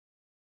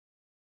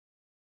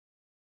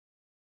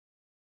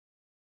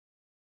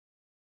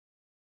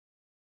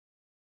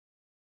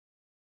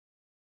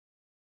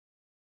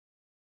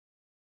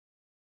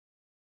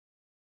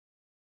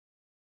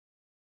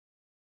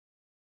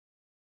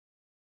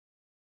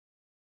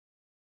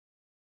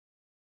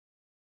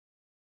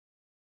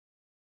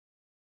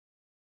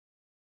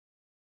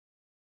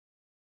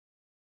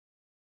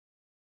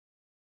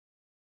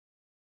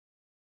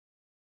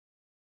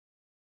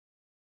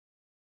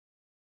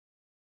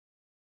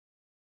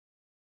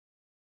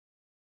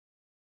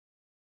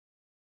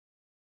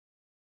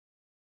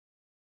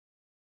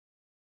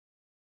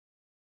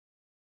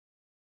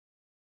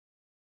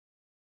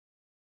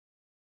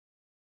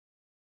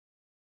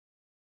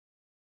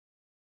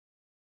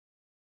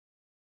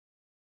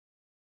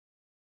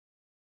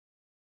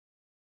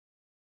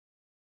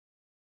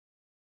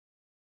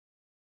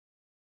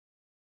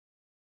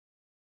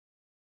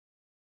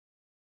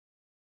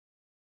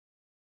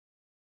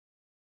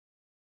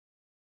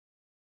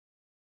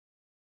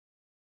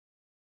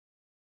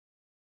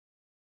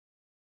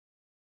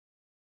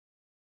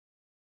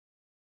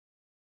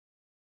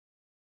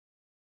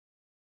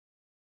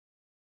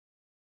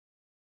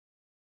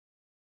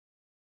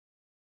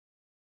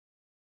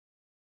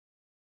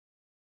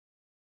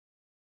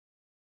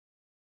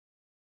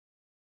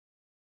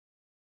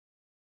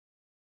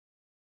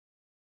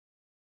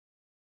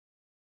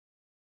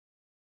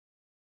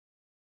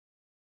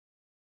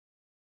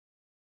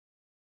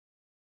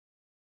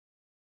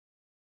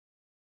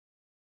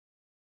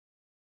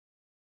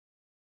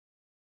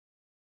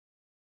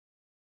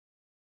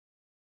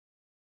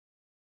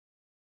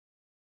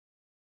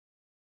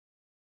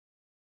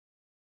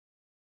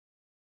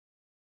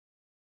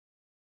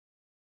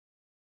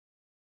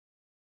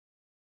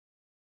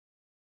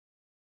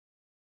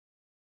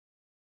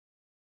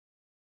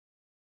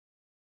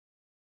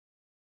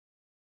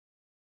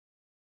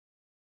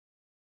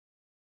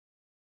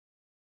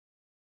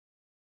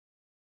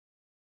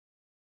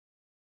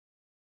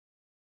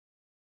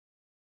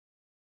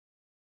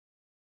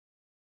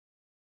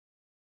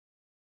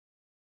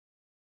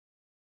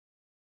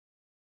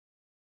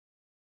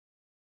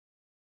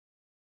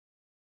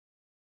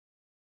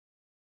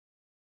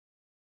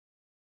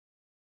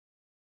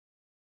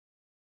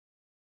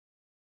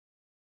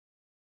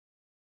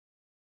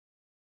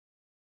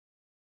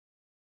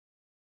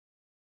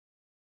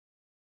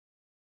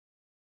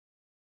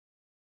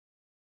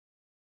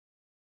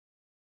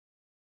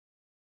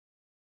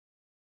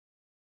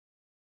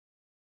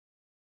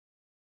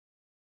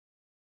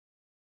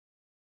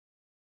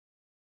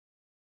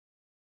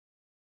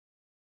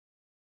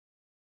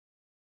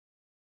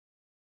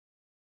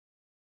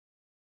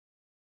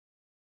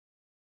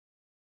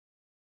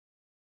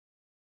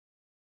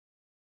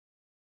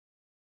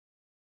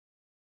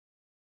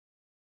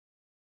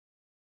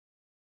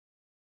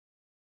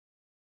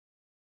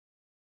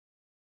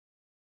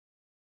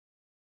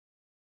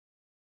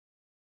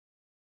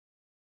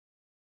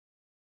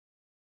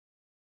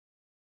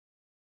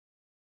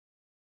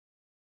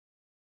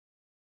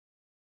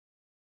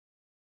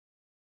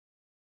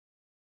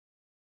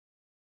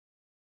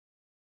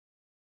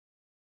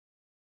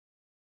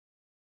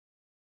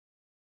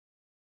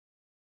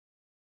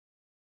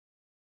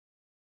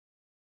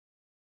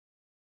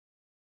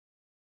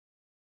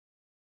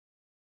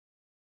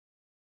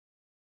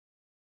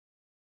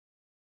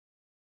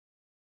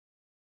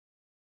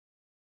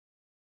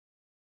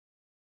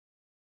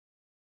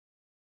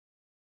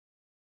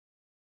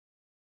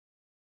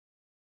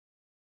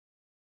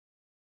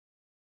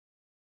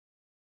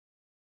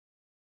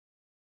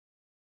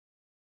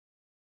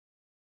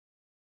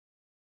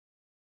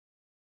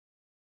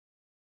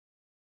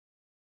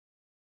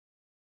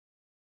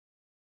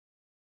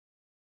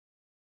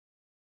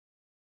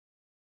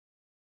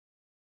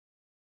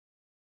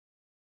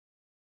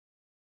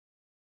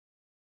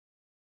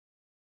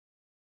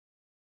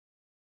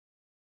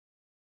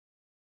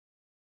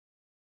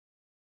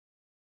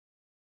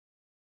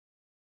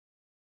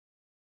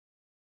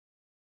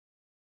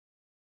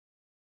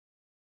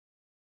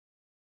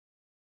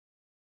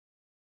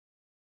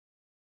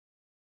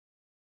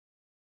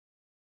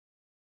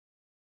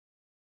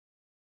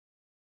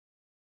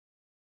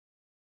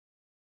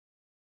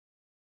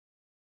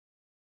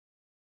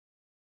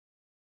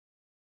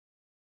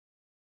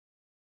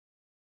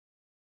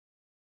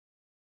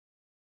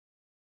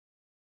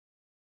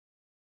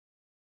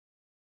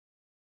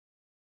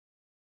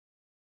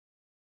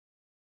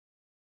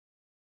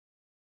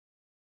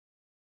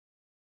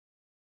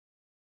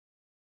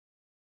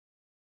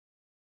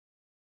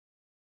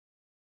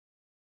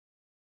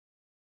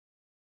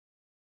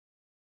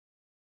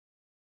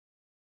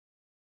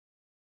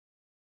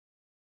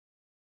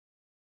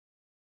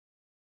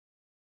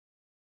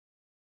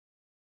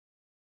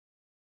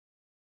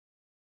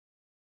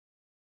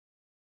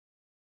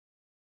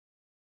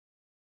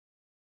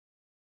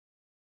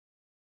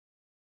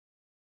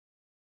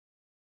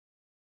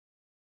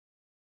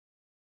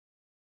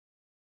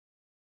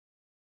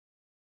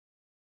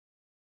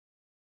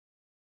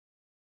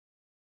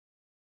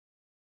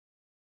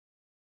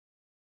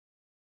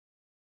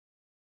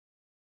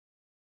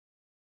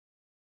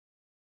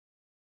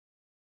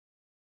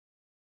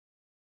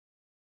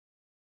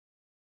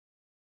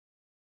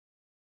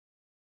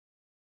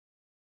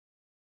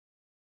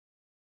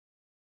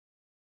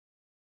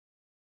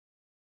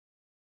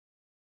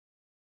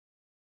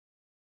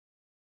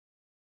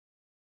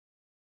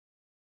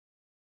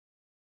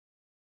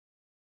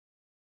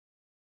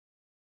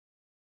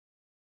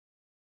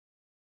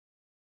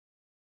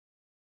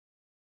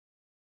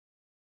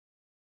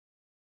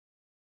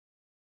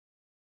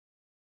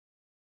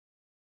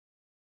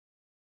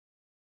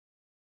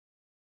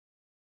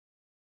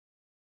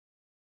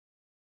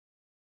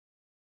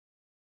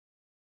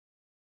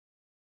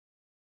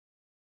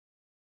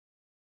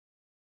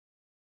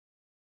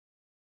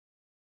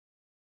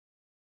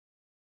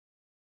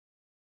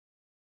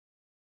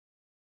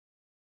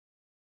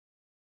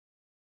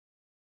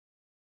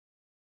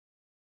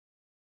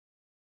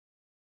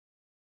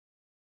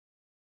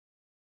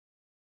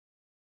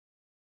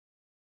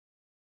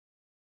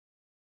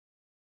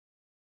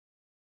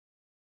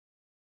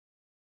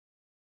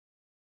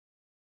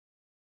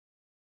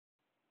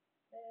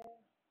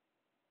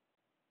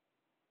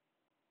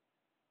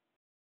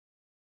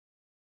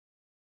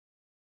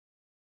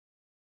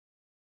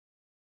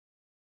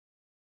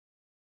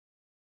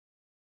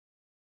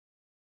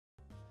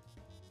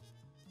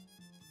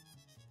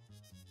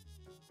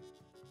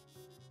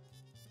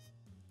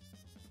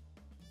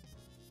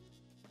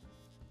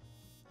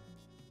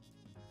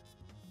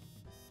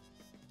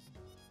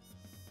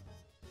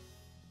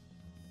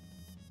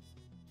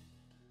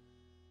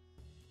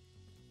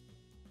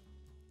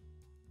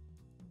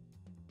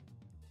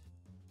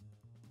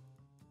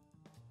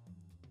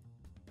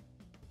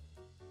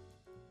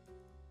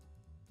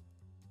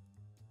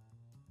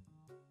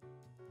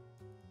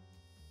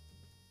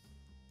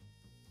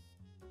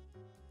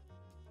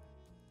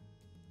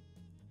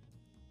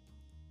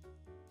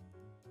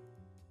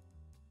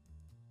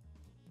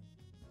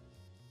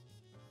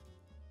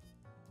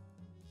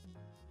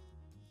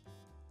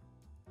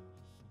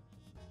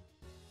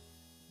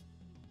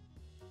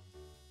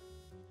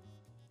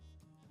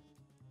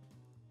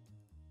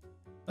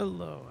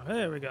Hello,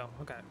 there we go.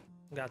 Okay,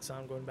 got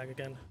sound going back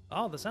again.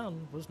 Oh, the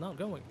sound was not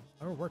going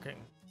or working.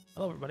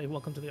 Hello, everybody.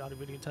 Welcome to the audio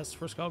video test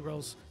for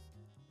Skullgirls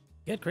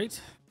Get Gr8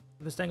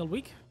 for this tangled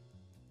week.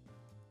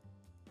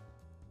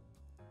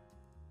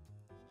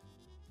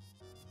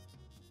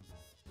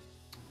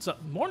 So,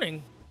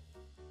 morning,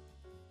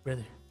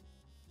 brother.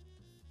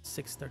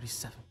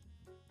 6:37.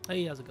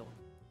 Hey, how's it going?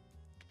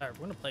 Alright,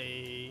 we're gonna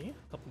play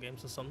a couple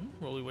games of something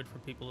while we wait for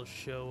people to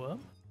show up.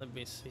 Let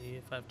me see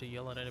if I have to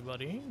yell at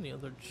anybody in the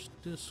other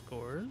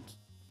Discords.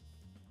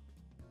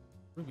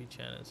 Ruby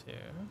Chan is here.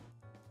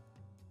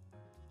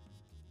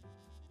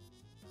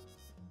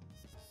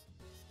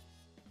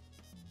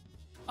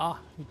 Ah,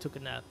 you took a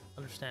nap.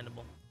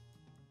 Understandable.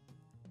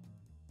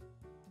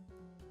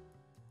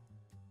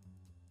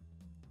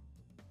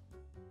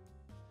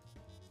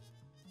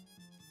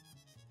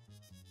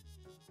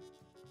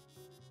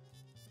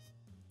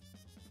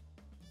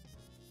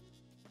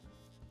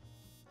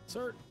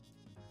 Sir.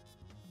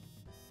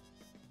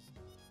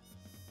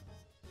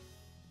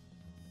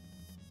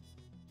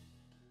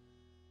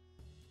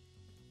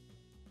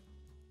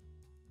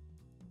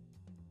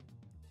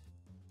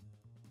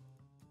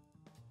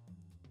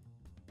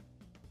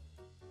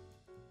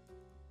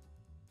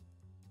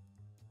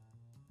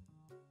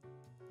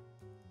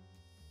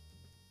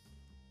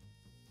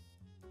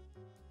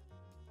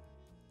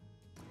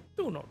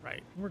 Doing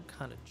alright. We're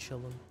kind of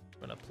chilling.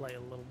 We're gonna play a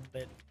little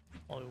bit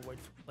while we wait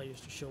for players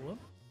to show up.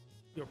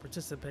 If you're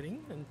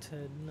participating in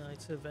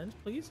tonight's event,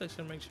 please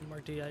exclamation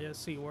mark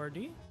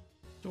DISCORD.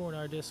 Join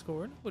our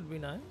Discord would be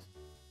nice.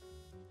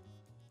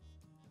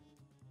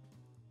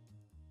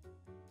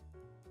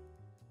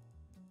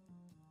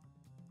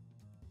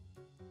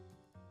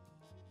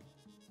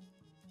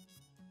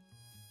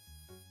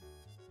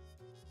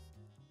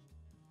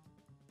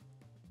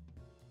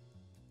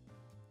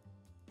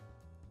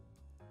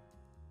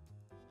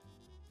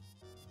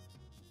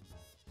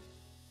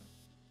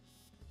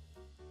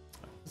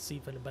 Let's see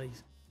if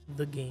anybody's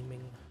the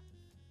gaming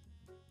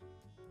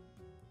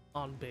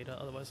on beta.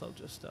 Otherwise, I'll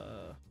just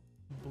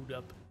boot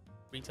up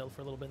retail for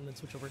a little bit and then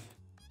switch over,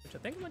 which I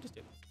think I might just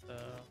do.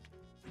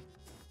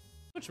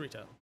 Switch to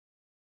retail.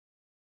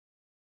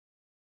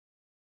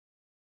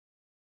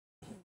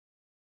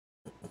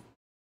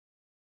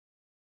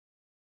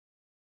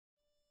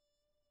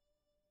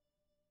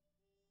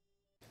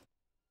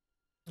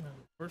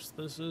 First,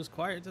 this is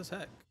quiet as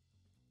heck.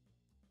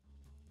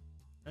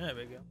 There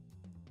we go.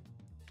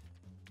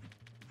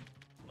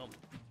 Well,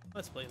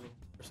 let's play a little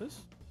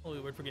versus while we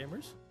wait for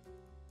gamers.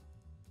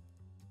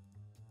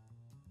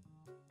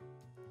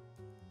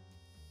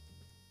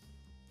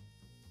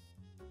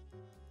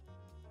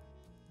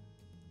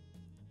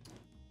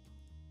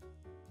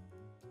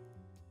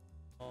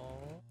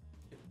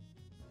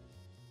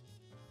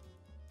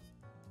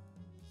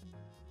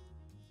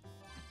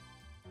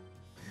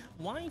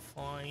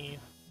 Wi-Fi.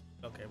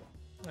 Okay, well,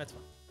 that's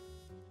fine.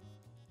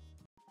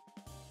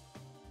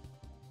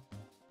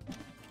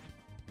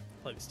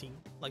 Play this team.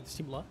 Like this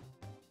team a lot.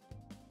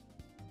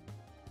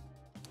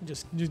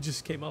 You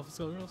just came off of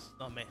Skullgirls?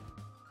 Oh man.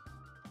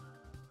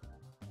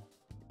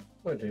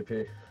 What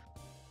JP?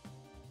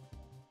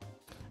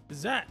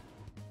 Is that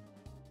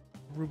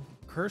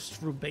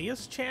Cursed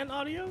Rubeus Chan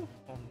audio?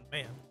 Oh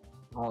man.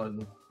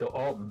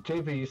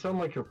 JP, you sound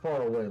like you're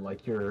far away,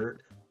 like you're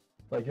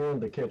in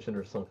the kitchen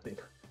or something.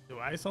 Do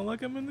I sound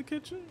like I'm in the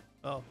kitchen?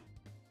 Oh,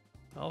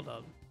 hold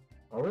on.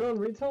 Are we on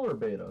retail or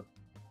beta?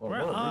 Or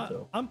we're on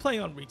retail. I'm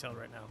playing on retail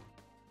right now.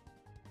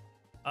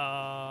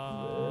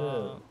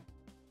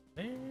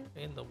 Where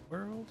in the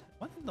world?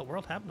 What in the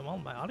world happened to all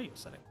my audio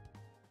settings?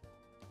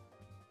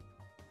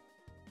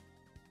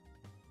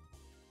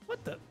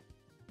 What the?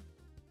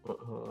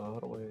 How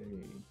do I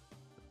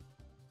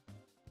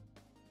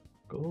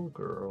go,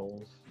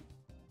 girls?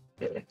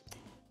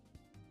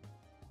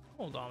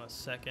 Hold on a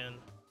second.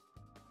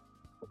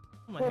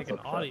 Oh, my heck,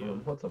 audio.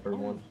 What's up,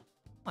 everyone? Oh,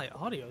 my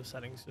audio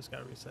settings just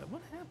got reset.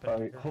 What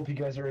happened? I hope you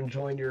guys are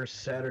enjoying your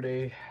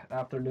Saturday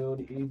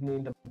afternoon,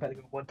 evening, depending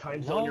on what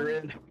time zone you're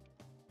in.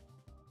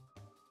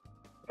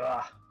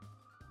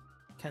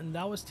 Can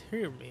thou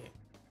hear me?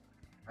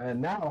 And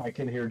now I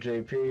can hear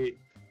JP.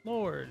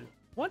 Lord,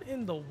 what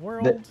in the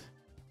world?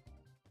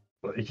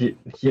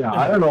 Yeah,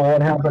 I don't know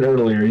what happened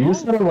earlier. You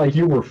sounded like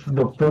you were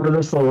the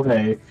furthest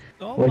away.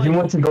 Oh Like my, you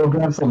went to go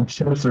grab some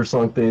chips or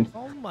something.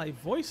 all my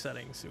voice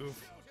settings,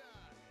 oof.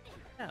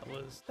 That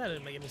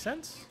didn't make any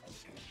sense.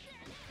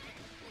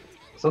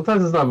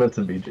 Sometimes it's not meant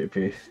to be,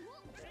 JP.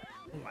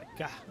 Oh my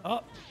god.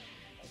 Oh.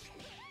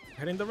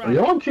 Heading the Are router.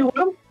 you on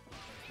Q1?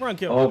 We're on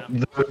kill Oh, right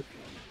now.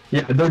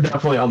 yeah, they're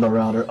definitely on the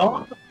router.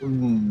 Oh,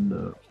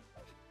 no.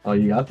 Oh,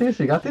 you got these?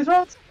 You got these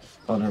routes?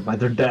 Oh, never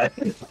mind, they're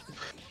dead.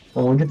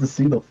 Oh, we'll get to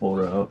see the full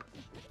route.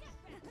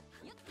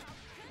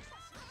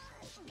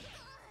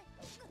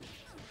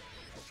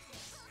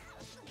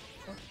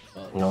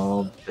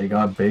 Oh, they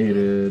got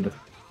baited.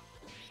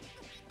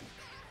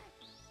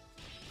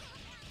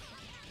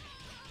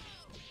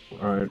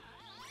 Alright.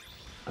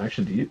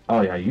 Actually, do you?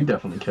 Oh, yeah, you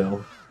definitely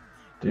kill.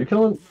 Do you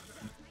kill him?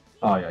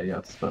 Oh, yeah, you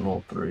have to spend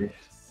all 3.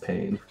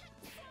 Pain.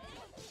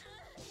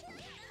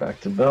 Back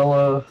to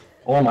Bella.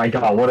 Oh my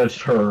god, what a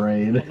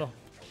terrain. Oh, no.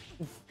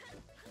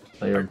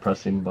 They are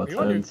pressing butts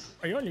ends.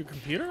 Are you on your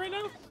computer right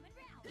now?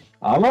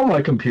 I'm on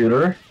my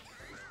computer.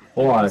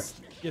 Why?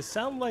 You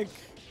sound like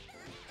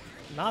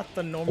not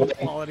the normal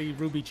quality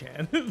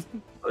Ruby-chan.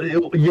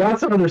 You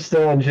have to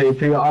understand,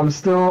 JP. I'm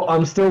still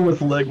with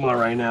Ligma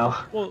right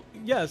now. Well,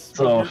 yes,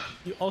 So but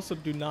you also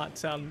do not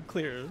sound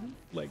clear,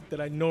 like that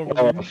I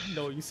normally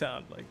know you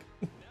sound like.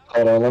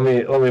 hold on,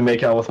 let me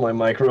make out with my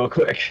mic real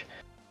quick.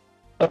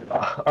 All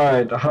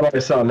right, how do I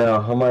sound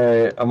now?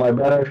 Am I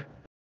better?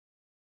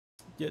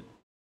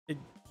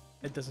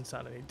 It doesn't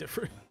sound any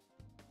different.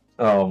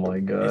 Oh my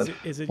god.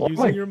 Is it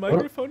using your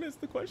microphone is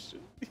the question?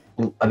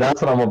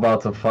 That's what I'm about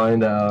to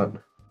find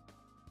out.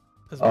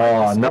 Because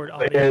my Discord no,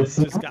 audio it's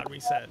just got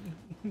reset.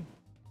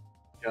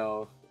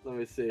 Go. Let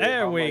me see.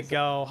 There we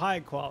go. High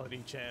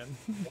quality Chan.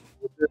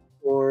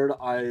 Discord.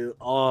 I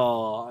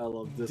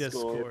love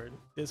Discord.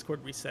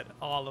 Discord reset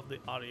all of the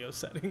audio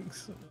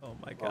settings. Oh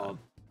my god.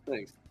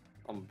 Thanks.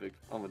 I'm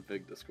a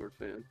big Discord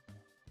fan.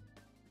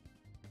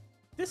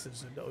 This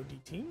is an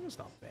OD team. It's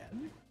not bad.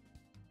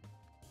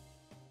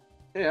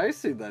 Hey, I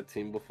seen that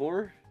team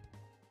before.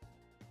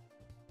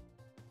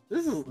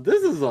 This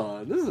is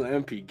an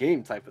MP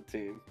game type of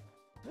team.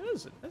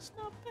 That's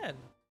not bad.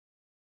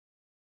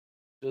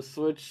 Just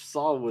switch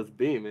Saw with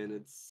Beam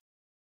and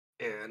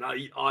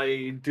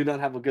I do not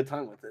have a good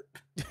time with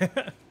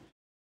it.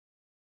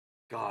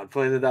 God,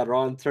 played in that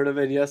Ron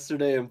tournament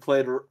yesterday and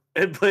played an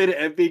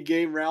MP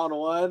game round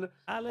 1.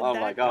 Oh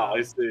my god,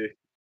 I see.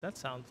 That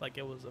sounds like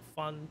it was a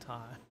fun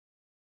time.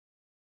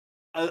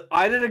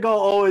 I didn't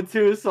go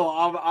 0-2, so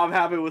I'm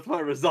happy with my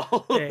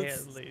results. Hey,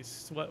 at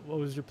least. What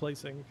was your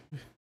placing?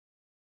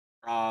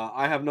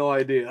 I have no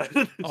idea.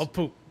 Oh,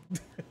 poop.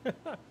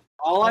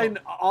 all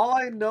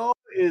I know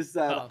is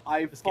that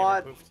I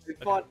fought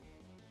an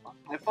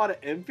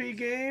MP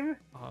game,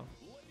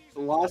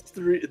 lost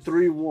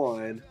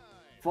 3-1,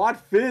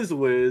 fought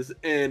FizzWiz,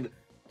 and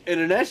in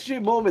an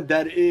SJ moment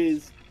that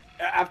is,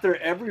 after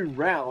every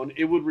round,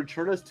 it would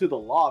return us to the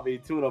lobby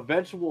to an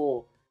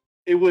eventual.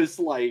 It was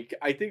like,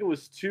 I think it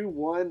was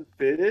 2-1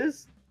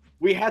 Fizz.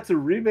 We had to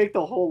remake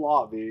the whole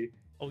lobby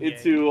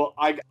into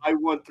I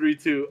won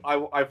 3-2.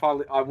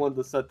 I won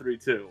the set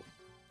 3-2.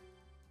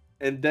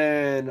 And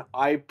then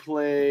I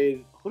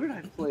played, who did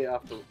I play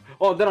after?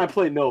 Oh, then I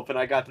played Nope and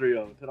I got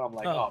 3-0. And I'm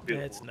like, oh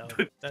beautiful. It's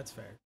Nope. That's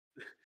fair.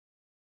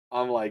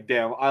 I'm like,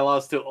 damn, I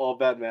lost to all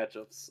bad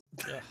matchups.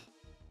 Ugh.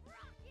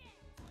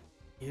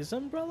 Is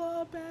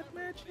Umbrella a bad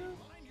matchup?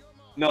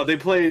 No, they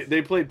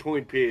played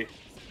Point P.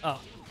 Oh.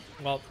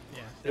 Well,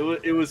 yeah.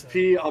 It was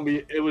P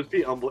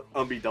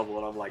Umby double,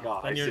 and I'm like,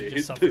 oh, I see. You're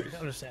suffering.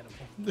 Understandable.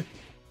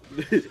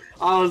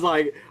 I was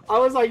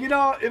like, you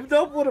know, if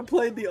Dope would have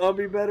played the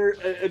Umby better,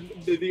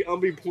 the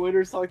Umby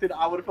pointer something,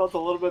 I would have felt a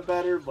little bit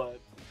better, but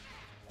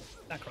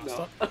that crossed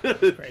up.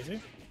 That's crazy.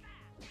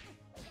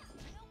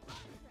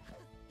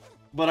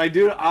 But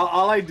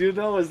all I do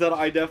know is that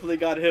I definitely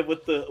got hit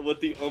with the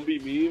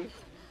Umby meme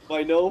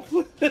by Nope,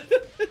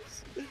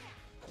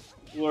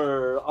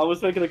 where I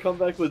was making a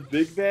comeback with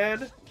Big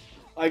Van.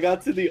 I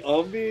got to the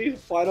Umby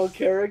final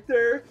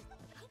character.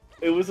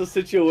 It was a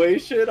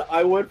situation.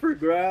 I went for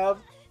grab,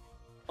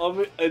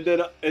 and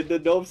then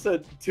Nope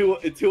said 2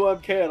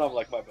 MK, and I'm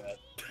like, my bad.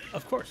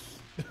 Of course.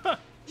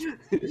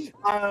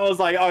 I was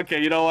like,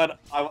 okay, you know what?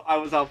 I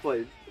was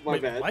outplayed. My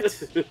bad. What?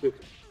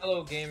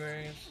 Hello,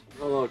 gamers.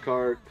 Hello,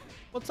 Card.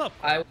 What's up?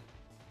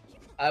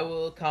 I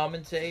will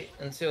commentate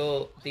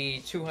until the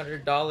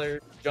 $200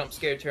 jump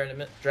scare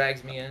tournament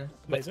drags me in.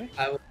 Amazing.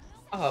 I'll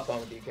hop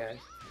on with you guys.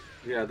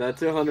 Yeah, that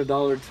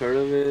 $200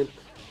 tournament.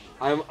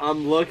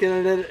 I'm looking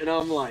at it and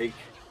I'm like,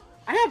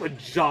 I have a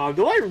job.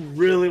 Do I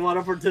really want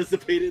to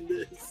participate in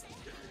this?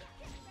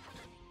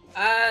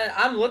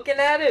 I'm looking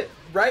at it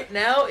right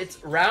now.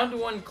 It's round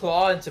 1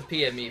 claw into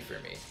PME for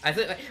me. I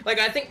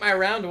think my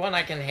round 1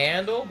 I can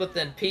handle, but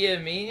then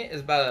PME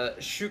is about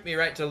to shoot me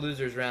right to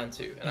losers round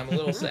 2, and I'm a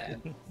little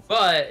sad.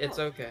 But it's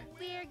okay.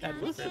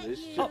 Listen,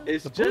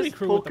 it's just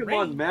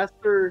Pokemon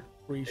Master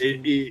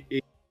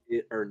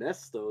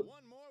Ernesto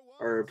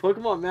or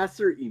Pokemon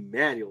Master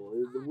Emmanuel.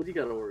 What do you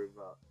gotta worry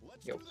about?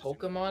 Yo,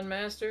 Pokemon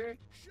Master?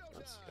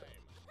 Let's go.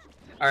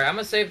 Alright, I'm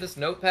gonna save this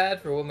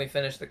notepad for when we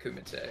finish the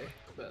Kumite.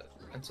 But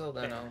until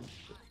then, I'll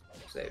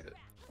just save it.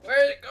 Where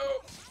did it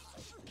go?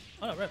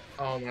 Oh, rip.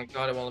 Oh my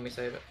god, it won't let me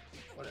save it.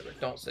 Whatever,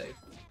 don't save.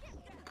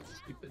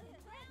 Stupid.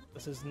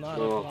 This is not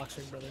a block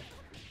stream, brother.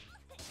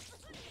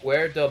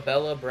 Where do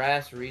Bella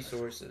Brass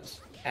resources?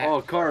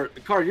 Oh, Car,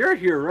 you're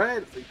here,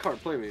 right? Car,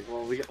 play me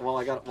while we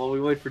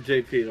wait for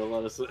JP to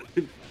let us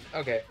in.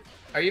 Okay.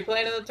 Are you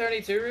playing in the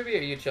tourney too, Ruby, or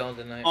are you chilling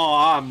tonight? Oh,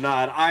 I'm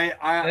not.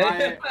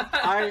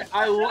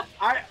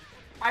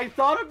 I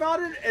thought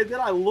about it, and then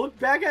I looked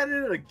back at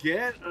it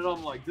again, and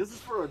I'm like, this is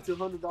for a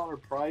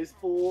 $200 prize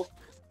pool.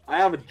 I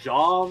have a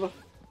job.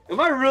 Am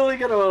I really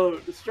gonna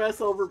stress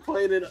over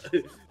playing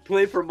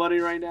for money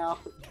right now?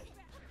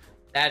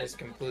 That is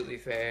completely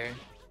fair.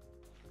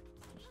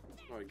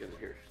 How do I get it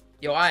here?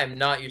 Yo, I am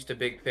not used to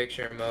big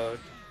picture mode.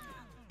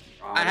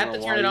 I have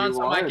to turn it on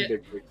so I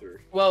get.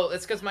 Well,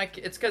 it's because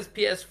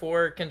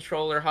PS4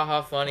 controller,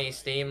 haha, funny.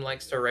 Steam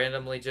likes to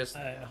randomly just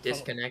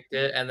disconnect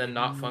it and then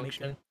not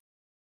function.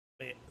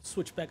 Wait,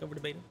 switch back over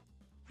to beta.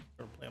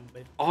 Or play on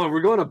beta. Oh,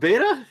 we're going to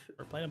beta?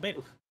 We're playing on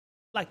beta.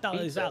 Like that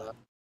is out.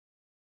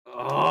 Oh,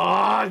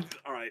 all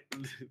right.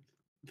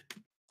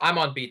 I'm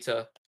on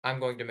beta. I'm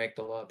going to make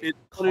the lobby. It's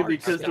funny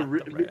because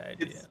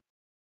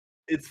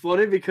it's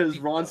funny because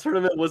Ron's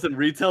tournament was in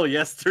retail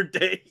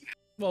yesterday.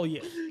 Well,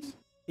 yeah.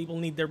 People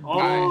need their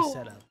brain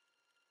set up.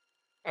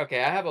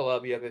 Okay, I have a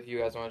lobby up if you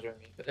guys want to join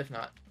me, but if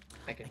not,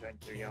 I can join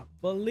through y'all.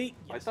 Believe.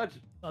 Yes. I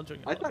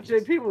thought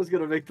JP was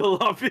gonna make the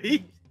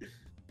lobby.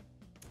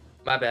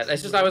 My bad.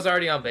 It's just I was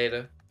already on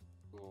beta,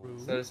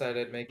 so I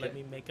decided to make it. Let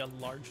me make a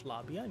large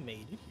lobby. I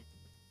made it.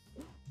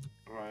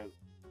 All right.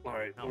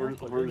 We're in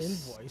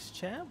voice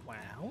chat.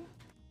 Wow.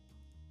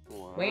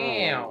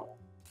 Wow.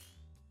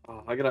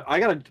 Oh, I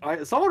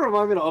gotta. Someone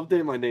remind me to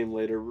update my name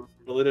later,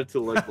 related to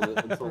like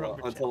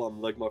until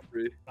I'm like my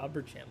free.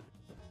 Robert Chandler.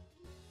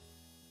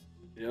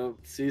 Yep,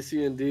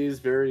 CCND's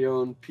very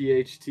own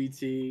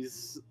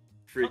PHTT's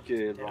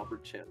freaking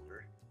Robert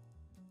Chandler.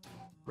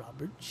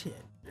 Robert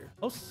Chandler.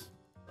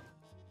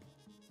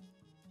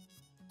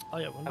 Oh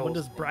yeah, when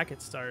does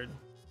bracket start?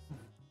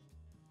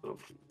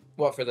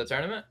 What, for the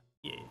tournament?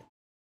 Yeah.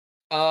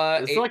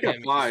 It's like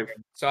at 5.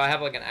 So I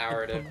have like an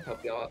hour to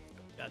help y'all out.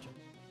 Gotcha.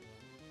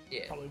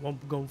 Yeah. Probably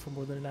won't go for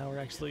more than an hour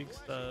actually, cause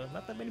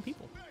not that many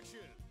people.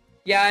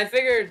 Yeah, I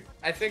figured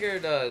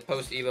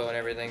post Evo and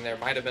everything there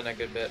might have been a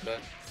good bit, but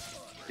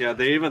yeah,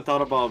 they even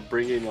thought about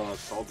bringing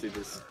Salty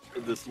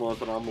this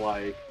month, and I'm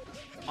like,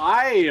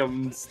 I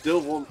am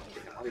still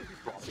I'm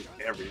crossing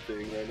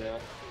everything right now.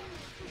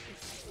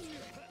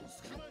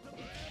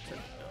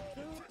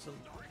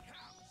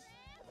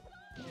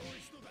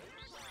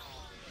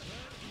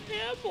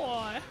 Yeah,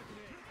 boy.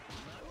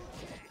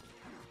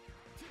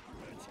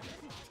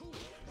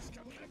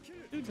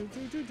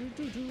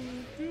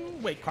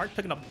 Wait, Cart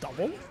picking up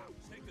double?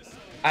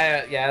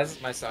 yeah, this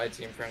is my side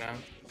team for now.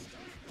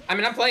 I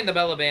mean, I'm playing the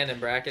Bella Band and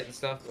bracket and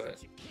stuff,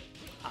 but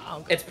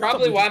it's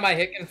probably why my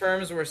hit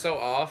confirms were so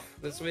off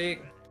this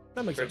week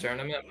for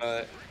tournament.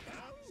 But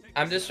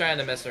I'm just trying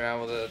to mess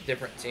around with a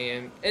different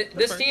team.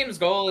 This team's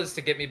goal is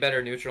to get me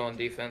better neutral and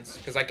defense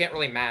because I can't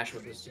really mash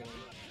with this team.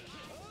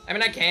 I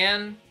mean, I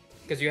can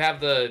because you have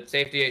the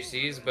safety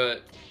HCs,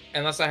 but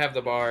unless I have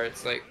the bar,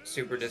 it's like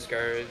super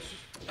discouraged.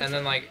 And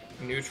then like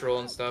neutral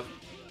and stuff.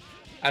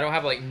 I don't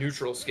have like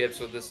neutral skips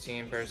with this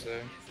team per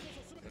se.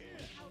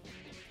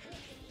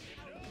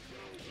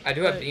 I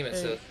do have beam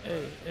assist.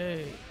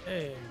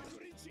 Hey.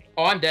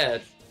 Oh, I'm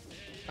dead.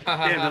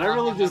 Damn, did I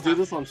really just do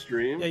this on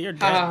stream? Yeah, you're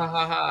dead.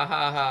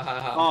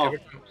 Oh,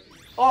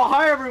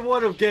 hi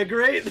everyone of Get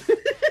Great. This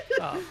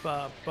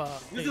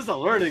is a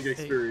learning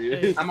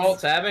experience. I'm alt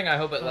tabbing. I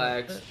hope it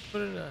lags.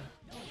 Don't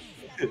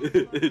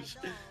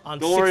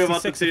worry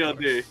about the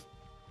TLD.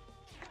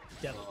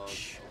 Yeah.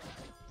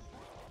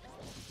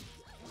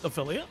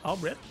 Affiliate? Oh,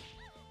 rip.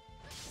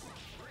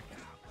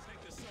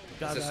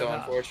 This is so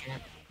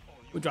unfortunate.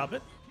 We drop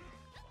it.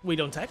 We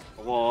don't tech.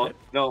 Well, rip.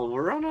 No,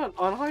 we're on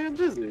high end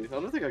Disney. I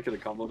don't think I could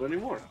have comboed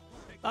anymore.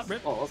 Not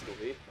rip. Oh, let's go,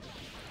 me.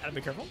 Gotta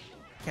be careful.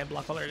 Can't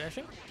block all their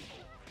dashing.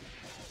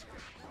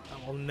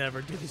 I will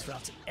never do these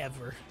routes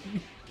ever.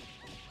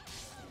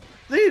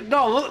 See,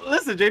 no,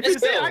 listen, JP,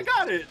 see, I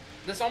got it.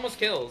 This almost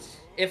kills,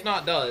 if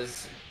not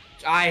does.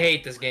 I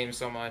hate this game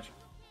so much.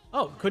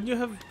 Oh, couldn't you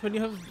have?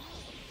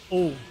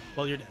 Oh,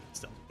 well, you're dead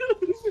still.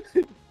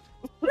 Could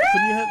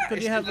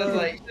you have?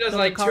 Just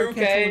like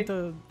 2K.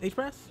 The H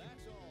press?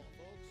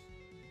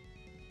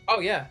 Oh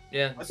yeah.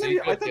 I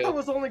thought that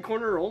was only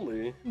corner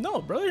only.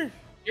 No, brother.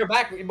 Your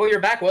back. Well,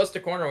 your back was to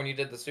corner when you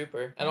did the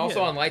super, and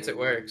also on lights it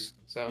works.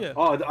 So. Yeah.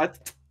 Oh,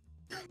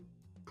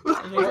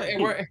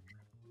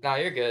 No,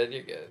 you're good.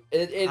 You're good.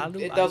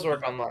 It does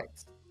work on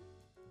lights.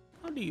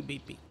 How do you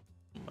beat B?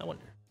 I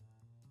wonder.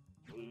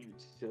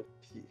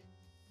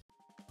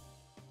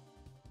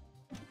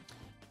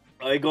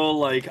 I go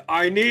like,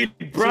 I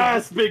need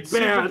brass, big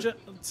man.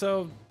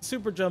 So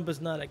super jump is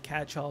not a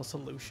catch-all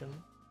solution.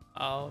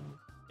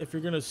 If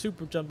you're gonna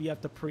super jump, you have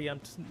to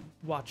preempt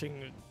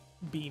watching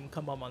beam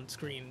come up on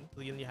screen,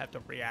 then you have to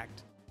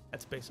react.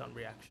 That's based on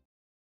reaction.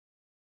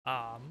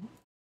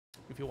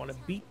 If you want to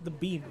beat the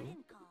B move,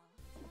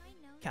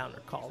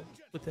 counter call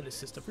with an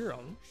assist of your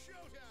own.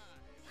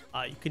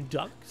 You can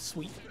duck,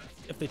 sweep,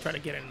 if they try to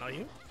get in on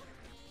you.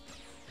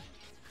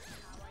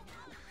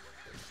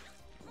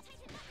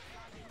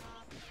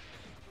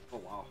 Oh,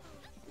 wow.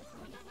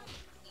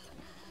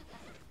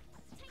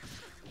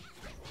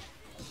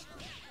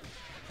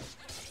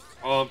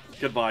 Oh,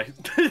 goodbye.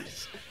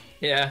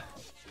 Yeah.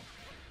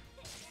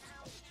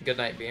 Good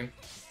night, Beam.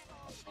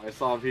 I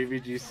saw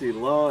PVGC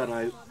low,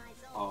 and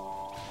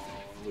oh,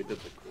 we did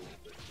the cool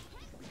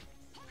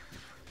thing.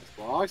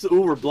 Blocks?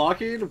 Ooh, we're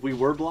blocking? We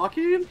were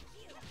blocking?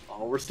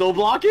 Oh, we're still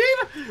blocking?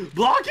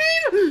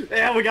 Blocking?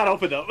 And we got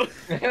opened up.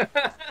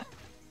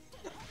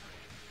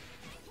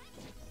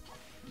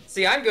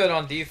 See, I'm good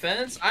on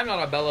defense. I'm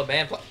not a Bella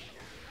Band player.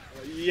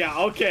 Yeah,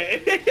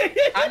 okay.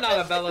 I'm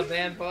not a Bella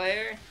Band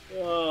player.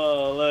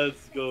 Oh,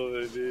 let's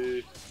go,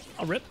 baby.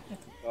 I'll rip.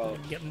 Oh.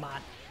 Get my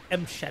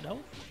M Shadow.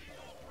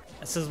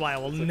 This is why I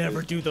will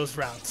never do those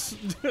rounds.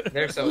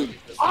 They're so easy.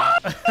 I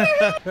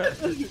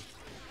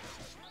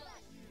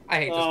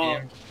hate this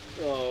game.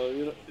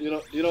 Oh,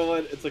 you know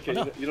what? It's okay.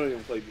 Oh, no. You don't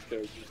even play these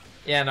characters.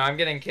 Yeah, no, I'm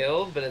getting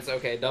killed, but it's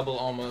okay. Double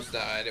almost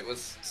died. It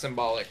was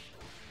symbolic.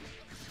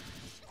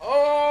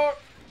 Oh!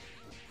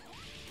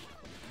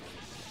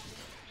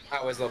 I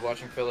always love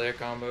watching Fukuoka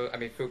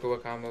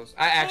combos.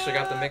 I actually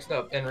got them mixed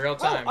up in real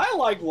time. I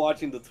like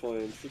watching the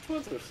twins. The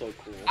twins are so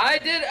cool. I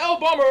did L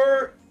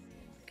Bomber!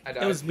 I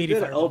died. It was meaty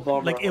fireball.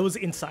 L-bomber. Like, it was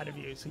inside of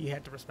you, so you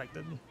had to respect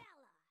it.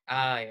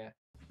 Ah, yeah.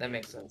 That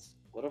makes sense.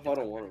 What if I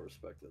don't want to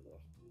respect it, though?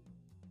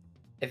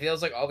 It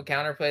feels like all the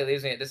counterplay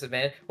leaves me at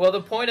disadvantage. Well,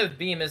 the point of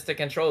Beam is to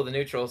control the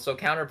neutral, so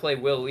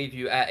counterplay will leave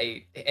you at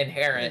a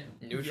inherent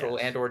neutral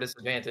and or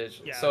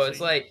disadvantage. Yeah, so it's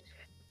like...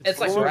 It's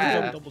like super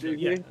Wrath. jump, double jump.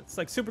 Yeah, it's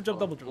like super jump,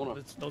 double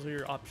jump. Those are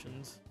your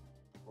options.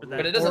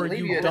 But it doesn't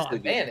leave you at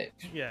disadvantage.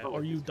 Yeah,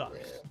 or you duck.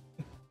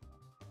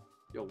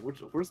 Yo,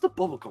 where's the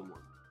bubblegum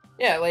one?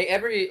 Yeah, like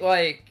every,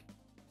 like...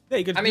 Yeah,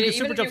 you can do even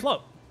super jump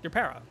float. Your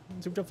para.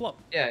 Super jump float.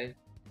 Yeah.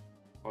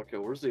 Okay,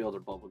 where's the other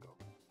bubblegum?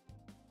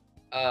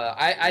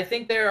 I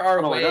think there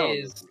are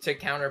ways to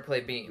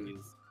counterplay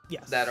Beam.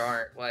 Yes. That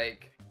aren't,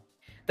 like...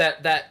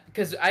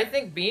 Because I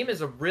think Beam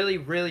is a really,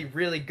 really,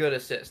 really good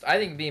assist. I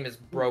think Beam is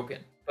broken.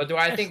 But do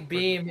I think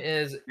Beam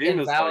is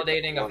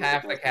invalidating of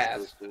half the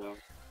cast?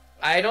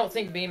 I don't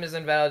think Beam is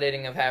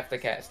invalidating of half the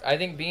cast. I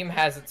think Beam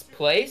has its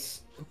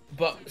place,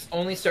 but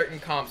only certain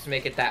comps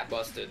make it that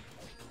busted.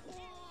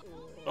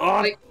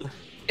 Like,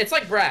 it's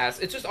like Brass.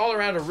 It's just all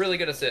around a really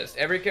good assist.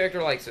 Every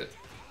character likes it.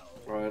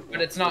 Right. But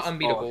it's not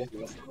unbeatable.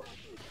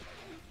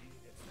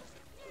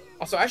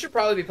 Also, I should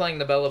probably be playing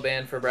the Bella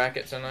Band for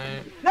bracket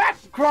tonight. That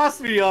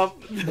crossed me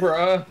up!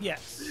 Bruh.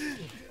 Yes.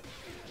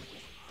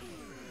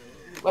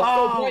 Let's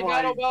go Point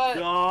Battle Butt!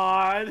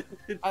 God!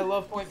 I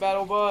love Point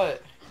Battle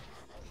Butt.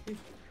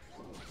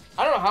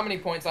 I don't know how many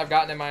points I've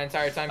gotten in my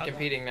entire time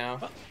competing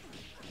now.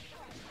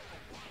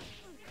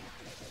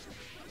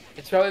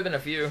 It's probably been a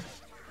few.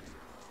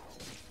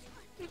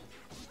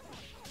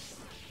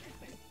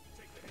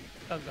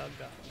 Go, go,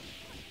 go.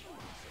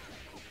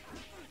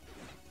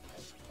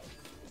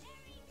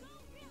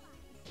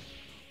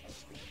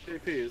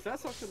 JP, is that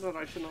something that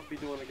I should not be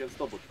doing against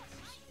double jumpers?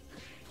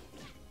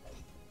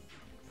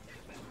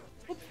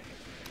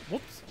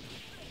 Whoops.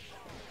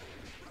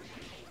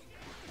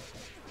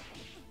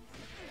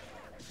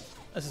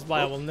 This is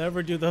why I will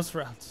never do those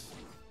routes.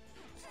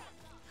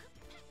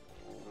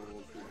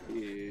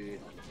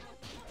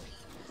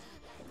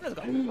 Let's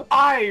go.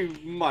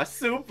 I'm a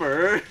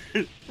super!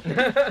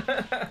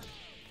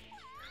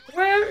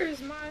 Where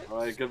is my...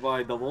 Alright,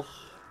 goodbye, double.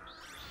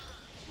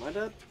 Am I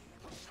dead?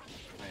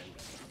 I am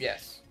dead.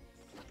 Yes.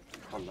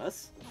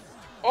 Unless?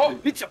 Oh!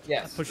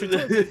 Yes. Push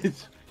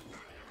it.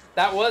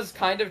 That was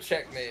kind of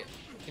checkmate.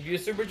 If you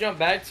super jump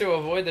back to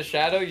avoid the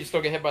shadow, you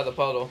still get hit by the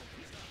puddle.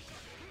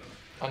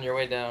 On your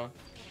way down.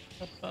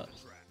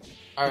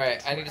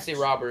 Alright, I need to see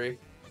robbery.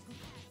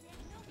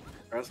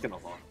 That's gonna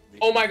lock me.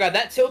 Oh my god,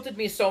 that tilted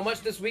me so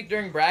much this week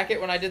during bracket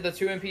when I did the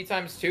 2MP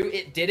times 2.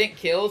 It didn't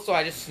kill, so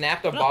I just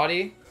snapped a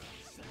body.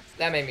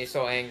 That made me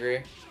so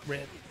angry.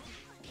 Red.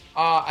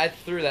 I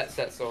threw that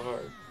set so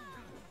hard.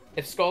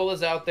 If Skull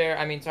is out there,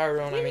 I mean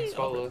Tyrone, I mean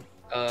Skull.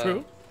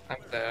 True. I'm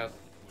sad.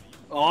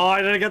 Oh,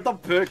 I didn't get the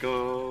pick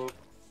up.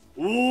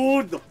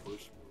 Ooh, the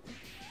push.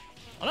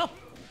 Oh no.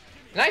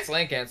 Nice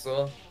lane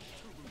cancel.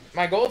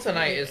 My goal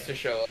tonight is to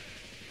show up.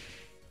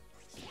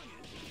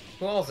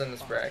 Who else in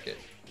this bracket?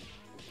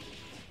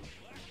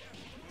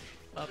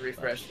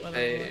 Refresh the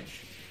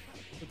page.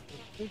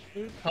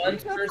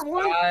 Hunter,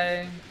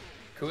 Spy,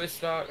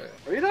 Kuistok.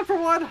 Are you done for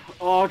one?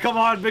 Oh, come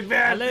on, big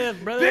man! I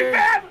live, brother. Big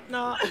man!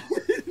 No.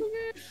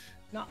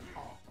 No.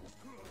 Oh.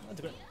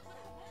 That's good.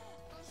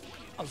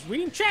 I was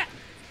reading chat.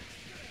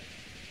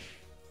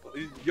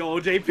 Yo,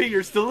 JP,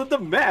 you're still in the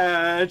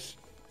match.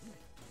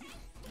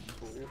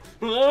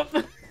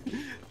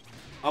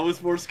 I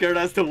was more scared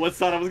as to what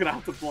side I was gonna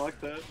have to block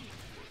that.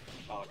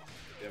 Oh,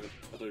 damn it.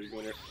 I thought you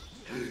were going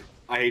there.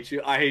 I hate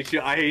you, I hate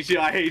you, I hate you,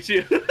 I hate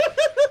you.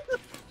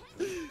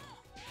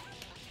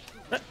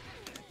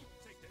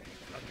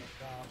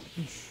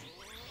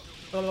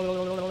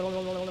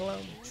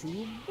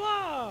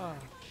 Chuba.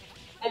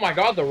 Oh my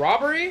god, the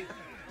robbery?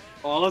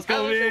 Oh, let's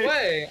go.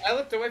 I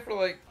looked away for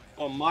like.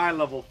 Oh, my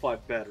level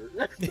 5 better.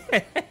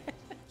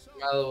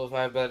 My level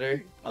 5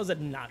 better. How was it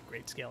not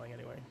great scaling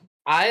anyway?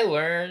 I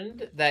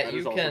learned that you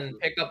is can awesome.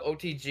 pick up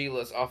OTG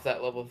lists off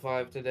that level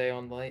 5 today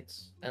on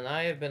lights, and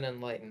I have been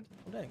enlightened.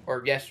 Oh, dang.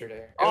 Or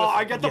yesterday. Oh,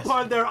 I got the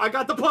pun there. I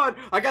got the pun.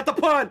 I got the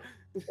pun.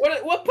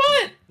 What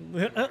pun?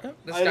 This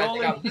It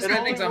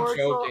guy thinks I'm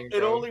joking.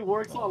 It only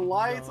works on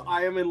lights. no.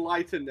 I am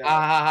enlightened now.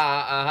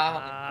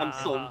 I'm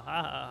so.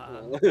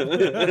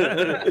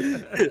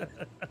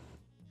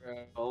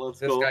 Oh, let's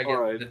This go. guy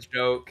All right. gets the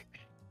joke.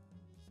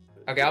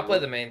 Okay, I'll play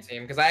the main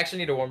team because I actually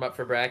need to warm up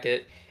for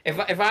bracket.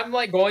 If I'm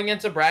like going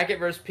into bracket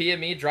versus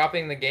PME,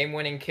 dropping the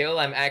game-winning kill,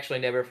 I'm actually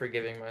never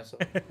forgiving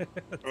myself.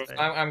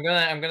 I'm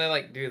gonna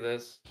like do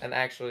this and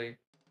actually.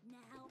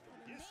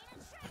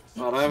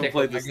 Oh, I haven't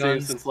played this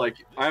team since like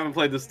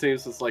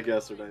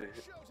yesterday.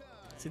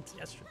 Since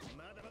yesterday.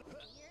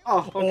 Oh,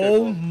 okay,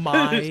 Oh well.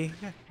 my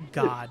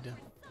god.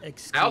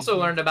 Excuse I also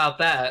me. learned about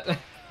that.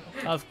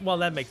 Well,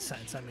 that makes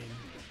sense. I mean,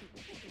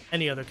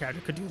 any other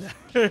character could do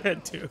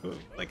that too.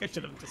 Like I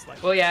should have just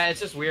like. Well, yeah,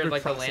 it's just weird.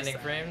 Like the reprocessed landing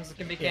that. frames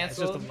can be Yeah, it's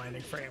canceled. just a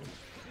landing frame.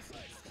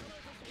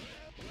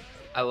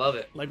 I love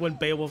it. Like when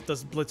Beowulf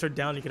does Blitzer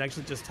down, you can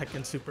actually just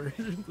Tekken Super.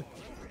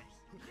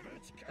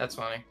 That's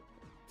funny.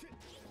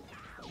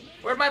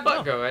 Where'd my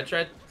butt go? I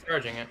tried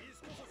charging it.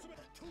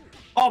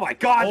 Oh my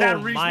god, that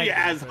Oh reached my me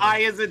as goodness.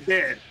 high as it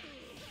did.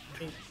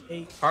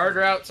 Hard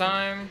route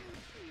time.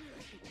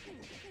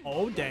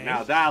 Oh dang.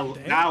 Now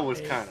Dang. that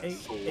was kind of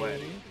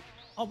sweaty.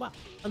 Oh wow,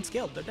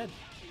 unscaled, they're dead.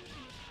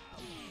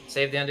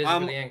 Save the undies for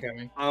the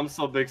incoming. I'm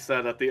so big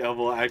sad that the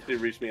elbow actually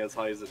reached me as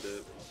high as it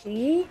did.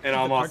 Ooh, And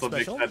I'm the also card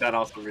big special. sad that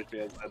also reached me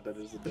as high as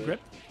it The did.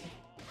 grip.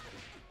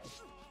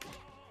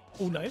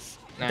 Oh nice.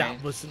 Nice.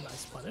 That was a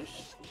nice punish.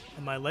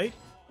 Am I late?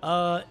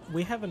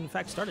 We haven't in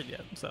fact started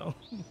yet, so.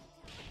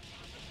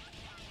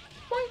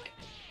 Boink.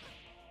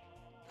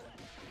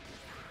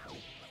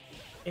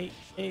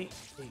 Eight.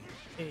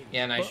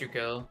 Yeah, nice you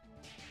kill.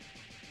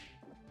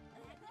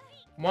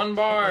 One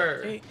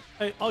bar.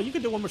 Hey. Oh, you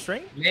can do one more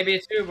string? Maybe a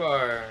 2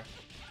 bar.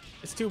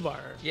 It's 2 bar.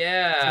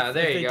 Yeah, If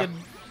there they you go.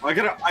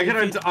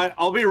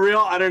 I'll be real.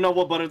 I don't know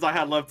what buttons I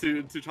had left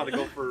to try to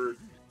go for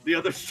the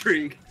other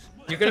string.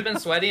 You could have been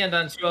sweaty and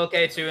done 2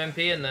 LK, 2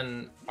 MP, and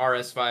then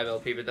RS5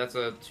 LP, but that's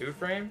a 2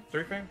 frame?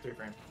 3 frame? 3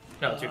 frame.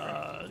 No, 2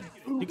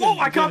 frame. Oh,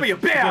 I caught me a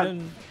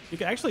bad! You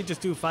can actually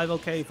just do 5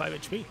 LK, 5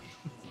 HP.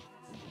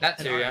 That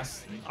And too, yeah.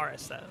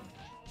 RS that.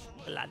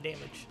 A lot of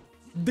damage.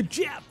 The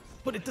jab,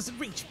 but it doesn't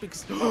reach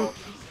because.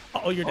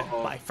 Oh, you're dead.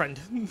 Bye, friend.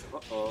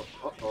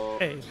 Uh-oh.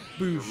 Hey,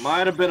 boosh.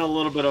 Might have been a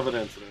little bit of an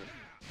incident.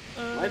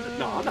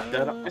 No, I'm not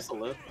dead. I still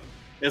live.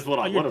 Is what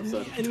I would have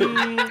said.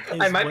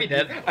 I might be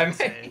dead. I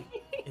might.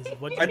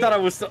 I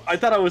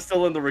thought I was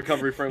still in the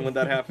recovery frame when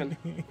that happened.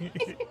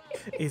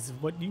 Is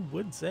what you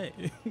would say.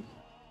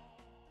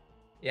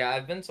 Yeah,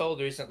 I've been told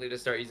recently to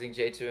start using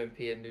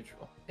J2MP in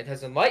neutral. It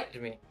has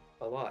enlightened me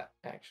a lot,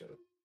 actually.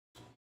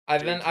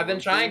 I've been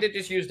trying to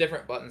just use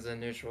different buttons in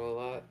neutral a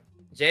lot.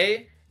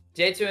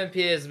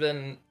 J2MP has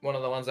been one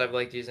of the ones I've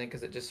liked using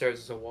because it just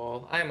serves as a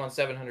wall. I am on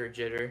 700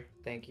 jitter.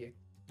 Thank you.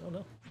 Oh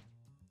no.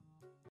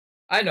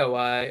 I know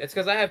why. It's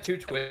because I have 2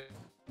 Twitch.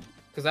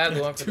 Because I have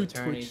the one for the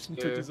tourneys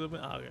too.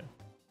 Oh,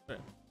 okay.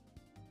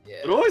 Yeah.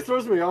 It always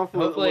throws me off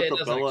with Hopefully it the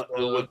doesn't Bella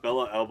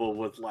explode. elbow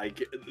with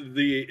like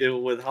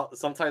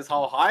sometimes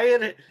how high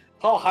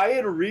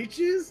it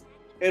reaches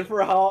and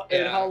for how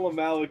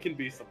Lamau it can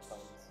be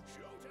sometimes.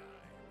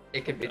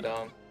 It could be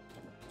dumb.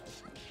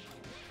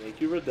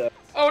 Thank you, Redex.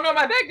 Oh no,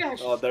 my backdash!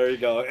 Oh, there you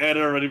go. And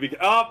it already began.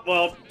 Oh,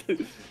 well.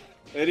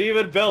 And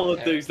even Bella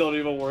things don't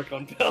even work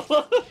on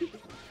Bella.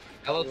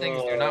 Bella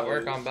things do not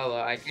work on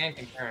Bella. I can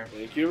confirm.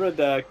 Thank you,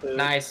 Redacted.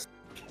 Nice.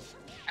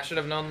 I should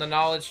have known the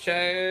knowledge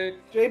check.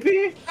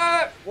 JP,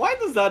 why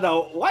does that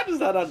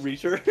not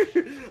reach her?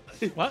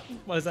 What?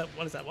 What is that?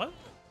 What is that? What?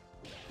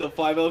 The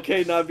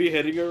 5LK not be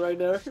hitting her right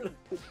now?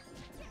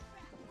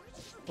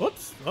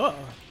 Whoops. Oh.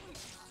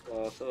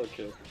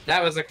 Okay.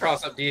 That was a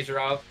cross-up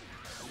D-drop.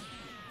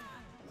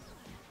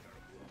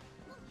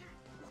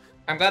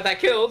 I'm glad that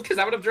killed, because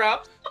I would have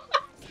dropped.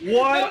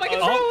 What? No, my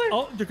controller!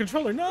 Oh, your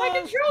controller, no! My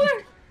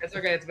controller! It's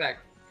okay, it's back.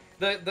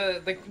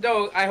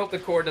 No, I hope the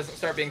core doesn't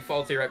start being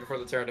faulty right before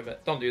the tournament.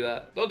 Don't do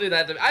that. Don't do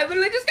that to me. I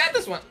literally just got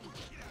this one!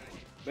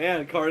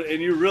 Man, Card,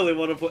 and you really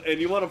want to play? And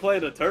you want to play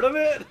in a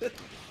tournament?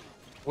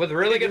 With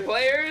really good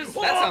players?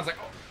 That sounds like...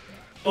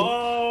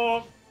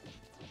 Oh,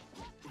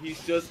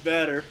 he's just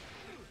better.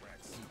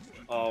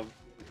 Oh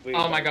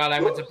my god, I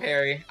went to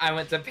parry. I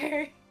went to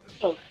parry.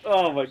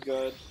 Oh my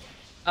god.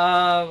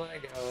 Oh my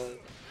god.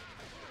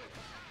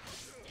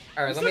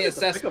 Alright, let me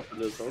assess.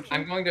 This,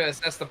 I'm going to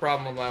assess the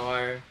problem with my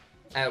wire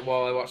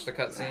while I watch the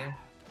cutscene.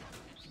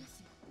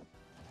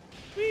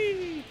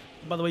 Whee!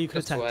 By the way, you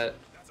could have Sweat.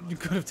 You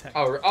could have tagged.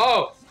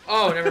 Oh,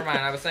 never mind.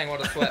 I was saying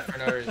what a sweat for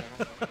no reason.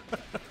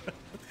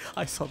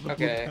 I saw the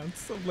blue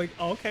pants. I'm like,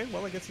 oh, okay,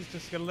 well, I guess he's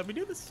just gonna let me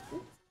do this.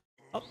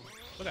 Oh,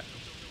 okay.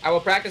 I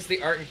will practice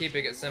the art and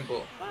keeping it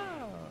simple.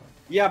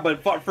 Yeah,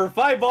 but for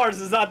 5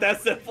 bars, it's not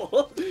that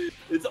simple.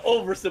 It's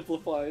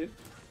oversimplified.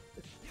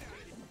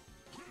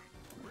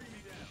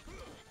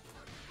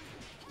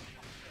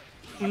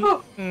 I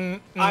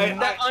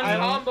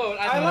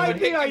like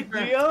the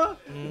idea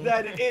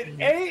that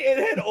it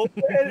had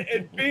overhead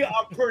and B,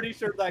 I'm pretty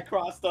sure that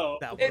crossed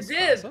out. It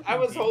did. I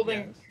was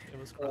holding. It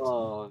was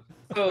So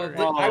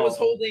I was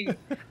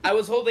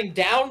holding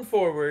down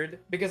forward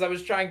because I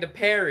was trying to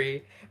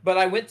parry, but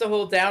I went to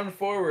hold down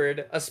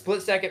forward a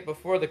split second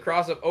before the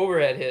cross up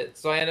overhead hit,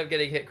 so I ended up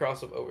getting hit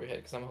cross up overhead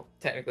because I'm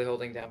technically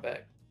holding down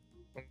back.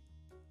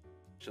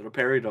 Should have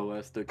parried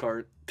OS the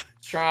cart.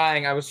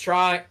 I was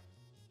trying.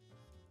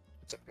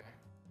 It's okay.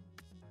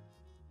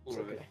 It's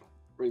okay.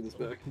 Bring this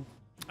back.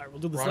 Alright,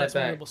 we'll do this last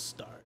one and we'll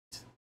start.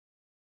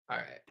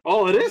 Alright.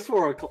 Oh, it is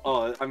 4 o'clock.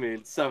 Oh, I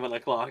mean 7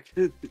 o'clock.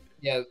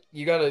 Yeah,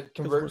 you gotta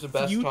convert to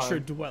best time. Future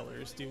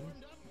dwellers, dude.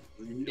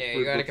 Yeah,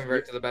 you gotta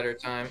convert to the better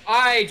time.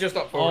 I just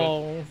up forward.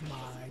 Oh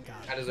my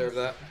god. I deserve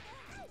that.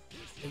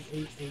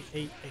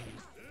 8.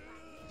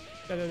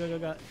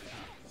 Go.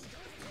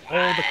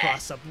 Oh, the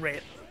cross up,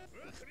 red.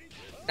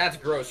 That's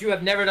gross. You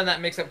have never done that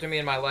mix up to me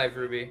in my life,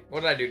 Ruby. What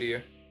did I do to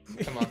you?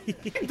 Come on.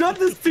 I've done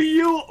this to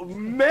you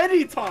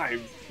many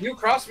times. You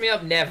crossed me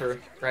up never,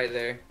 right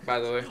there, by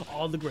the way.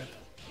 All the grip.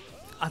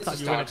 I thought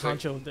you were gonna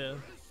concho the.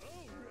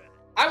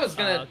 I was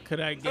gonna. Could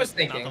I get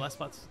thinking. the last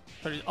spots?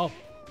 Oh,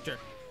 sure.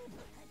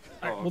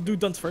 Alright, we'll do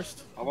dunce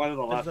first. I wanted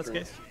the last. That's the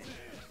case.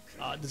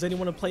 Does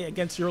anyone want to play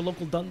against your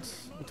local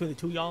dunce between the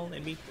two y'all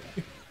and me?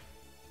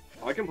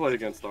 I can play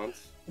against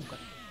dunce. Okay.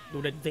 Do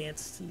an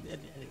advanced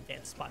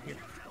spot here.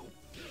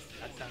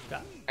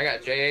 I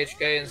got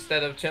JHK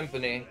instead of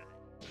Timpani.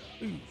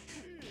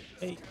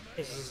 Hey.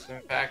 This is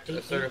in fact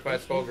a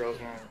certified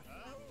Skullgirls moment.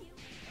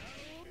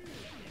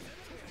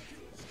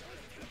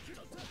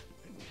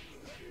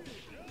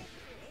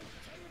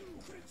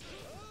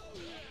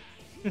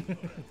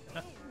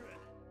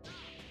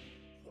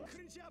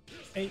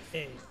 Hey.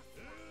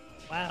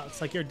 Wow,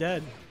 it's like you're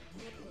dead.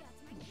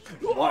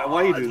 Why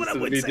are you doing this to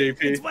me,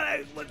 JP? It's what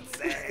I would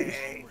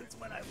say.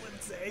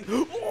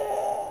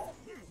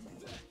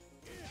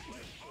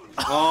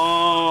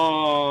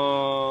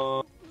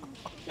 Oh,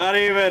 not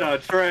even a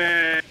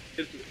trade.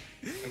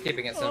 I'm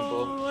keeping it simple.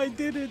 Oh, I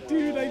did it,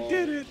 dude. I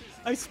did it.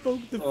 I spoke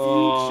the future.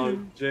 Oh,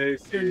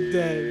 JP. You're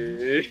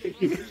dead.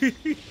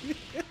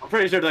 I'm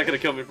pretty sure that could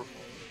have killed me.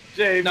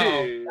 JP.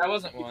 No, that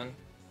wasn't one.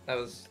 That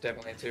was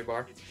definitely a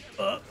 2-bar.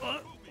 No.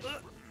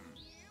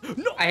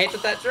 I hate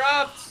that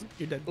dropped.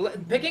 You're dead.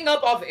 Picking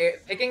up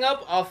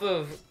off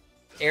of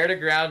air to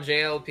ground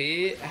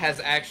JLP has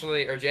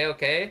actually, or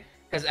JLK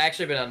has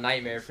actually been a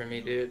nightmare for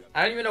me, dude.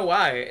 I don't even know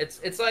why.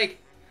 It's like,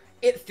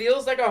 it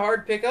feels like a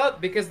hard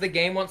pickup because the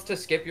game wants to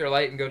skip your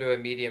light and go to a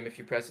medium if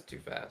you press it too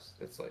fast.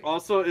 It's like.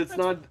 Also, it's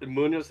not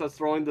Munoz that's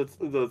throwing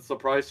the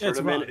surprise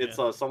tournament. It's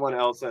someone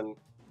else, and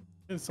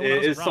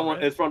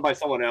it's run by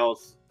someone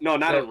else. No,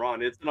 not in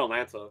Ron. It's in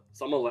Atlanta.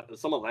 Some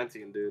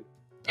Atlantean dude.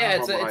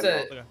 Yeah,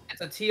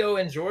 it's a TO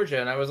in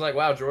Georgia, and I was like,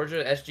 wow,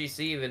 Georgia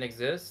SGC even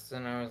exists,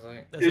 and I was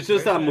like, it's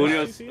just that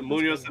Munoz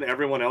and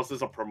everyone else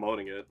is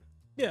promoting it.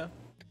 Yeah,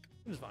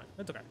 it's fine.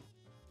 That's okay.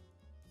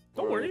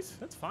 No worries.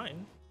 That's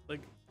fine. Like,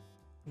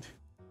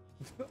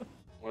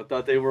 I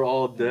thought they were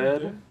all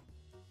dead.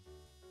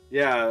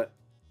 Yeah,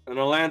 an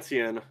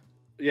Atlantean.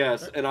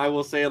 Yes, and I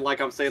will say it like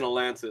I'm saying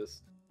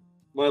Atlantis.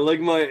 My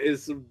ligma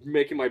is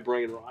making my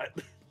brain rot.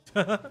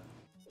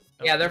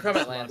 Yeah, they're from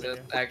Atlanta,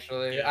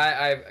 actually. Yeah.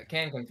 I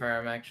can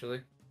confirm,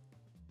 actually.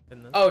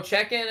 Oh,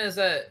 check-in is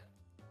at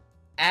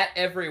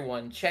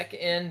everyone.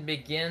 Check-in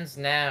begins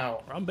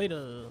now. We're on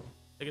beta.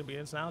 Check-in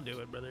begins now. Do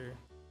it, brother.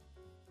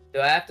 Do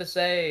I have to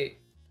say...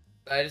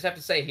 I just have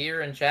to say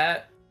here in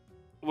chat?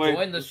 Wait.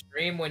 Join the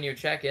stream when you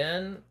check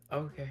in?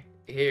 Okay.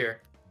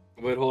 Here.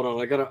 Wait, hold on.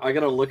 I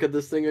gotta look at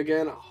this thing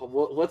again.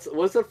 What's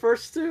the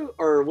first two?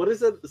 Or what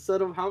is it?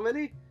 Set of how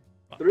many?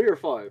 3 or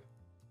 5?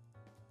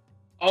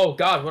 Oh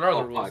God, what are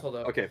the rules? 5. Hold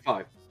up. Okay,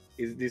 5.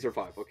 These are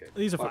 5. Okay.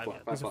 These are 5.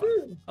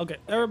 Okay,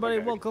 everybody,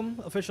 welcome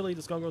officially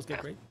to Skullgirls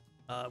Get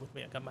Gr8. With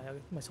me, I got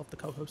myself the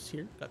co-hosts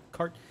here. Got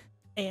Cart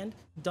and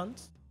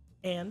Dunce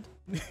and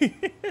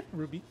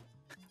Ruby.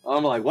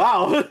 I'm like,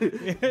 wow,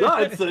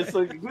 Dunce, it's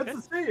like, good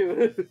to see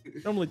you.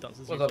 Normally Dunce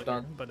is What's up,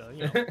 Dunce? But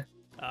you know,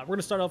 we're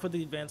gonna start off with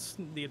the advanced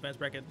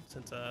bracket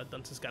since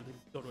Dunce has got to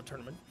go to a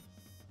tournament.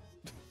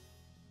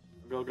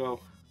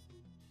 Go.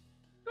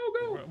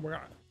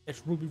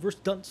 It's Ruby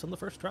versus Dunce on the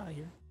first try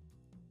here.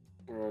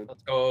 Alright.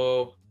 Let's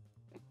go.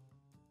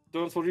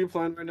 Dunce, what are you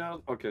playing right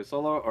now? Okay,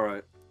 solo?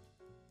 Alright.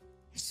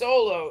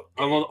 Solo.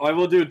 I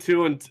will do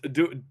 2 and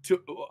 2.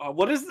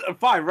 What is it?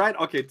 5, right?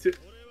 Okay, 2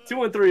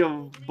 and 3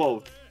 of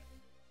both.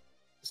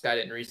 This guy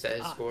didn't reset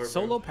his score.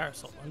 Solo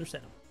parasol,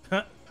 understand.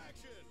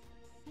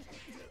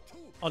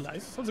 Oh,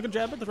 nice. That was a good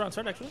jab at the round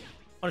start, actually.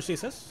 On a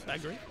CSS, I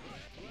agree.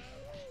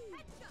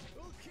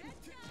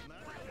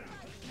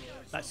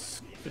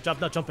 Nice. Good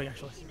job not jumping,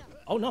 actually.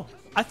 Oh no,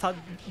 I thought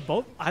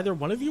either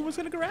one of you was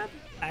gonna grab.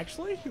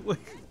 Actually,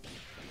 like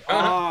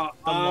the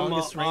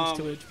longest range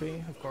 2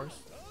 HP, of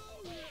course.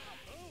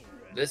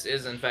 This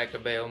is in fact a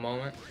bail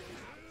moment.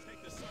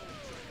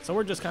 So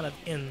we're just kind of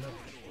in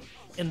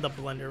the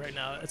blender right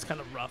now. It's kind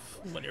of rough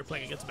when you're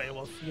playing against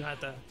Beowulf. You have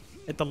to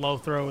hit the low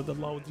throw, the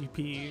low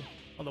DP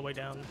on the way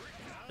down,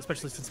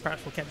 especially since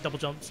Parashful can't double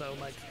jump. So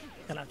like,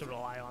 you kind of have to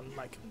rely on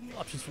like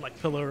options for like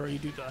pillar, or you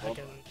do the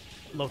heckin'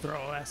 low throw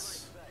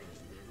OS.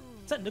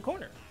 Set in the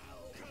corner.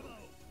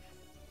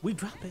 We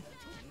drop it.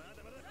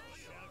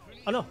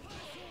 Oh no.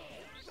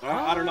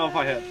 I don't know if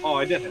I hit. Oh,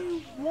 I did hit.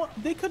 What?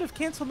 They could have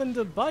canceled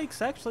into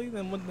bikes actually.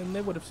 Then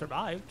they would have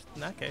survived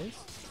in that case.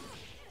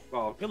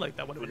 Oh, I feel like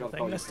that would have been a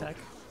thing. This tech.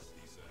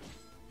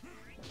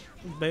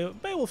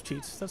 Beowulf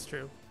cheats. That's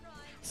true.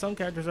 Some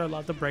characters are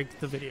allowed to break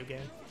the video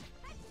game.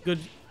 Good,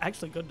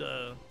 actually good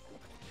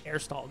air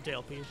stall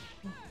JLP.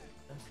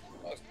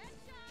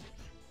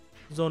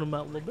 Zone him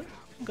out a little bit.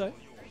 Okay.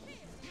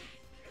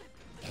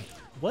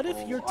 What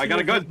if you're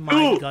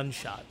my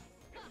gunshot?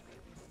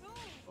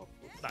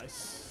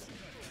 Nice.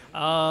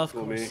 Of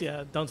course,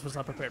 yeah. Dunce was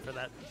not prepared for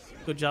that.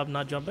 Good job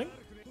not jumping.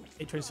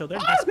 A-Train's still there.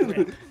 That's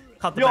great.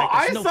 Caught the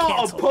I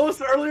saw a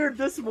post earlier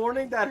this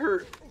morning that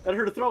her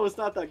throw is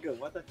not that good.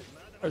 What the heck?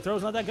 Her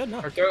throw's not that good,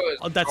 no. Her throw is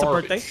that's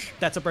garbage. a birthday.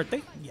 That's a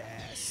birthday.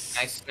 Yes.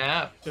 Nice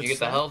snap. Good you get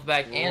the health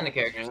back and the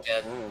character's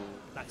dead.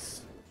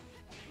 Nice.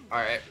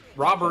 Alright.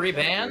 Robbery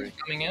ban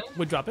coming in.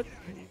 We drop it.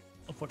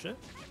 Unfortunate.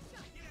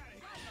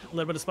 A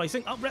little bit of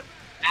spicing. Oh, rip.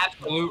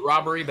 Absolute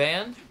robbery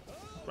ban.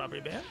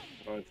 Robbery ban.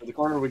 Alright, to the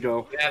corner we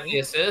go. We have the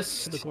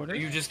assist. To the corner.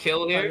 You just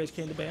kill here. Pirates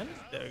came to ban.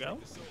 There we go.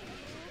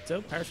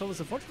 So Parashful is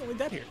unfortunately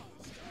dead here.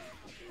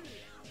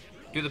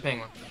 Do the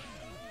penguin.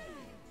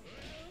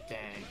 Dang.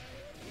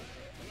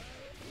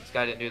 This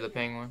guy didn't do the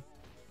penguin.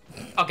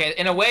 Okay,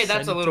 in a way,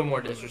 that's a little more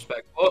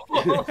disrespectful.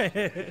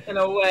 In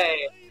a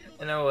way.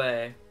 In a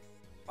way.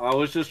 I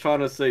was just trying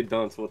to say,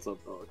 Dunce, what's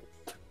up, dog?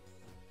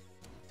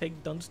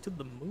 Take Dunce to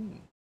the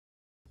moon.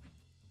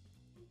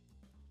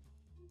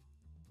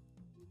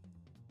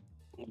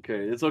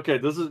 Okay, it's okay.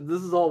 This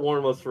is all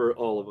warm-ups for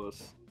all of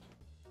us.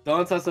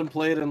 Dunce hasn't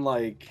played in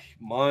like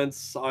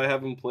months. I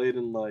haven't played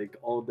in like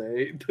all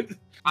day.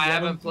 I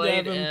haven't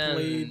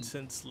played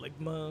since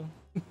Ligma.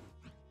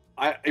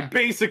 I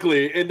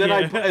basically, and then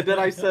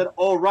I said,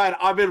 "Oh right,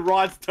 I'm in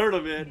Rod's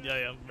tournament."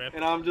 Yeah, man.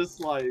 And I'm just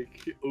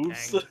like,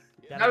 "Oops." Dang.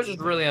 That was just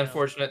really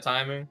unfortunate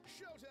timing.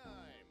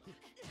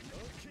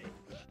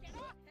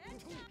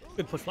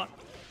 Good push block.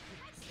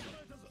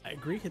 I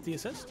agree. Hit the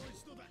assist.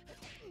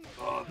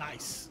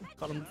 Nice.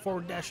 Caught him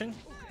forward dashing.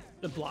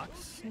 Good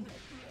blocks.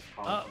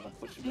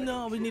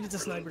 No, we needed a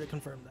sniper to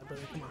confirm that,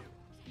 brother. Come on.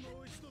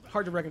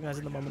 Hard to recognize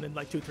in the moment in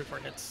like 2, 3, 4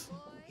 hits.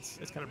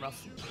 It's kind of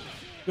rough.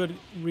 Good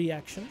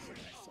reaction.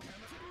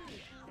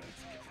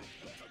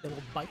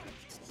 Little bite.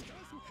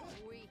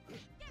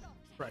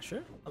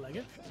 Pressure. I like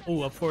it.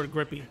 Oh, up forward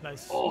grippy.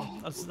 Nice. Oh.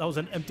 That was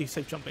an empty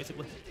safe jump,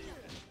 basically.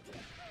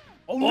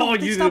 Oh, no,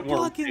 they stopped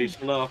blocking.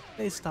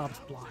 They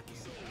stopped blocking.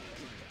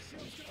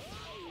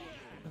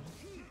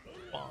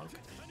 Bonk.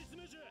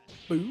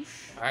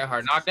 Boosh. Alright,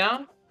 hard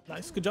knockdown.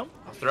 Nice, good jump.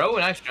 Throw,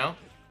 nice jump.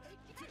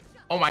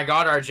 Oh my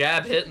god, our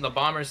jab hit and the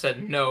bomber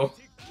said no.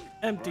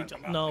 Empty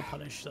jump. No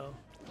punish, though.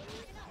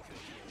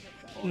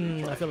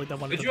 I feel like that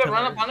one. Did you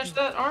run up punish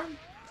that arm?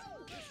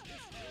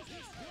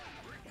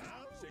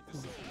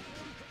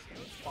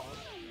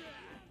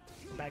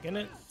 Back in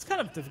it. It's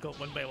kind of difficult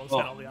when Beowulf's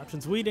got all the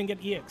options. We didn't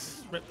get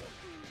EX. Rip.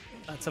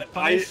 That's a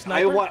punish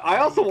sniper. I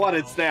also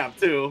wanted snap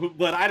too,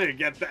 but I didn't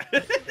get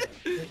that.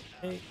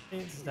 Hey,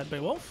 is that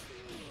Beowulf?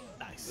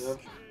 Nice. Yep.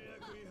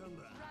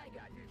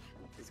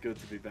 It's good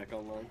to be back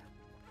online.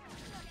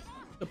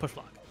 The push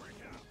block.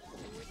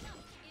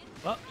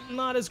 Well,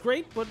 not as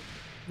great, but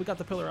we got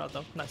the pillar out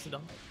though. Nicely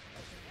done.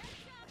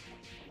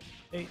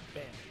 Hey,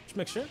 bam.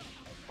 Mixture.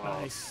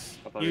 Nice.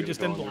 You just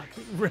didn't block.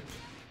 Rip.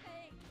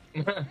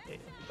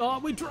 Oh,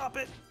 we drop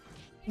it.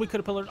 We could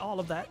have pillared all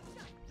of that.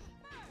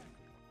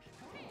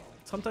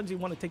 Sometimes you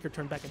want to take your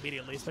turn back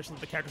immediately, especially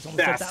if the character's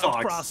only flipped out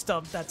cross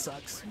stub. That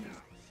sucks.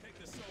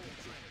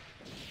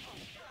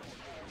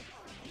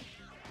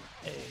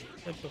 Hey,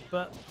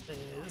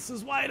 this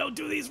is why I don't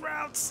do these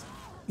routes.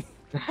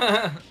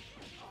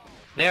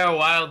 They are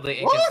wildly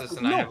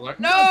inconsistent. I have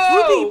learned.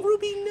 No,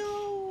 Ruby,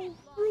 no,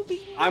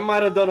 Ruby. I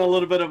might have done a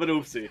little bit of an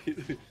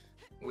oopsie.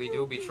 We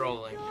do be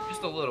trolling,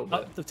 just a little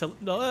bit.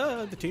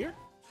 The tier.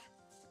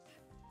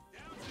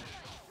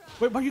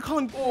 Wait, why are you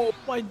calling? Oh,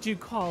 why'd you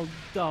call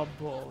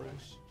double?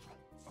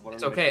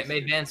 It's okay. It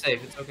made ban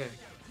safe. It's okay.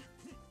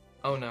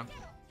 Oh no.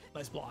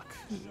 Nice block.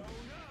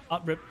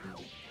 Up rip.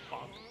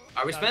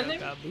 Are we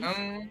spending?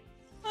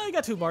 I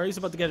got 2 bar. He's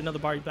about to get another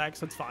bar back,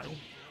 so it's fine.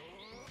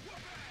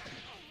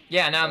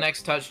 Yeah. Now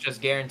next touch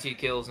just guarantee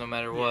kills no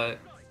matter what.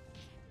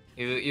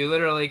 You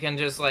literally can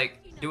just like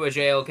do a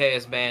JLK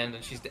as banned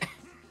and she's dead.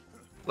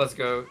 Let's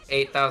go.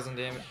 8,000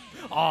 damage.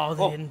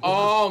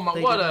 Oh, my!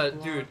 What a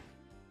dude.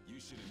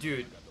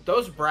 Dude,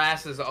 those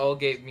brasses all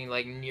gave me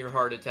like near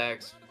heart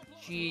attacks.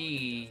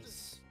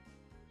 Jeez.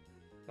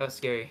 That was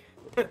scary.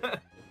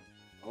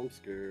 I'm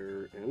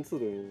scared.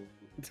 Incident.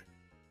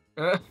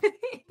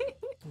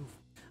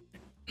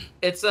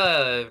 It's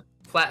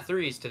flat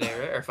threes today,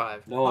 right? Or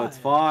 5? No, it's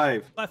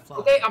 5.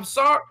 Okay, I'm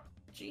sorry.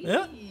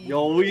 Yeah.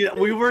 Yo,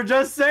 we were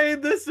just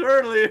saying this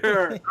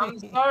earlier. I'm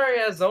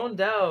sorry, I zoned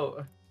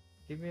out.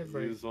 Give me a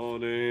break.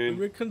 We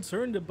were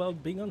concerned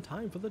about being on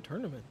time for the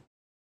tournament.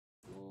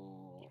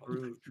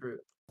 True.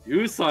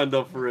 You signed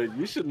up for it.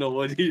 You should know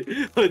what you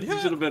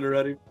should have been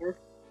ready for.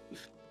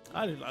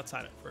 I did not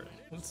sign up for it.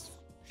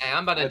 Hey,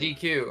 I'm about to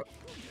DQ.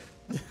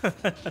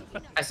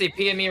 I see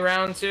PME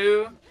round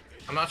 2.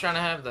 I'm not trying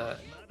to have that.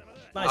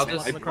 Nice. I'll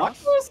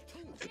just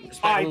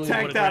I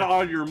tagged that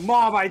on your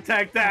mom. I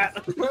tagged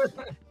that.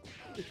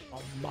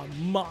 Oh, my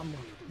mom.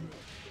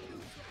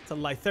 It's a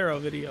Lythero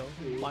video.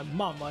 My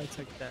mom. I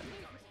tagged that.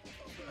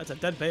 That's a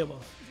dead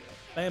Beowulf.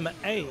 Bam.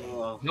 A.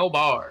 No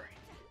bar.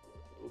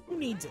 Who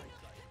needs it?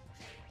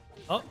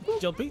 Oh,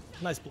 Jilpy.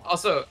 Nice block.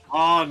 Also.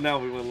 Oh, now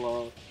we went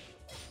low.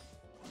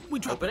 We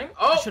dropped opening. It.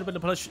 Oh, should have been a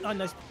push. Oh,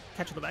 nice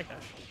catch with the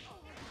backdash.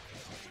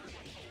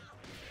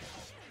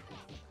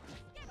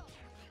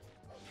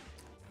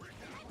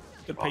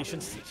 Good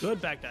patience. Good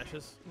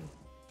backdashes.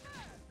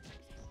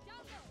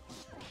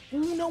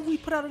 Ooh, no, we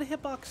put out a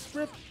hitbox.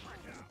 Rip.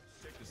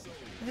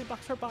 The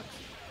hitbox, hurt box.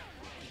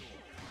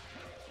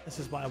 This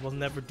is why I will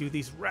never do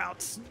these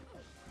routes.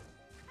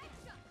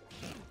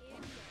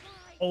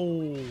 Oh,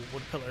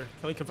 wood pillar.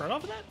 Can we convert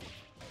off of that?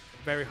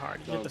 Very hard.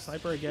 You hit the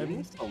sniper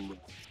again.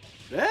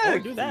 Yeah,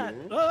 do that.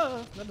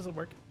 That doesn't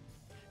work.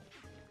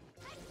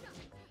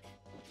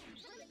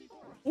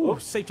 Ooh,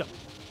 safe jump.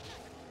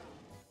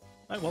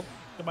 Alright, well,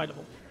 goodbye,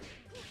 double.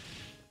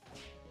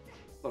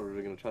 I thought we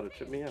were gonna try to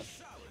chip me out.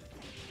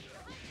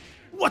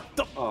 What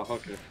the? Oh,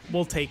 okay.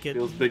 We'll take it.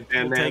 Feels big,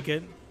 we'll man. take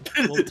it.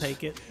 We'll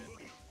take it.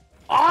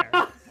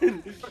 Ah!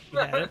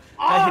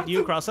 I hit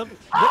you across up.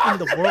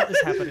 What in the world is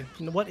happening?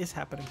 What is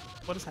happening?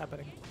 What is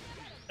happening?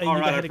 Hey, you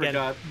got hit again.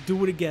 Forgot.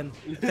 Do it again.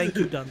 Thank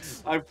you,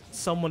 Dunce.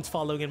 Someone's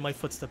following in my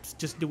footsteps.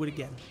 Just do it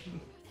again.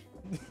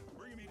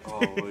 Oh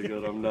my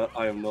god,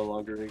 I am no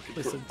longer in control.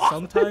 Listen,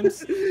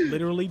 sometimes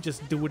literally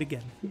just do it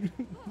again.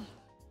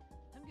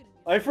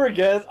 I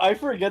forget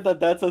that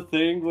that's a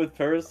thing with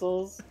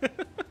parasols.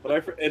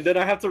 But and then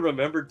I have to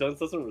remember Dunce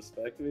doesn't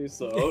respect me,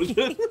 so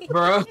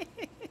bro.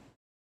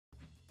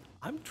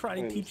 I'm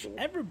trying to teach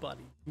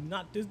everybody.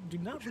 Do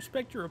not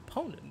respect your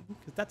opponent,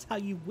 because that's how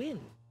you win.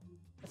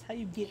 That's how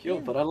you get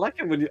in. But I like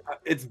it when you.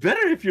 It's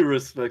better if you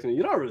respect me.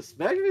 You don't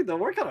respect me, then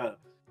we're kind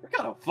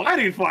of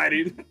fighting.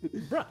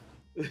 Bruh.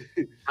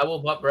 I will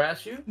butt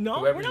brass you.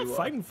 No, we're not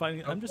fighting.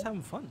 Okay. I'm just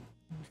having fun.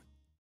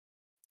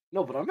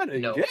 No, but I'm at a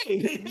game.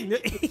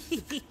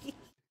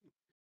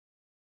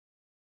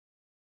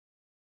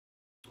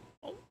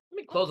 Let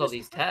me close all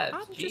these tabs.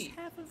 I'm just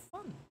having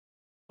fun.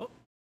 Oh.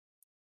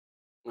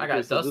 I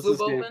got Dust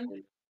Loop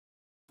open.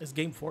 It's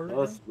game 4 right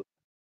now?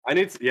 I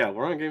need to, yeah,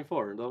 we're on game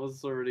 4. That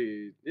was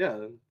already,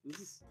 yeah, this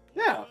is,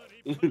 yeah.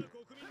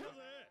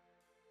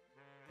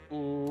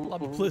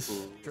 Lobby,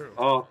 please.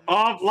 Oh,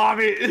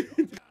 lobby!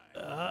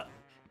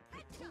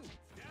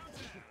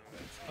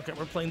 Okay,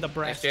 we're playing the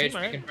brass team,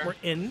 right? We're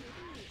in.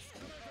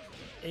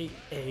 A.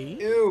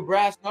 Ew,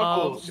 brass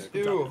knuckles.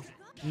 Ew.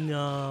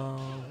 No,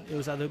 it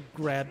was either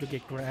grabbed or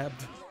get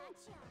grabbed.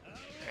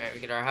 Alright, we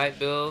get our hype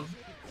build.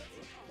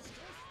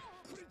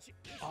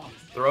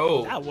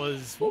 Throw. That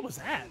was, what was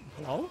that?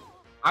 Hello?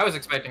 I was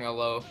expecting a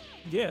low.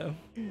 Yeah.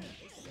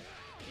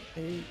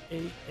 A.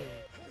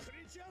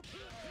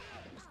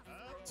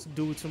 Let's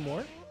do some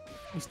more.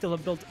 We still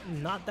have built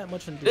not that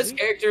much in This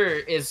character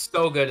is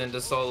so good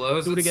into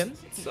solos. Do it again.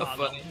 It's so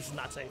funny. No, this is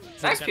not safe.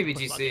 Nice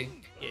PBGC.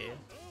 Yeah.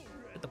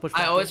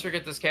 I always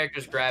forget this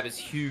character's grab is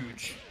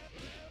huge.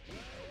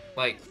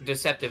 Like,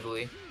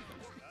 deceptively.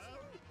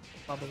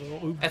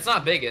 It's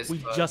not biggest.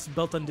 We just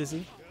built on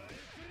Dizzy.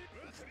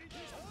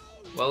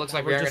 Well, it looks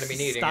like we aren't going to be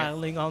needing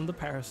styling on the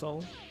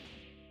parasol.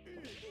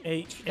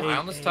 A.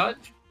 on this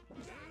touch?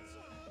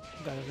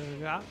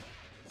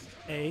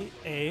 A.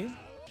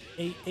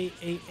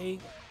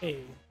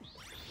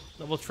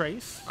 Level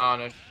trace. Oh,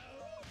 no.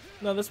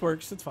 No, this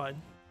works. It's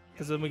fine.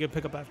 Because then we can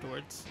pick up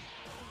afterwards.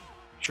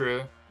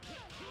 True.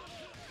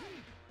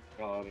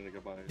 Oh, I didn't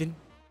get my...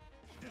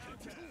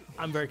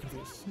 I'm very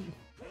confused.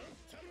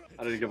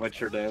 I didn't get my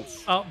cheer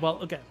dance. Oh, well,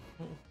 okay.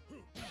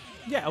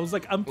 Yeah, I was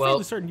like, I'm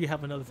fairly certain you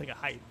have another thing of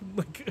hype.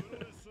 Like,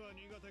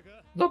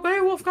 the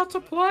Beowulf got to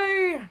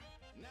play!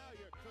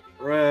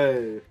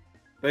 Right.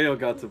 Bayo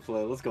got to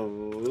play. Let's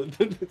go.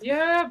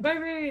 Yeah,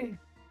 baby!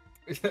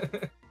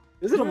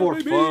 Isn't it more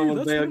fun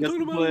when Bayo gets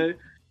to play?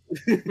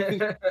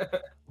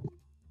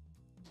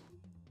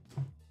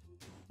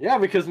 Yeah,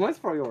 because mine's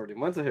priority.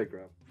 Mine's a hit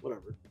grab.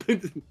 Whatever.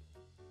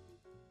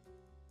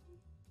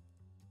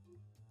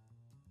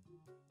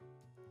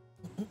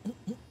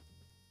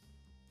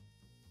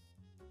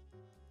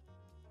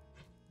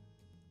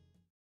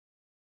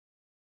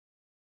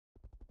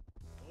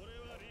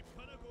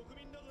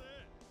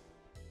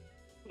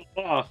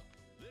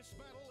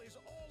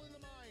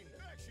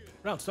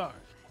 Round start.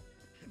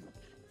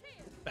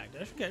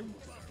 Backdash, okay.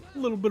 A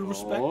little bit of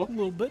respect, a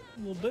little bit.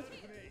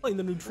 Playing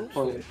the neutral.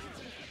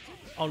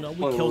 Oh no,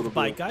 we killed the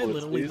bike guy.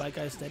 Literally, bike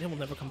guy is dead. He will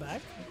never come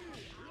back.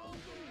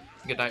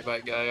 Good night, bye,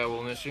 guy. I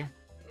will miss you.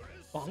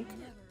 Bonk.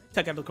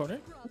 Tech out of the corner.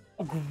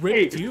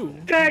 Great you.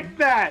 Take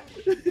that!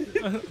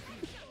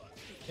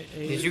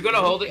 Did you go to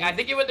holding? I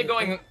think you went to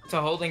going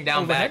to holding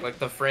down back, like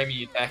the frame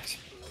you text.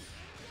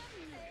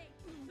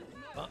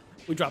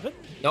 We drop it.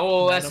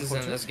 No OS is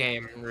in this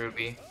game,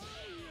 Ruby.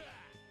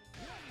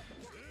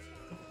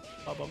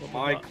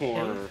 My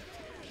corner.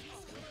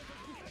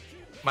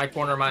 My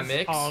corner, my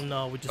mix. Oh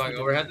no, we just going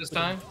overhead this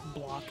time.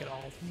 Block it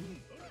all.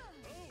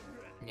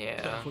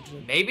 Yeah.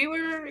 Maybe we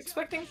were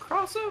expecting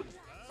cross up,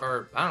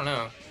 or I don't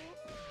know.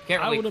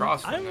 Can't really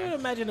cross. I would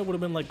imagine it would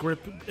have been like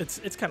grip.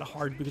 It's kind of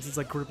hard because it's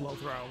like grip low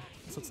throw,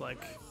 so it's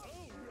like.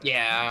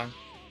 Yeah.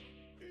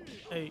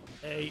 Hey.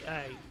 Hey.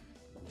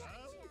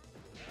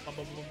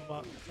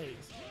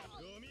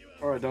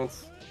 Alright, don't.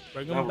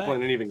 Bring I'm them back.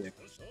 playing an even game.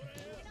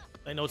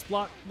 I know it's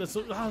blocked. That's,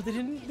 oh, they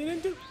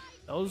didn't do.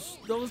 That was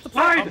the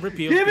play. I'll rip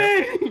you. Give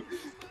me!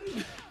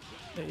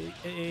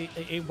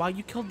 Hey, why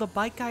you killed the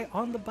bike guy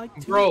on the bike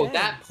too? Bro,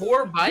 that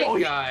poor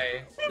bike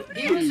guy.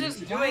 He was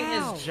just doing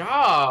his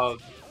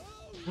job.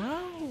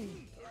 Bro.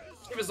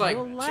 She was like,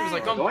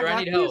 come through,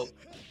 I need help.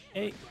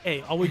 Hey,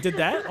 oh, we did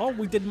that? Oh,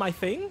 we did my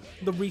thing?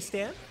 The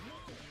restand?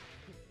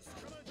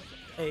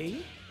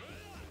 Hey.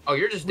 Oh,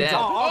 you're just dead.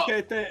 Oh,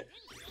 okay,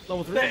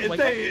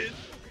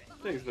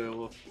 thanks,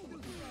 man.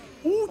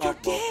 Ooh, you're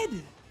dead!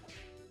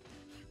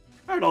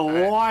 I don't know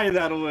why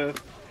that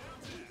went.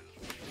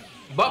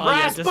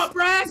 Butt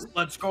brass!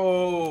 Let's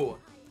go!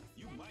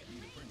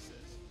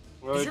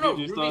 Did you know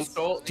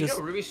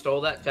Ruby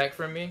stole that tech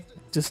from me?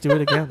 Just do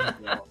it again.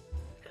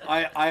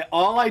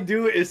 All I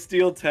do is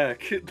steal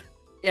tech.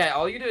 Yeah,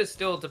 all you do is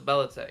steal to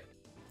Bellatek.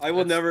 I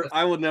will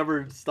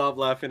never stop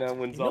laughing at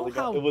when Zolly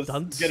got it was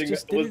getting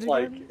just it was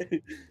like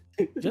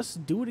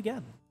just do it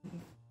again.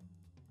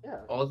 Yeah.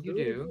 All you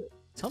do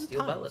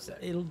sometimes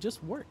it'll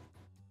just work.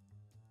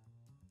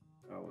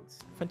 Oh, it's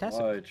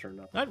fantastic. My turn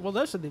now. All right, well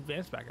that's the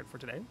advanced bracket for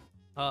today.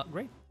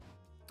 Great.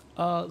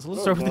 So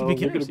let's start with the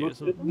beginners here.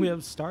 So we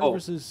have Star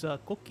versus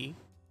Cookie.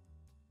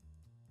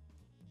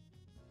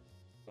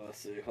 Let's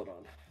see, hold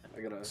on.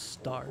 I gotta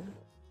Star.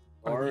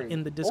 Are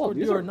in the Discord?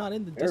 If you are not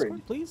in the Discord,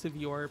 very... please, if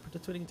you are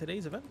participating in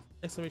today's event,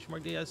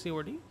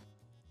 !DICORD.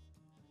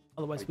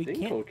 Otherwise, we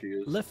can't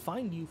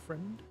find you,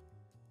 friend.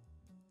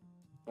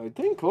 I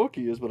think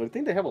Koki is, but I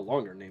think they have a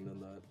longer name than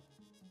that.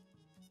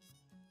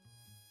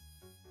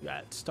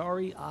 Yeah,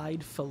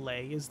 Starry-Eyed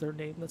Fillet is their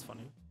name. That's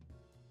funny.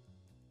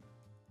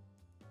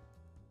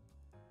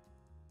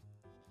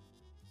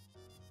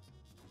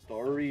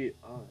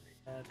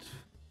 Starry-Eyed.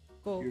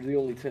 You're the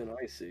only 10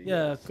 I see.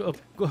 Yeah,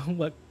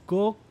 what?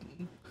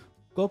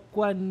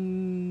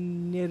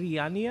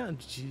 Gokwaneriania?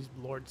 Jeez,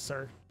 Lord,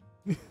 sir.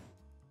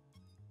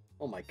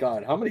 Oh my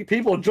God! How many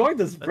people joined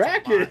this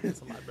bracket?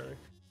 That's a lot, brother.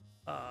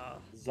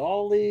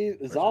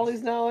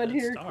 Zolly's now in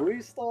here.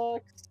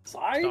 Queestock,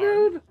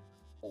 Sided.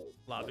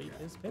 Lobby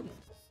is pinned.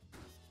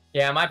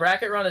 Yeah, my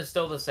bracket run is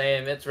still the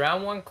same. It's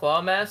round 1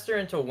 Clawmaster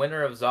into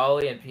winner of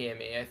Zolly and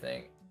PME, I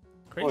think.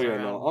 Crazy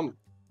no,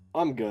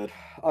 I'm good.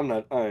 I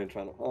ain't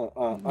trying to.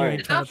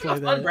 It's not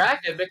a fun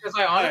bracket because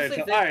I honestly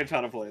think I ain't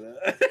trying to play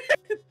that.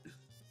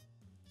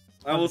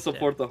 I will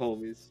support the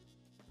homies.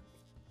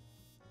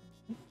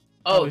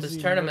 Oh, this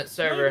tournament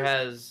server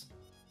has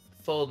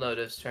full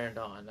notice turned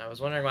on. I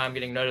was wondering why I'm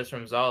getting notice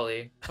from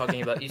Zolly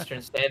talking about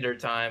Eastern Standard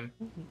Time.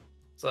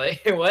 It's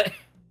like, what?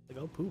 Like,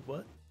 oh, poop,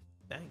 what?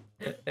 Dang.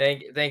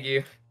 Thank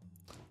you.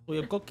 We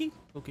have Cookie.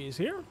 Cookie is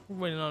here. We're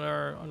waiting on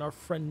our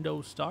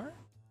friendo Star.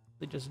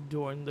 They just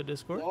joined the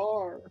Discord.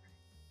 Oh,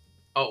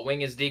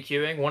 Wing is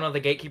DQing. One of the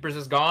gatekeepers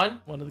is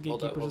gone. One of the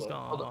gatekeepers is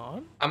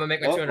gone. I'm gonna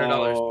make my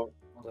 $200.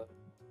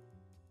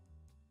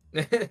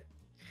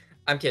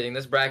 I'm kidding.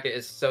 This bracket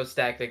is so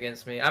stacked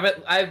against me.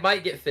 I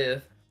might get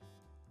 5th.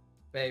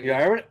 Maybe. Yeah,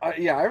 I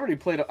already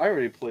played a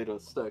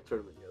stack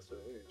tournament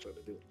yesterday. I ain't trying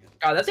to do it again.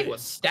 God, that thing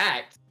was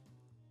stacked.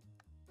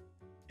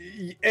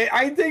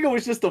 I think it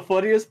was just the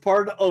funniest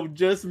part of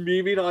just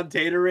memeing on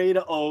Taterade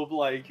of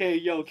like, hey,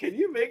 yo, can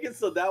you make it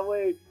so that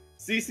way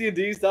CC and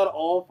D's not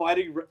all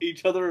fighting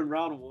each other in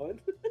round 1?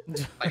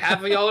 Like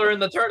half of y'all are in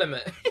the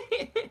tournament.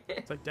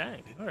 It's like,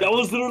 dang. Right. That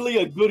was literally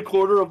a good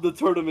quarter of the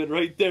tournament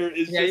right there.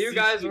 Yeah, you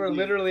guys were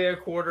literally a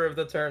quarter of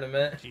the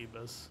tournament.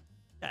 Jeebus.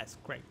 That's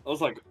great. I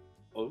was like,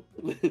 oh.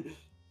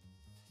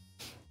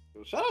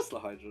 Shout out to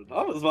Hydra.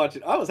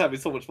 I was having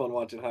so much fun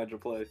watching Hydra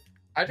play.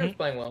 Hydra's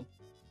playing well.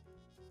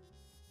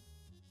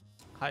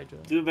 Hydra.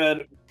 Too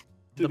bad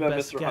the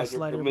best Mr. gaslighter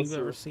Hydra, we've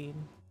ever seen.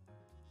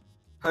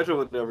 Hydra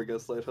would never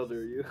gaslight. How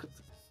dare you?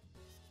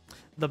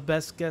 The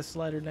best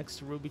gaslighter next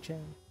to Ruby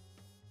Chan.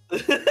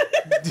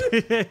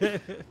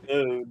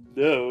 Oh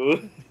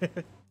no.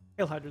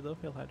 Hail Hydra though.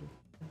 Hail Hydra.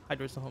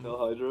 Hydra's the homie. Hail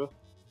Hydra.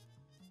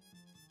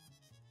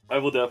 I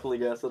will definitely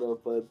gas it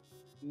up, but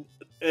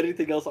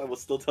anything else, I will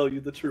still tell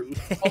you the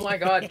truth. Oh my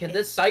God! Can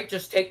this site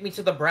just take me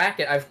to the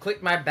bracket? I've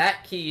clicked my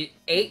back key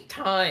 8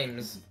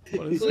 times.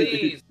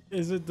 Please.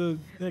 Is it the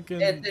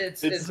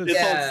it's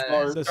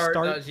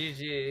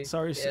start.gg.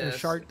 Sorry, yes.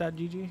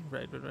 Shark.gg.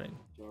 Right.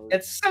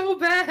 It's so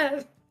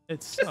bad.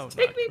 It's so not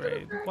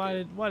great.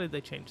 Why did they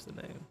change the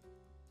name?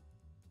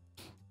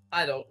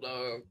 I don't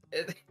know.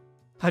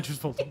 I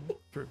just voted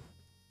true.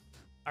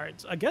 All right,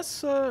 so I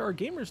guess our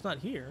gamer's not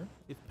here.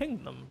 We've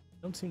pinged them.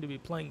 Don't seem to be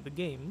playing the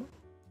game.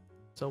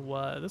 So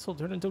this will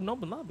turn into an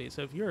open lobby.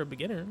 So if you're a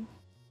beginner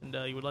and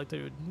you would like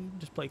to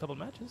just play a couple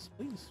matches,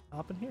 please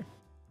hop in here.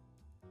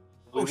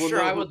 Oh,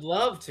 sure, I would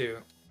love to.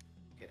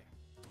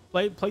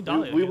 Play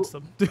Dahlia against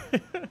them.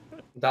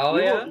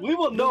 Dahlia? We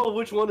will know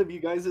which one of you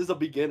guys is a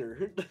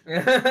beginner.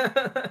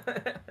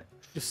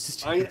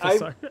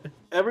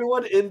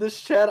 Everyone in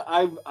this chat,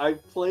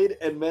 I've played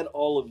and met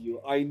all of you.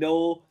 I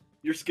know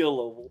your skill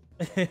level.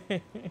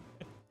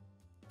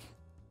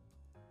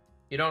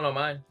 You don't know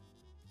mine.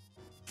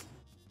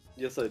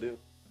 Yes, I do.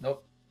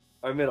 Nope.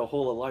 I made a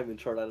whole alignment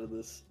chart out of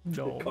this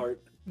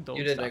cart.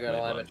 You didn't make an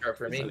alignment chart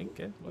for me.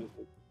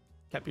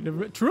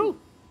 Captain, true.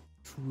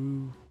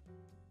 True.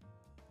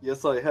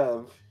 Yes, I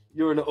have.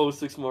 You're an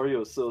 06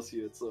 Mario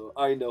associate, so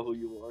I know who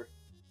you are.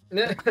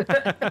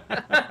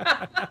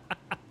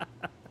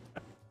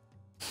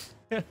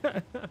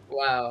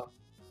 Wow.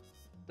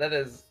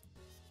 That's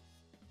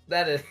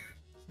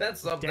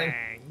something.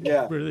 Dang.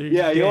 Yeah. Brother,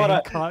 yeah, you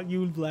wanna caught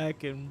you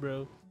lacking,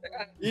 bro.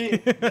 Yo,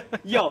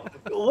 what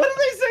did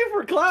they say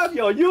for Cloud?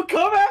 Yo, you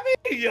come at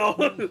me, yo.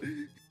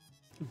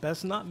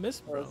 Best not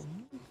miss, bro.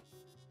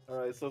 All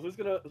right, so who's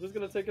gonna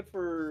take it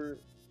for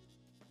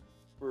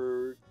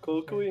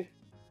Kokui?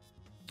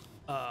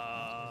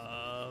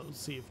 Let's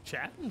see if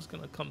chat is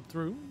gonna come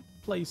through.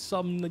 Play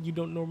some that you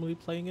don't normally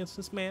play against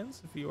this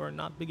man's if you are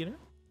not beginner.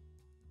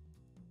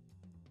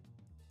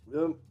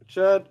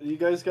 Chat, you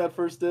guys got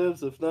first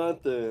dibs. If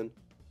not, then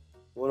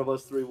one of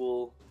us three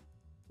will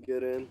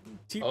get in.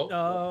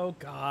 Oh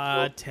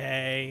God,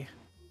 Tay.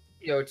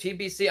 Yo,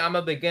 TBC, I'm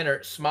a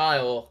beginner.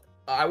 Smile.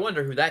 I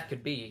wonder who that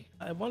could be.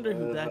 I wonder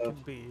who that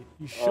could be.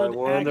 You should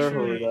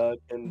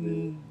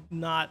actually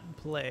not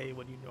play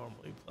what you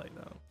normally play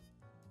though.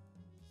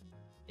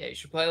 Yeah, you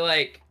should play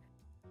like.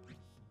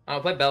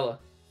 I'll play Bella.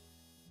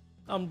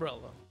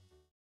 Umbrella.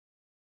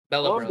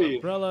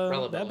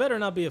 Bella. That better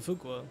not be a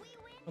Fuqua.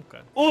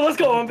 Okay. Oh, let's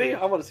go, Umbi.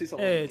 I want to see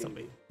something. Hey, it's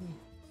Umbi.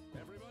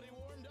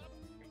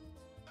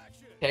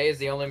 Kay is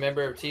the only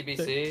member of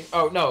TBC.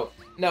 Oh no,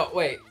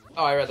 wait.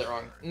 Oh, I read that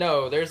wrong.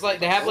 No, there's like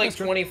they have like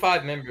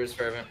 25 members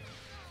for it.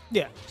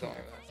 Yeah. Something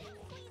like that.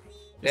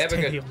 They have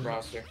a good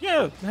roster.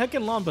 Yeah,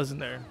 heckin' Lamba's in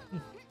there.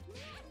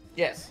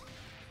 Yes.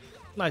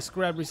 Nice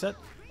grab reset.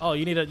 Oh,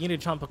 you need to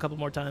chomp a couple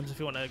more times if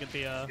you want to get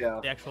the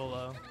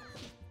actual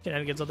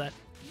shenanigans of that.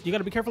 You got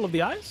to be careful of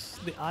the eyes.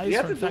 The eyes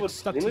are in fact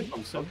stuck to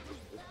you. So.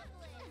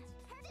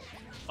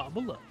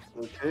 Bobble up.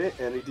 Okay,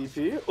 any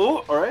DP.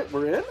 Oh, all right,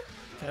 we're in.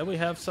 Okay, we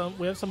have some.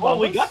 Oh,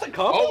 we got the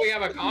combo. Oh, we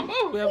have a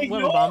combo. We have a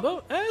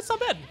combo. It's not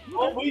bad.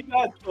 Oh, we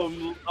got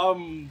some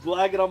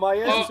lagging on my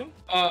end.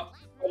 I'm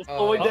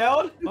slowing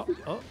down. Am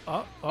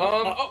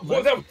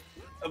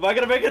I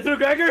gonna make it through,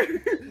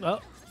 Gregor?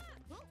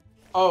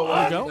 Oh,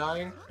 there we go.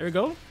 Dying. There we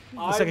go.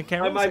 The second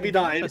camera. I might be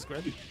dying. That's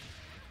good.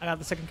 I got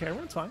the second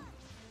camera. It's fine.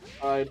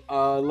 Alright,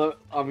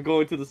 I'm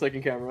going to the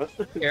second camera.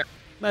 Here.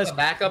 Nice. The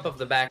backup of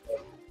the backup.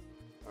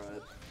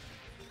 Alright.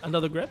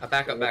 Another grip. A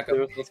backup.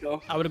 Let's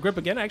go. I would grip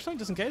again, actually,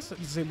 just in case.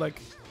 It seemed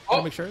like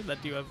to make sure that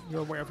you're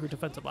aware of your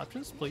defensive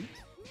options, please.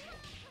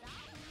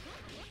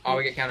 Oh,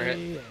 we get counter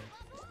hit.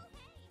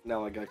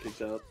 Now I got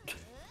kicked out.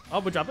 Oh,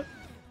 we drop it.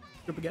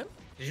 Grip again.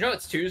 Did you know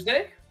it's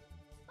Tuesday?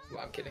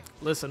 Well, I'm kidding.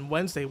 Listen,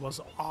 Wednesday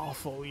was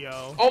awful,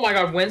 yo. Oh my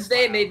god,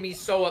 Wednesday made me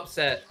so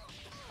upset.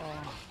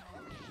 Oh,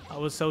 I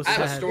was so sad.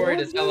 I have a story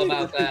to tell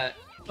about that.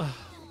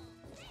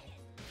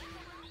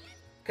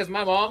 Cause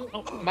my mom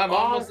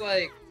was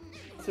like,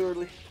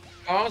 early.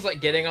 My mom was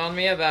like getting on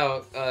me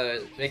about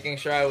making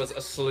sure I was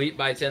asleep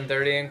by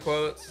 10:30 in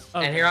quotes,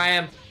 and here I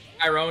am,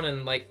 Tyrone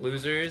and like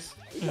losers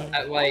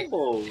at like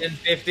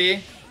 10:50.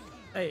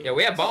 Hey, yeah,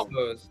 we have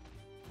bombos.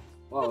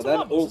 Wow,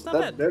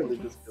 that's barely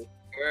just good.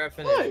 We're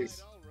finished.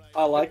 Nice.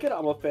 I like it.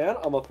 I'm a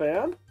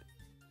fan.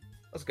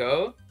 Let's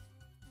go.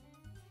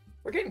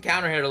 We're getting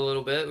counter hit a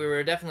little bit. We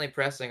were definitely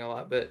pressing a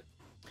lot, but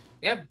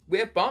yeah, we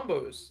have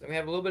bombos and we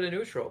have a little bit of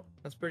neutral.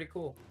 That's pretty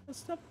cool.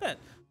 That's not bad.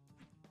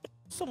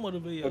 Somewhat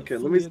of a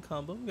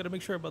combo. We gotta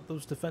make sure about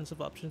those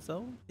defensive options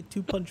though. Hit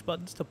 2 punch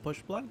buttons to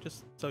push block,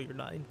 just so you're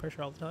not in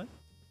pressure all the time.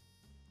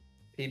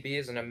 PB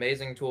is an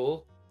amazing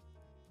tool.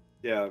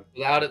 Yeah.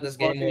 Without it, this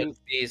game would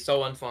be so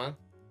unfun.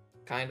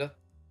 Kinda.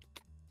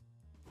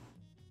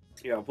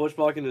 Yeah, push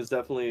blocking is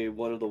definitely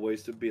one of the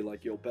ways to be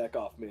like, yo, back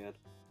off, man.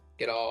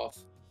 Get off.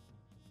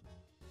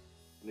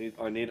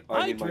 I need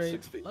my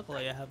 6 feet.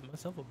 Luckily, I have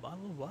myself a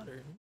bottle of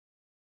water.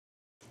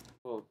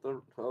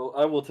 Oh,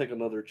 I will take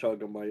another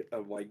chug of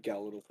my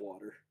gallon of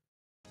water.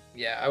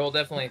 Yeah, I will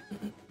definitely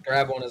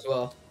grab one as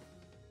well.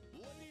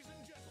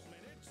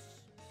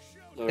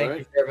 Thank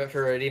you, Kevin,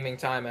 for redeeming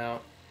timeout.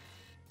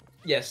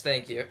 Yes,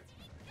 thank you.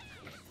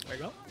 There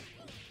you go.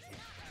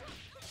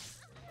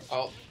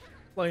 Oh.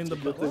 Playing the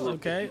button,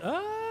 okay.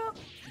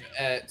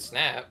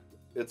 Snap.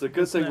 It's a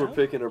good thing we're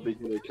picking our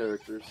beginner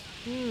characters.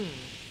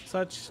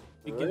 Such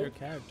beginner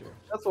character.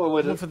 That's what I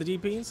went for the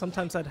DP.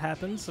 Sometimes that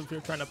happens if you're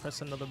trying to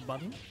press another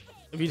button.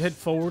 If you hit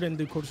forward and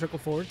do quarter circle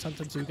forward,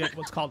 sometimes you get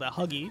what's called a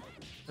huggy.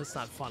 That's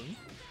not fun.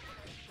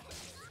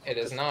 It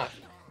is not.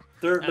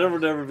 There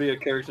never be a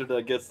character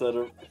that gets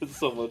that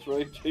so much,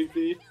 right,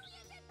 JP?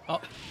 Oh,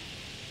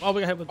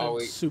 we got hit with the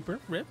super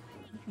rip.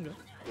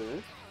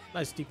 Okay.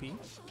 Nice DP.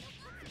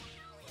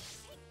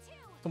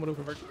 Someone will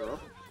convert.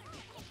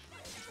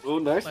 Oh,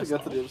 nice. We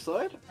got to the other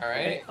side. All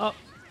right. Oh,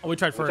 we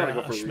tried for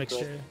a reset.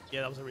 mixture.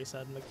 Yeah, that was a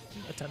reset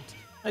attempt.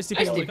 Nice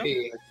DP.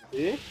 Nice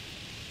DP.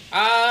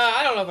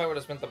 I don't know if I would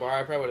have spent the bar.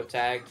 I probably would have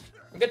tagged.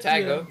 Good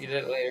tag though. You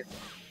did it later.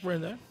 We're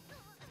in there.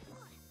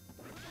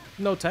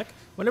 No tech.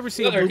 Whenever you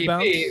see Another a blue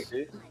DP.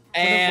 bounce.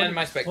 And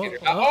my spectator.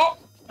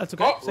 That's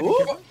okay.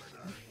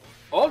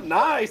 Oh,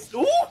 nice.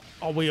 Ooh.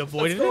 Oh, we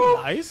avoided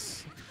it.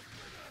 Nice.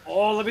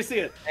 Oh, let me see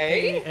it.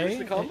 Hey.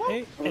 The combo?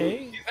 You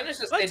finished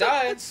this. They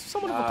died. It's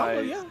somewhat of a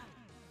combo, yeah.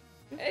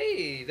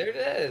 Hey, they're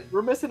dead.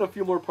 We're missing a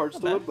few more parts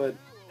to it, but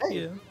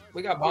yeah.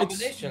 We got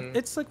Bombination.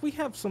 It's like we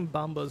have some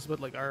bombas, but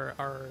like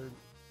our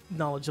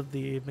knowledge of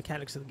the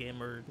mechanics of the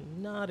game are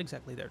not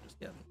exactly there just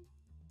yet.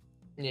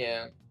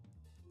 Yeah.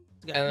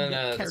 And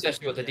then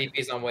especially with the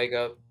DPs on Wake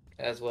Up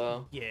as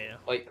well. Yeah.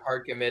 Like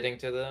hard committing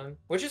to them,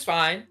 which is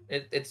fine.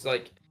 It's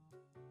like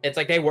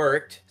they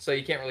worked, so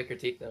you can't really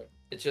critique them.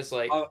 It's just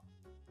like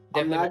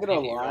I'm not gonna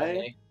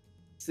lie.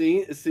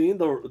 Seeing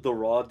the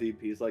raw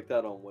DPs like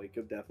that on Wake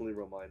Up definitely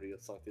remind me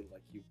of something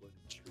like you would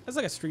in Street. It's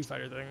like a Street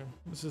Fighter thing.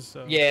 This is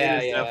yeah,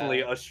 it is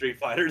definitely a Street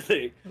Fighter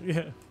thing.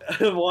 Yeah.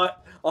 I'm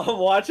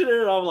watching it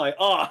and I'm like,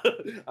 oh,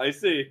 I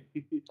see.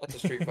 That's a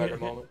Street Fighter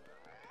moment.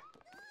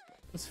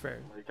 That's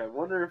fair. Like, I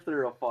wonder if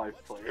they're a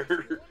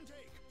 5-player.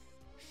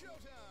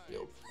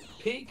 Yo,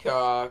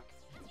 Peacock.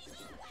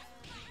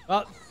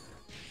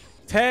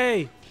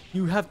 Tay,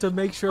 you have to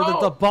make sure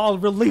that the ball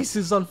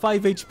releases on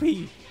 5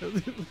 HP.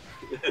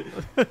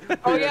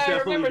 Oh yeah, I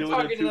remember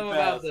talking to them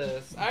about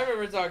this.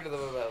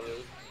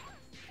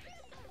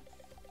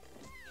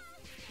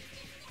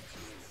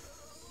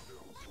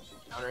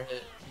 Counter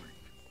hit.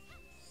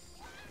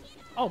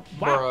 Oh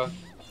wow!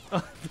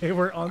 They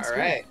were on screen.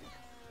 Alright.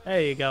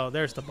 There you go.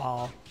 There's the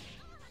ball.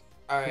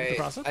 Alright.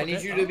 I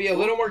need you to be a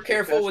little more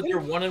careful with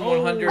your 1 in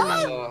 100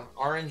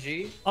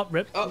 RNG. Up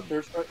rip.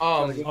 Third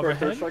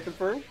strike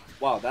confirmed.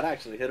 Wow, that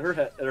actually hit her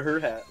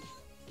hat.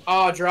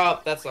 Oh,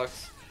 drop. That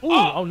sucks. Ooh,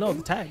 oh no,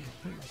 the tag.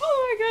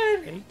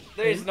 Oh my god.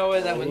 There's no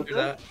way that went through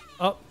that.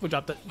 Oh, we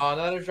dropped it. Oh,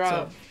 another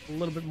drop. So, a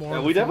little bit more.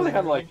 Yeah, we definitely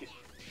had like,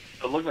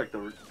 it looked like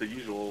the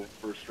usual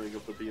first string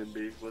of the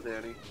B&B with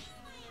Annie.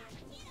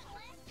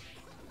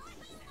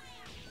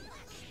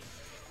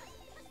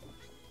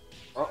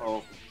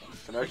 Uh-oh.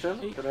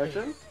 Connection?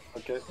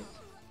 Okay.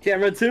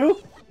 Camera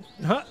 2?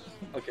 Huh?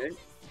 Okay.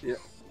 Yeah,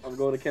 I'm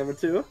going to camera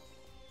 2.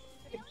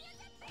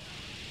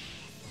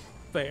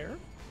 Fair.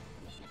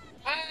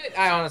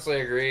 I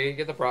honestly agree.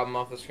 Get the problem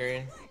off the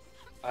screen.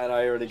 And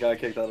I already got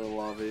kicked out of the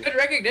lobby. Good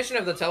recognition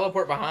of the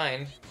teleport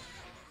behind.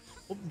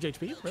 Oh,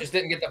 JHP. Right. Just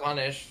didn't get the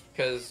punish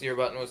because your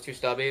button was too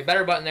stubby. A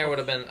better button there would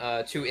have been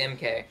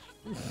 2MK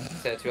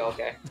instead of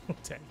 2LK.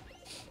 Okay.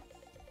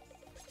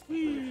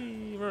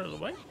 Wee, run out of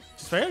the way.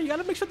 It's fair. You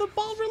gotta make sure the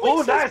ball releases.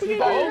 Oh, nice!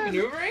 Oh,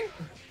 maneuvering?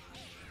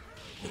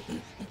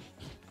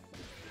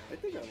 I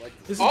think I like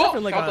this. Oh,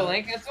 Definitely got the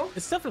lane cancel?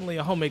 It's definitely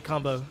a homemade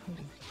combo.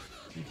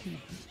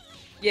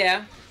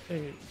 Yeah.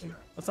 Hey,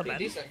 that's not bad.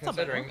 Decent that's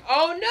considering. Bad,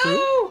 oh no!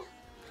 True?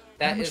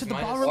 That make is sure the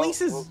minus. ball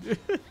releases. Do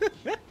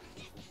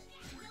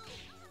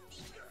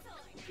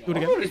it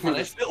again.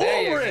 Punish.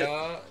 There you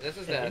go. This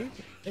is dead.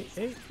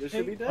 Hey, this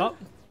should be dead.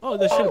 Oh,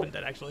 this should have been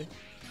dead actually.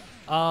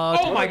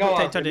 Oh my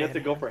god! You have to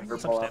go for a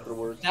hairball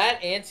afterwards.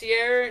 That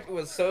anti-air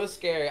was so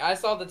scary. I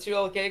saw the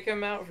 2LK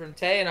come out from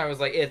Tay and I was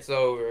like, it's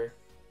over.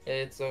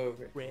 It's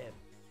over. Red.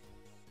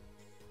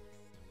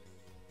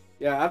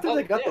 Yeah, after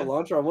they got the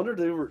launcher, I wonder if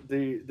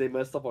they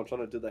messed up on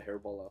trying to do the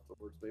hairball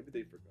afterwards. Maybe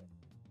they forgot.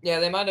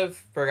 Yeah, they might have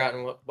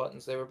forgotten what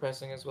buttons they were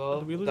pressing as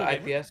well. The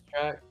IPS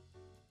track.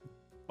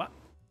 What?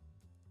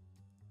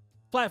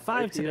 Flat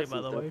 5 today, by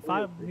the way.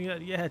 5.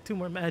 You had 2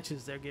 more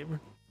matches there,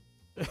 gamer.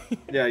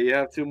 Yeah, you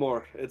have 2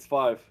 more. It's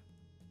 5.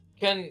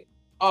 That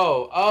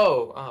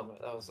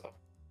was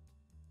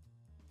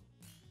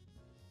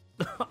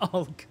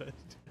all good.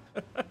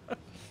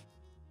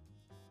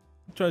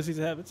 Trying to see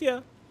the habits, yeah.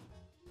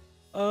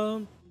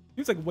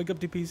 Seems like wake up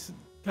DP's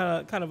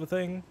kind of a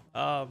thing.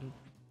 I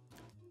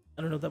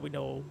don't know that we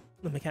know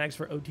the mechanics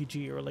for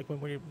OTG or like when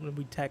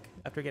we tech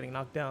after getting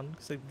knocked down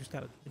because they've just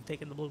kind of been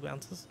taking the blue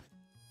bounces.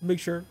 Make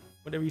sure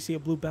whenever you see a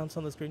blue bounce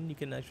on the screen, you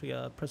can actually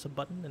press a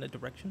button in a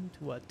direction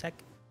to tech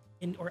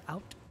in or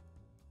out.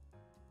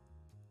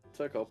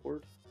 Tech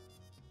upward,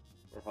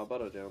 or how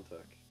about a down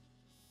tech?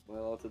 Am I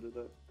allowed to do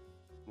that?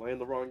 Am I in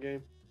the wrong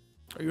game?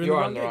 Are you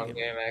in the wrong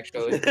game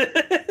actually?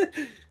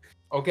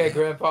 Okay,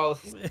 Grandpa.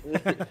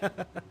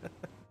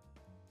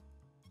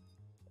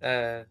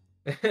 Oh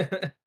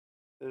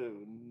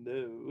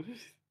no.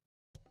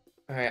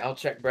 Alright, I'll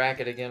check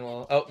bracket again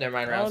while... Oh, never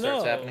mind, round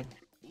start's happening.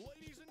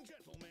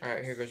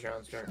 Alright, here goes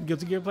round start.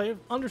 Guilty Gear player?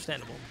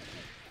 Understandable.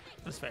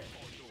 That's fair.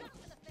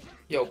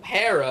 Yo,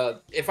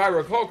 Para, if I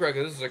recall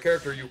correctly, this is a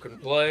character you can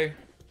play.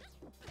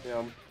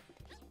 Yeah.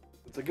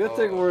 It's a good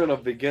thing we're in a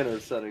beginner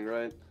setting,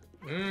 right?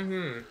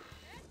 Mm-hmm.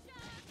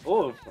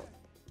 Oh,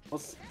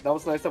 that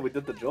was nice that we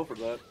did the drill for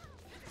that.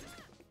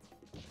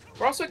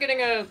 We're also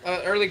getting a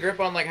early grip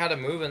on like how to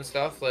move and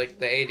stuff. Like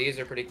the ADs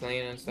are pretty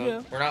clean and stuff.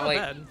 Yeah, we're not like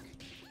bad.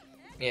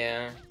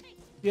 Yeah.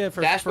 Yeah,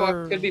 dash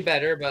block could be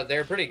better, but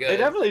they're pretty good. They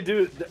definitely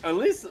do. At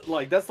least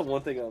like that's the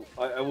one thing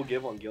I will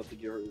give on Guilty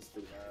Gear is for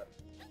that.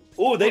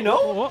 Oh, they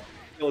know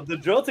the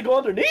drill to go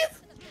underneath.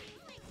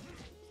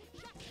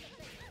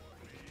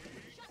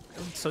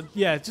 So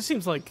yeah, it just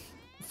seems like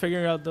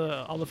figuring out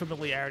all the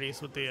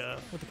familiarities with the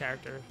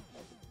characters.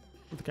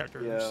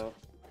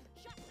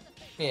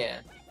 Yeah.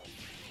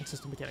 And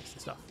system mechanics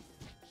and stuff.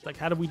 Like,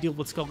 how do we deal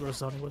with Skullgirls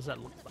zoning? What does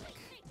that look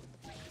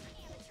like?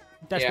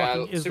 Dash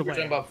blocking is the way.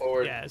 Jump up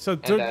forward. Yeah, so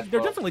they're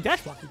definitely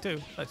dash blocking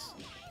too. That's...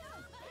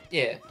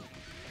 Yeah.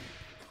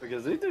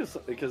 Because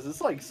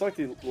it's like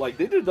something like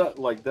they did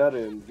that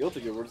in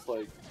Guilty Gear where it's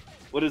like,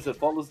 what is it,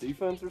 faultless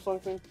defense or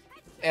something?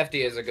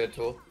 FD is a good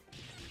tool.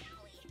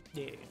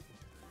 Yeah.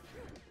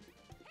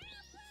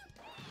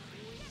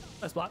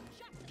 Nice block.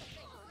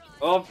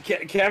 Oh,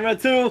 camera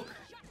 2!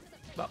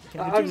 Well,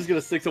 I'm just gonna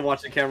stick to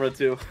watching camera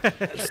 2.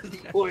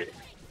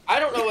 I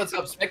don't know what's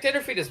up. Spectator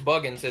feed is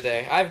bugging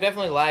today. I've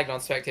definitely lagged on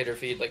spectator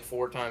feed like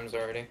 4 times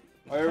already.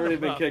 I've already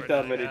been kicked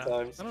out many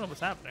times. I don't know what's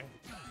happening.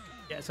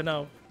 Yeah, so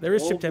no, there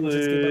is chip damage in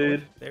this game, by the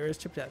way. There is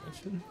chip damage.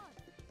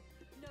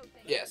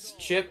 Yes,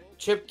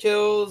 chip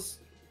kills.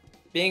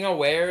 Being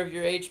aware of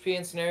your HP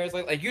and scenarios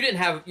like you didn't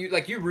have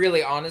you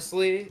really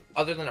honestly,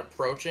 other than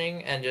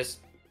approaching and just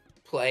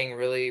playing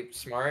really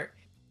smart,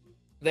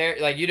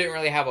 you didn't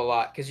really have a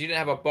lot because you didn't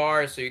have a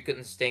bar, so you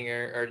couldn't sting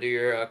her or do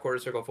your quarter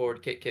circle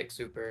forward kick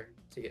super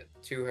to get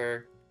to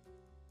her.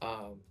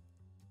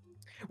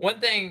 One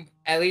thing,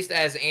 at least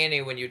as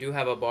Annie, when you do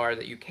have a bar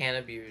that you can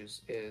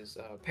abuse is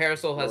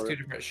Parasol has 2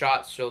 different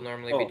shots she'll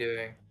normally be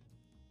doing.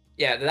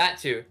 Yeah, that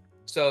too.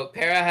 So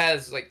Para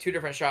has like 2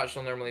 different shots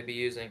she'll normally be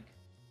using,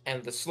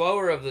 and the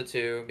slower of the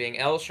 2, being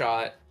L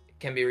shot,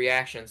 can be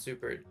reaction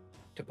super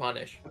to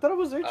punish. I thought it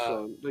was H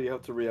shot that you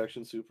have to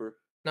reaction super.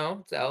 No,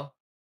 it's L.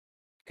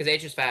 Because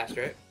H is fast,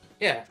 right?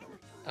 Yeah,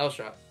 L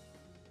shot.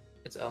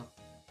 It's L.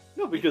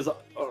 No, because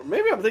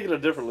maybe I'm thinking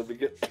it differently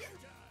because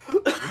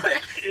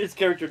it's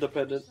character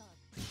dependent.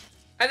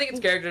 I think it's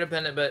character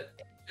dependent, but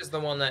it's the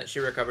one that she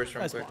recovers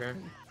from quicker.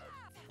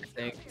 I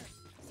think.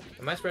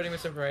 Am I spreading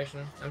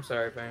misinformation? I'm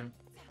sorry, fam.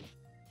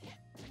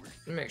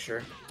 Let me make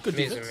sure. Good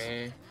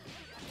me.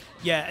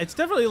 Yeah, it's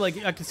definitely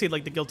like I can see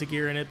like the Guilty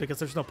Gear in it because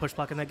there's no push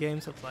block in that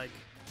game, so it's like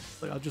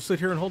I'll just sit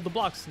here and hold the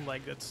blocks, and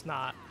like it's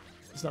not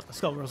the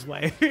Skullgirls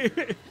way.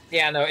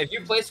 Yeah, no. If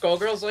you play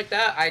Skullgirls like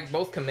that, I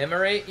both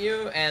commemorate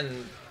you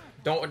and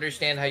don't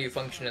understand how you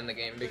function in the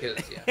game because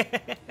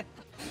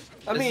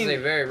I mean, is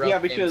a very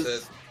rough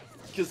because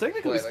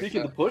technically like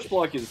speaking, the push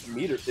block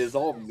is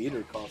all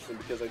meter costing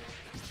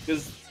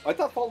because I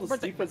thought faultless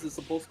defense is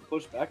supposed to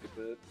push back a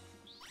bit.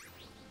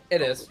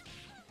 It is.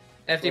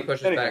 FD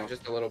pushes back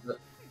just a little bit.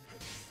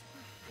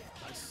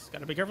 Nice.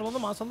 Gotta be careful of the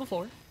monster on the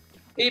floor.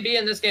 PB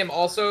in this game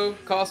also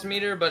costs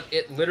meter, but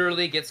it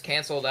literally gets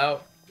canceled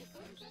out.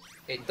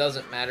 It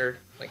doesn't matter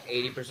like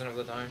 80% of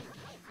the time.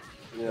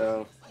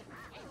 Yeah.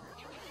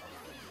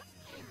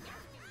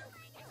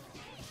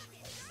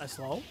 Nice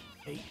slow.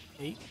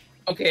 8.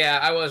 Okay, yeah,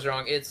 I was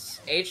wrong.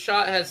 It's H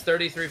shot has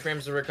 33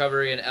 frames of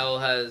recovery and L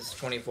has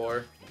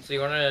 24. So you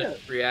want to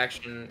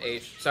reaction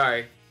H.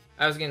 Sorry,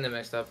 I was getting them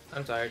mixed up.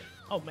 I'm tired.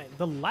 Oh man,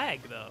 the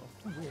lag though.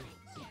 Okay,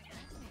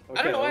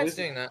 I don't know why it's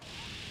doing that.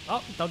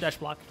 Oh, don't dash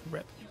block.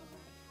 Rip.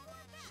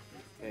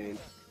 Pain.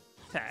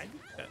 Tag.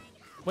 Okay.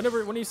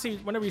 Whenever you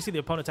see the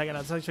opponent tagging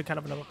out, it's actually kind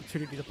of an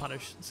opportunity to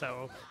punish.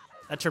 So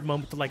that's your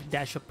moment to like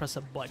dash up, press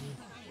a button.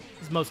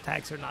 Because most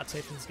tags are not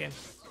safe in this game.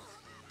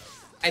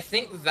 I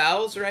think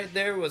Val's right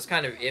there was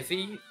kind of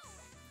iffy.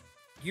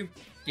 You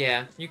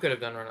could have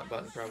done run up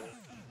button probably.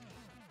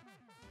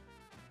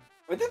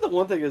 I think the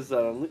one thing is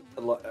that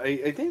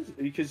I think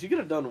because you could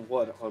have done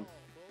what on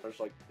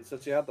like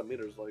since you have the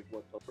meters like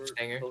what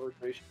pillar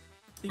creation.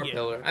 Or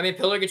pillar. I mean,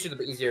 pillar gets you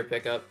the easier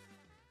pickup.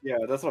 Yeah,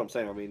 that's what I'm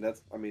saying. I mean,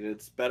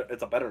 it's better.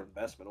 It's a better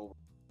investment over.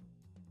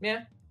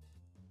 Yeah.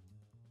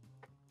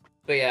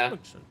 But yeah.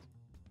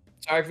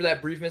 Sorry for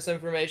that brief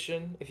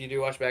misinformation. If you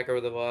do watch back over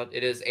the VOD,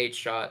 it is H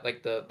shot,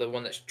 like the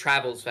one that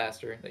travels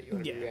faster that you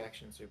want to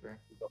reaction super.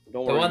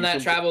 Don't the worry, one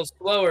that travels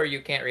slower,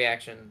 you can't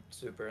reaction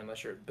super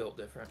unless you're built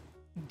different.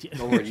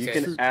 Don't worry,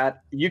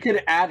 you can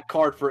add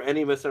card for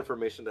any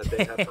misinformation that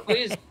they have.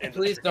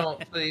 please don't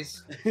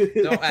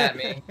at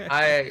me.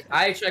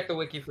 I check the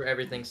wiki for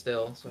everything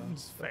still, so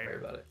it's fair. Don't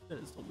worry about it. That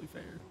is totally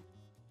fair.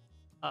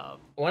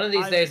 One of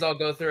these days I'll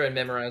go through and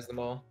memorize them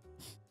all.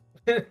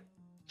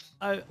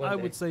 I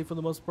would say for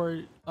the most part,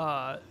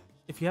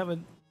 if you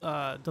haven't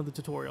done the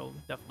tutorial,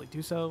 definitely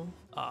do so.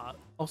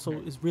 Also,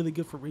 is really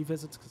good for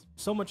revisits because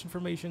so much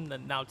information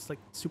that now it's like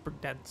super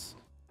dense.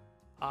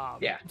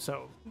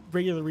 So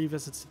regular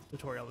revisits to the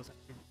tutorial is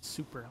actually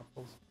super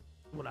helpful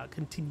when I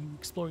continue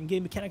exploring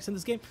game mechanics in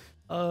this game.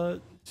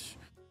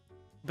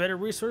 better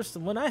resource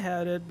than when I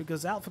had it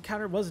because Alpha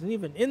Counter wasn't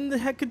even in the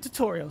heckin'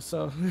 tutorial.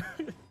 So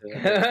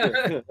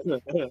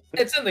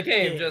it's in the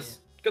game. Yeah.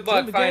 Just good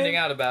luck finding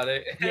out about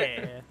it.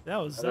 Yeah, that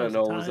was. I don't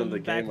know. It was in the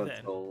back game then.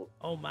 until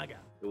Oh my god.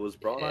 it was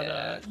brought.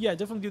 But yeah,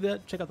 definitely do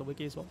that. Check out the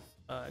wiki as well.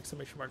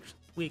 Exclamation marks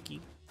wiki,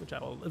 which I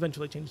will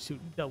eventually change to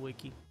the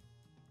wiki.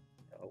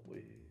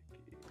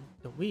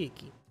 The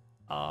wiki.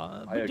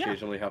 I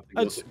occasionally have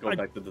to go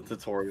back to the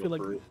tutorial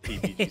for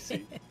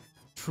PBGC.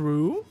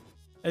 True.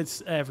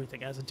 It's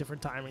everything has a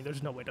different timing.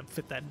 There's no way to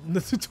fit that in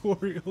the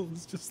tutorial.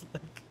 It's just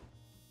like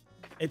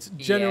it's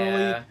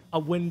generally a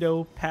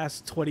window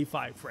past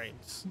 25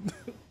 frames.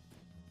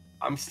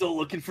 I'm still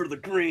looking for the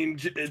green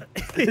JP.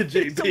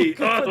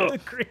 The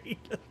green.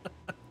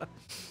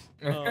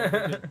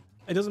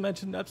 It doesn't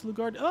mention absolute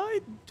guard.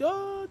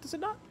 Does it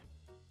not?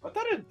 I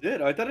thought it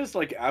did. I thought it's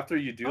like after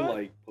you do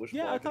like push.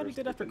 Yeah, I thought it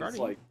did after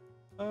guarding. Like...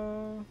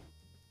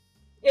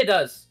 It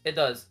does. It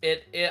does.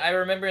 I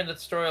remember in the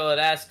tutorial it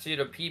asks you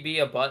to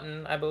PB a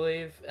button, I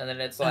believe, and then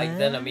it's like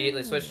then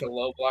immediately switch to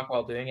low block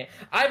while doing it.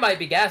 I might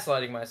be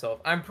gaslighting myself.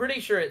 I'm pretty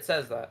sure it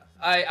says that.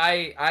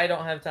 I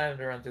don't have time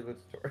to run through the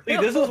tutorial.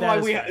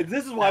 See,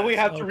 this is why we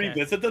have to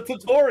revisit the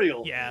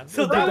tutorial. Yeah.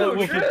 So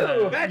true.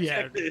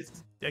 Check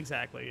this.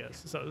 Exactly.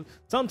 Yes. So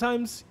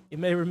sometimes you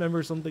may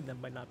remember something that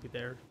might not be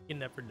there. You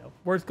never know.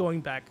 Worth going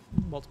back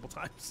multiple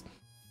times.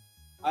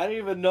 I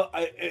didn't even know.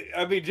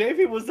 I mean,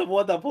 JP was the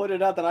one that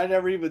pointed out that I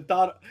never even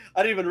thought.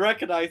 I didn't even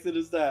recognize it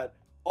as that.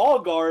 All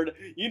guard.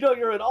 You know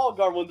you're in all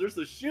guard when there's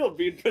a shield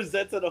being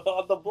presented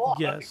on the block.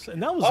 Yes,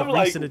 and that was a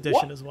recent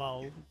addition as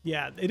well.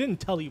 Yeah, it didn't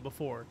tell you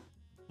before.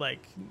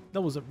 Like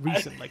that was a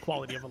recent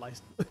quality of a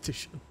life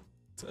addition.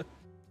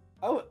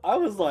 I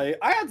was like,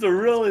 I had to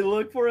really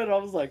look for it. I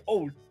was like,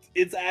 oh,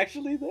 it's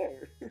actually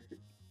there.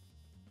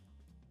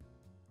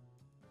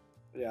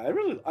 Yeah,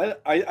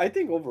 I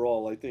think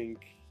overall, I really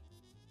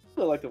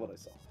liked what I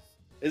saw.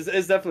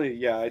 It's definitely,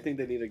 yeah, I think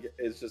they need to get,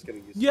 it's just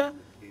getting used to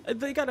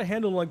they gotta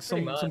handle like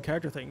some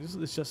character things.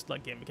 It's just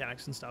like game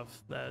mechanics and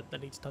stuff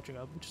that needs touching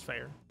up, which is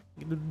fair.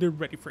 They're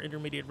ready for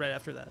intermediate right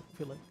after that, I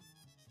feel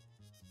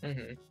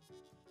like.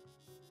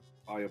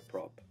 I am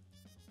prop.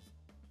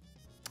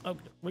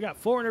 Okay, we got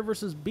Foreigner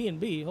versus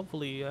B&B.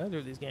 Hopefully either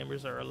of these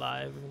gamers are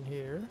alive in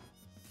here.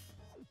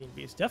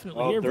 B&B is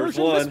definitely here.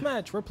 Version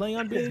mismatch. We're playing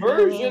on beta.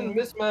 Version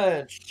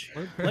mismatch.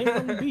 We're playing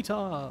on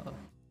beta.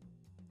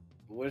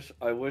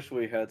 I wish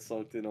we had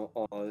something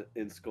on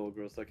in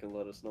Skullgirls that can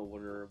let us know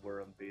when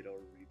we're on beta or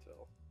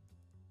retail.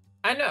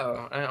 I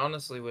know. I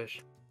honestly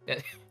wish.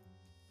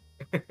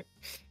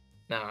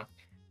 No.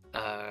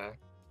 I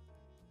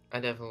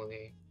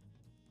definitely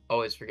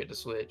always forget to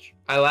switch.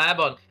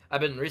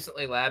 I've been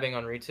recently labbing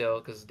on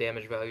retail because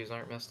damage values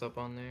aren't messed up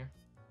on there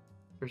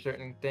for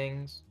certain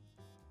things.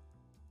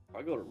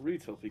 I go to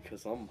retail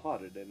because I'm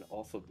hotted and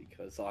also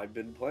because I've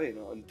been playing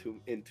on too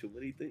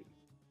many things.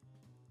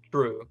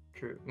 True.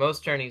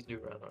 Most tourneys do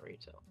run on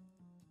retail.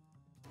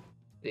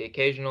 The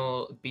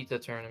occasional beta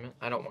tournament,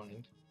 I don't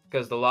mind.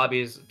 Because the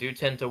lobbies do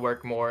tend to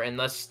work more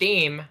unless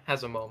Steam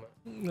has a moment.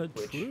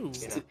 Which, true.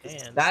 You know,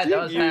 that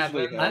does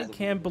happen. I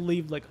can't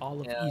believe like all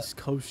of East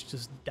Coast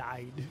just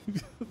died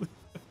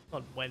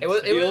on Wednesday.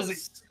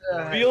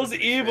 It feels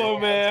evil,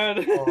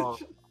 man. Oh,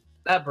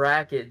 that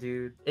bracket,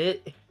 dude.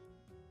 It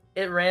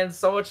ran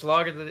so much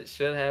longer than it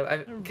should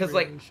have. Because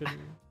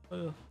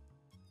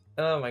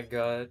oh my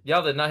god,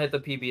 y'all did not hit the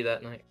PB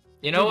that night.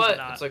 You know what?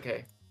 It's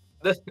okay.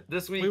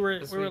 This week we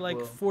were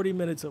like 40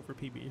 minutes over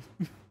PB.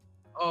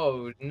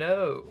 Oh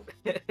no.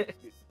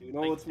 You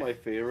know what's my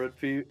favorite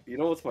PB? You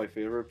know what's my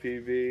favorite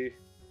PB?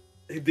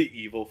 The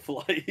evil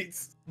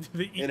flights.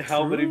 And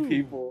how many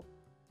people?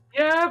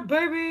 Yeah,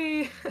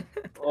 baby.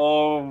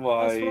 Oh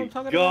my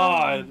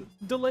god.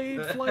 About.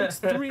 Delayed flights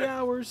 3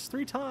 hours,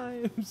 3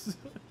 times.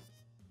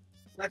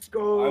 Let's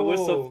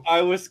go.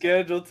 I was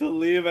scheduled to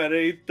leave at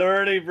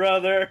 8:30,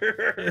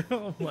 brother.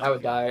 Oh I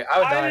would die.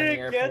 I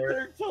didn't get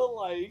there till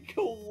like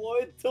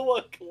 2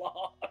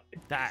 o'clock.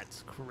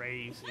 That's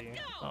crazy.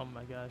 Oh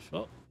my gosh.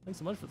 Oh, thanks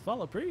so much for the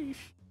follow, Preach.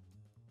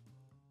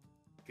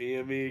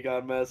 PME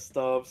got messed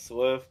up.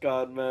 Swift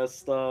got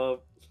messed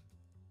up.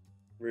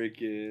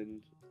 Freaking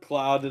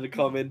Cloud didn't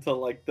come in till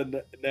like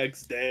the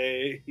next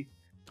day.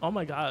 Oh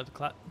my god.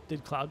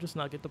 Did Cloud just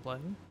not get to play?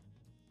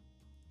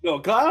 No,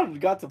 Cloud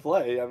got to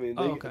play. I mean,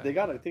 they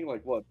got, I think,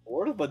 like, what,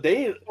 4th? But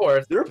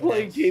their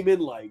playing came in,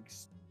 like,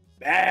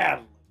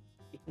 bad.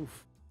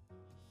 Oof.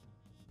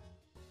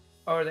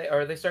 Oh,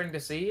 are they starting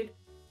to seed?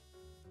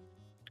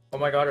 Oh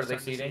my god, are they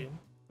seeding?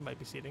 Might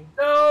be seeding.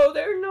 No,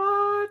 they're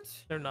not!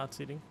 They're not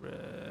seeding.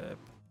 Rip.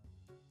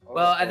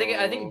 Well, I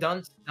think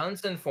Dunce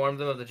informed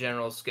them of the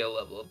general skill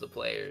level of the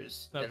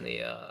players in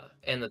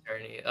the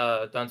tourney.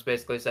 Dunce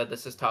basically said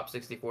this is top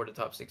 64 to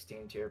top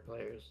 16 tier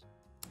players.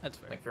 That's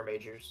fair. Like for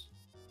majors.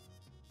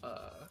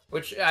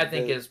 Which I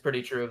think is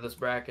pretty true of this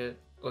bracket.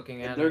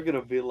 Looking at they're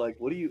gonna be like,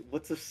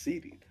 what's a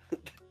seeding?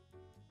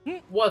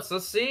 What's a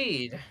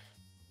seed?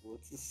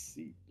 What's a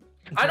seed?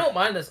 I don't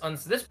mind this.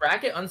 This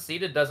bracket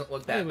unseeded doesn't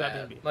look that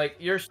bad. Like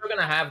you're still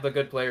gonna have the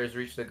good players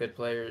reach the good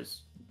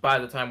players, by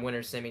the time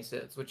winter semi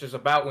sits, which is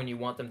about when you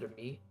want them to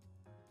meet.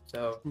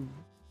 So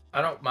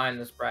I don't mind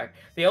this bracket.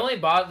 The only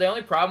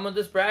problem with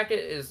this bracket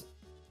is,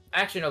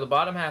 actually no, the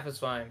bottom half is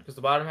fine because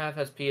the bottom half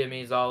has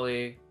PME,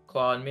 Zolly,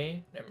 Claw, and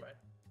me. Never mind.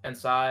 And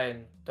Psy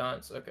and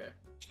Dunce. Okay.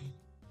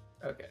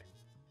 Okay.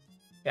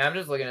 Yeah, I'm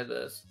just looking at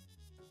this.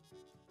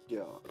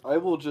 Yeah, I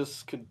will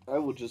just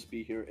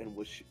be here and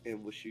wish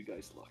you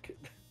guys luck.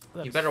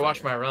 You better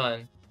watch my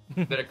run.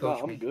 You better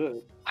coach me. I'm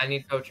good. I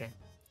need coaching.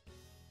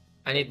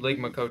 I need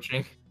Ligma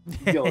coaching.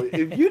 Yo,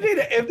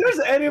 if there's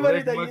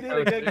anybody that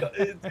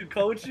you need to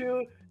coach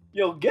you,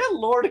 yo, get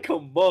Lord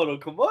Komodo.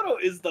 Komodo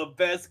is the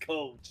best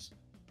coach.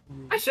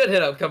 I should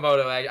hit up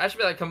Komodo. I should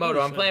be like,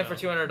 Komodo, I'm playing for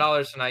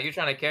 $200 tonight. You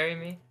trying to carry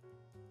me?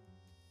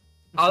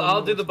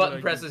 I'll do the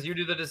button presses. You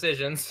do the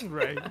decisions.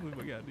 Right. Oh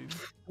my god, dude.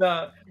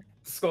 No,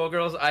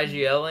 Skullgirls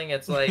IGLing.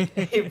 It's like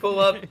you pull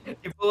up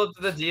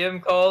to the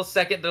DM call,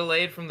 second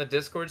delayed from the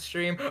Discord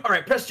stream. All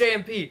right, press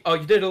JMP. Oh,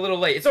 you did a little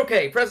late. It's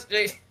okay. Press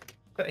J.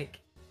 Like,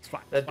 it's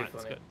fine. That'd it's be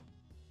fine.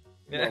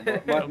 funny.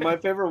 Yeah, my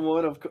favorite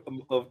one of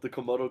the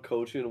Komodo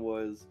coaching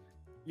was,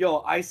 yo,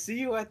 I see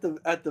you at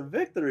the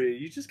victory.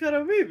 You just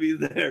gotta meet me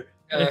there.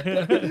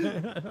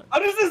 How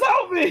does this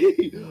help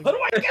me? How do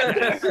I get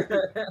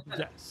there?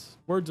 Yes.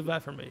 Words of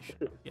affirmation.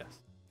 Yes.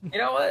 You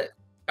know what?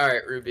 All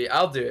right, Ruby,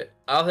 I'll do it.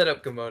 I'll hit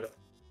up Komodo.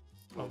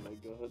 Oh my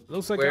god.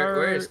 Looks like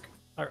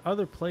our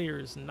other player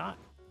is not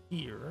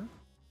here.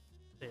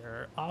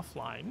 They're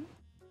offline.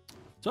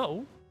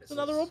 So it's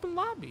another open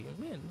lobby.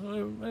 Man,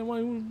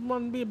 anyone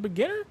want to be a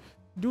beginner?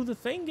 Do the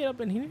thing. Get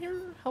up in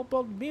here. Help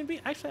out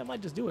B&B. Actually, I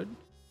might just do it.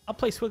 I'll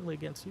play Squiggly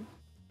against you.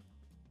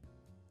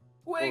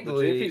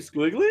 Wiggly. JP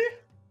Squiggly?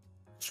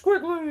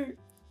 Squiggly.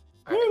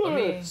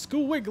 Right,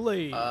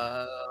 Skullwiggly.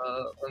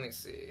 Let me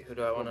see. Who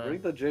do I want to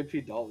bring the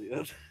JP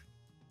Dahlia?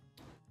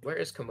 Where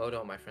is Komodo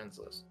on my friends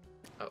list?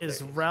 Oh,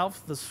 is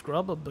Ralph the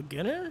Scrub a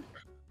beginner?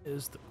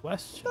 Is the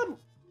question.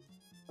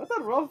 I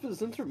thought Ralph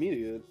is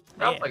intermediate.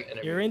 Yeah,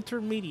 you're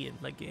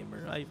intermediate, my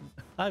gamer.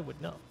 I would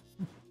know.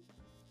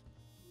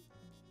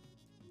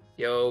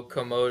 Yo,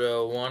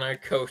 Komodo, wanna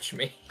coach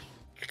me?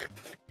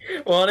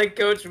 Wanna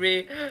coach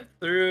me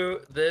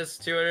through this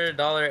 $200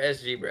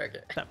 SG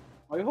bracket?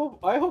 I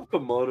hope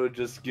Komodo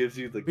just gives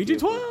you the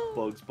gift of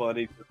Bugs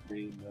Bunny to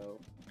me, though.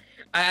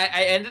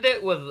 I ended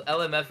it with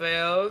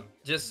LMFAO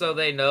just so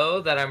they know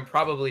that I'm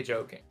probably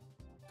joking.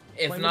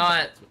 If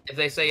not, if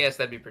they say yes,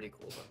 that'd be pretty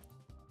cool.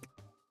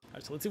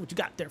 Alright, so let's see what you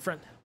got there,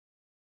 friend.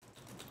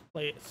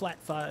 Play it flat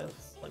 5,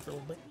 like a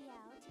little bit.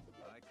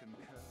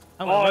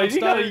 Oh, you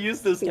gotta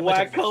use this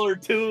whack color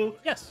too?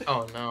 Yes.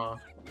 Oh no.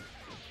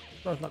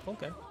 North Knuckle,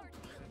 okay.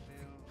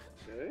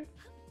 Okay.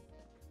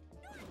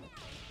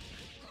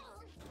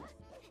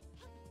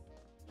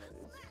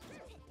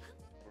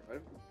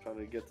 Alright, trying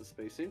to get the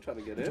spacing, trying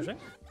to get in.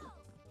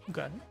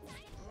 Okay.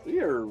 We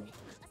are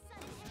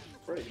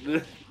great.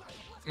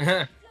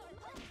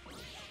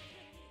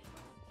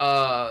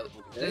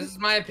 This is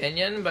my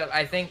opinion, but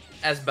I think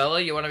as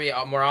Bella, you want to be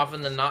more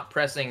often than not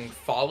pressing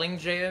falling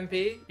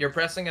JMP. You're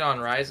pressing it on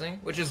rising,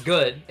 which is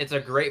good. It's a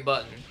great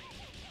button.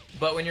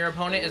 But when your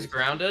opponent is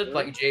grounded,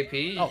 like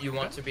JP, you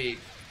want to be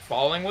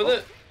falling with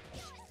it.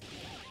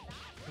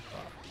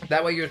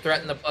 That way you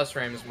threaten the plus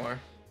frames more.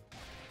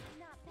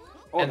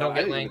 And don't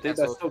get lane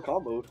cancelled. That's still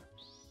comboed.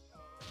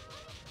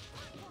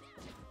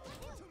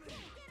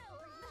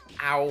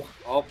 Ow.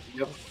 Oh,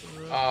 yep.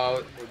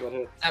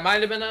 That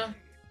might have been a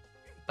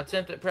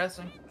attempt at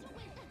pressing.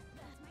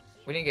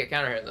 We didn't get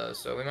counter hit though,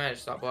 so we might have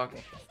to stop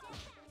blocking.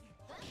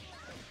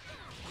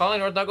 Calling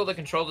North Knuckle to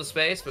control the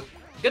space, but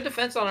good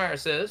defense on our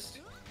assist.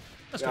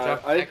 Yeah,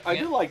 I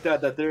do like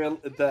that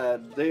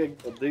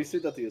they see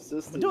that the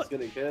assist is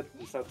getting hit.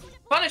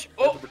 Punish!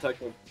 To protect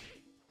them.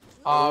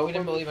 Oh, we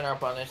didn't believe in our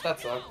punish. That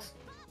sucks.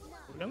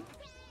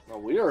 Oh,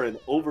 we are in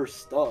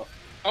overstuff.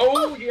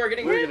 Oh, you are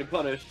getting hit. We're getting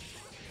punished.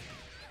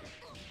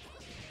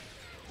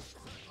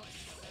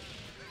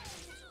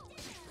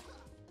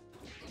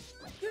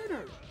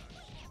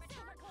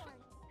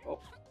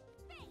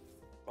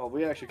 Oh,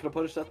 we actually could have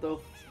punished that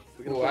though.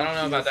 Ooh, I don't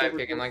know about that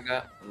kicking like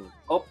that.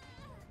 Oh,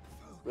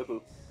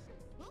 Ripu.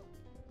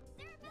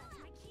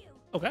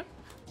 Okay.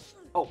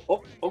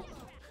 Oh,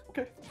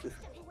 okay.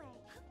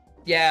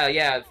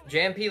 Yeah,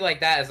 JMP like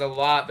that is a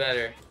lot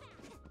better.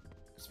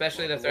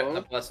 Especially to threaten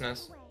the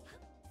plusness.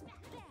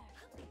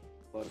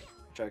 But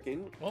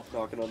checking,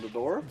 knocking on the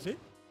door. See?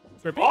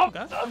 We don't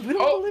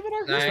believe in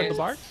our spend the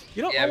bar.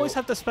 You don't always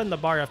have to spend the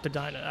bar after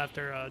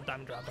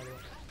diamond drop anyway.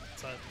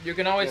 So, you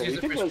can always use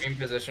it for stream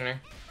positioning.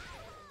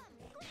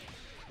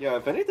 Yeah,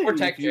 if anything,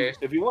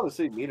 if you want to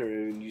save meter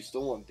and you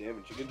still want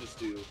damage, you can just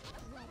do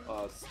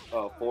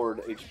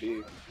forward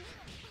HP.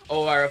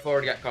 Oh, our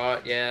forward got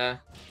caught. Yeah,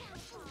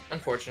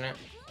 unfortunate.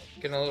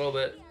 Getting a little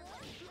bit.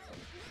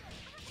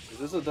 Is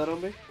this a dead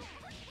on me?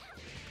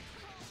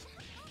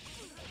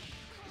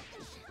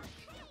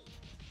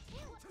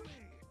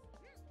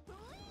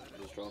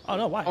 Oh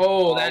no! Why?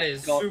 Oh, that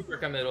is super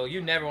committal.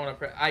 You never want to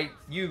press.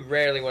 You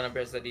rarely want to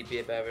press the DP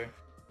if ever.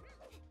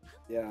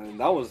 Yeah, and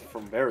that was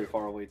from very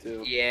far away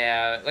too.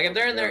 Yeah, like if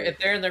they're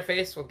in their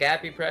face with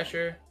gappy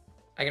pressure,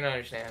 I can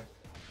understand.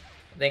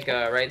 I think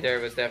right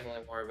there was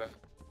definitely more of a...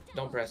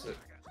 Don't press it.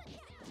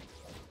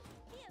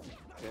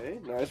 Okay,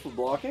 nice for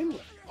blocking.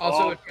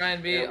 Also, try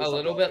and be a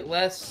little bit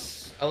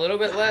less,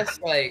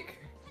 like,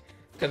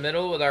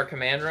 committal with our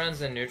command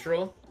runs in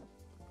neutral.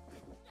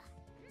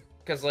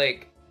 Because,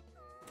 like,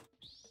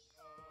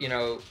 you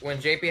know, when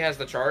JP has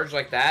the charge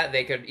like that,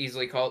 they could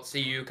easily call it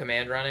CU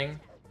command running,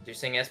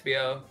 using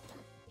SBO.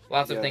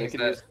 Lots of things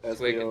that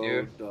Squig can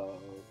do.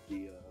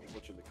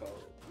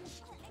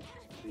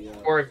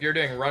 Or if you're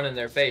doing run in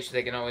their face,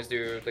 they can always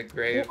do the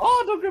grave.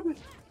 Oh, don't grab me!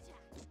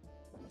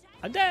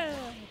 I'm dead!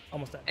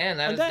 Almost dead. And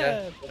that is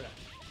dead.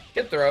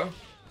 Good throw.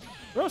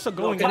 We're also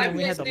going in when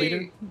we had the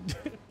leader.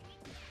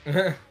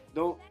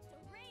 Don't.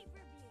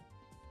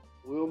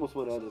 We almost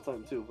went out of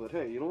time too, but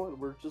hey, you know what?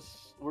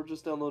 We're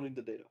just downloading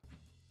the data.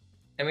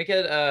 And we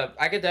could,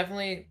 I could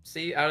definitely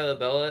see out of the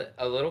bellet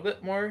a little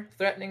bit more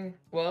threatening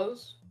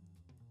blows.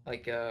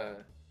 Like,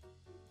 a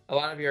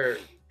lot of your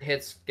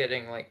hits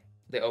getting, like,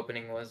 the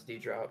opening was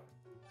D-drop.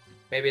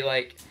 Maybe,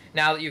 like,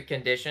 now that you've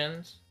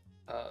conditioned,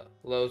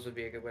 lows would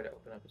be a good way to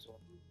open up as well.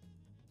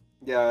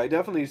 Yeah, I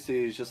definitely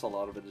see it's just a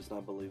lot of it is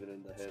not believing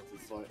in the hits.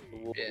 It's like,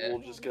 we'll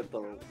just get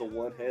the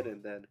one hit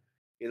and then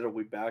either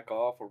we back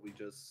off or we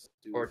just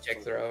do... Or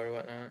check throw or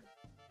whatnot.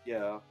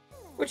 Yeah.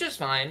 Which is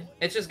fine.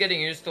 It's just getting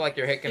used to, like,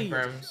 your hit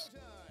confirms,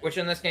 which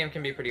in this game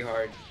can be pretty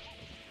hard.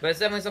 But it's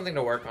definitely something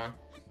to work on.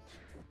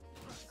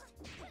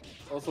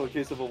 Also, in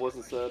case if it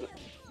wasn't said,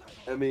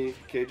 Emmy,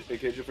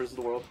 KJ versus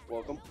the world,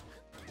 welcome.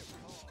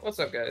 What's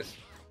up, guys?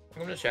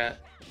 Welcome to chat.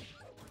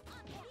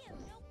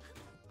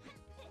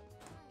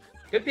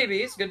 Good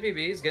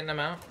PBs, getting them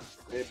out.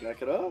 Hey,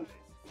 back it up.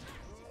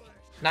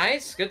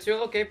 Nice, good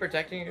tool, okay,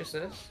 protecting your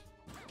assist.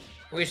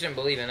 We shouldn't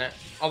believe in it.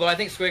 Although I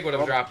think Squig would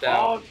have dropped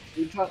out.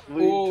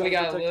 Ooh, we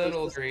got a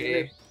little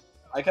greedy.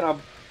 I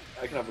cannot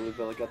believe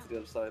Billy got to the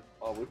other side.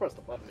 Oh, we pressed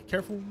the button. Be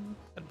careful.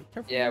 Gotta be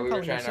careful. Yeah, we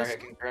were trying our hit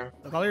confirm.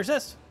 Look all your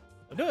assists.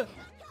 Don't do it.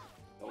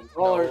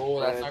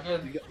 No, that's not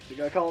good. You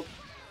got called.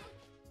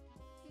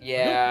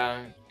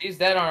 Yeah, he's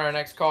dead on our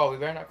next call. We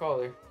better not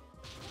call her.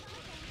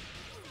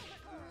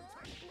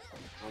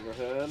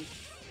 Overhead.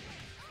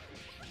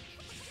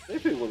 They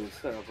people wouldn't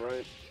snap,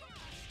 right?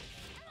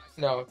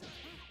 No.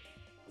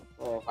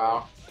 Oh,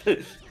 wow.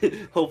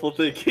 Hopeful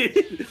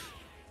thinking.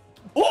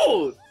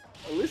 Oh!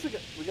 At least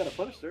we got a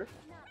punish there.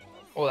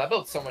 Oh, that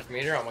built so much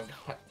meter. Oh my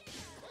god.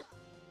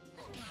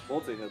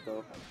 Multi-hit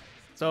though.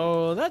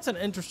 So that's an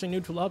interesting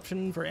neutral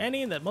option for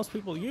Annie that most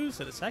people use,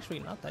 and it's actually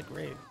not that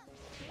great.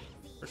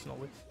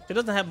 Personally, it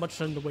doesn't have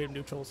much in the way of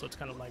neutral, so it's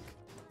kind of like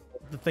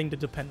the thing to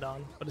depend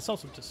on. But it's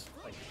also just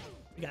like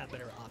you got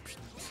better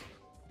options.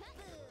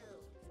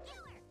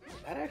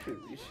 That actually,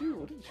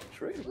 what did you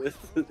trade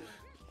with?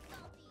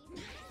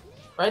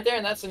 Right there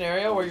in that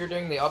scenario where you're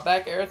doing the up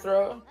back air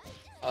throw,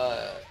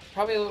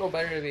 probably a little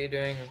better to be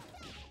doing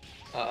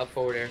up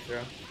forward air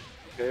throw.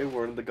 Okay,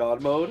 we're in the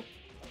god mode.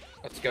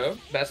 Let's go.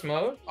 Best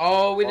mode.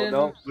 Oh, we didn't.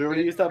 No, we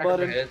already used that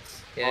button.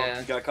 Yeah. Oh,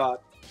 you got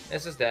caught.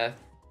 This is death.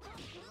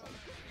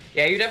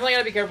 Yeah, you definitely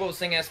gotta be careful with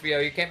Sing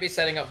SBO. You can't be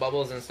setting up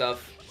bubbles and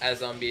stuff as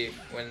Zombie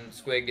when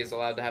Squig is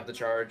allowed to have the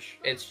charge.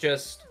 It's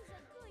just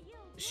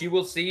she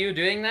will see you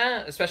doing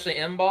that, especially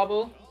M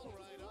bobble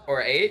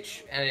or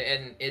H,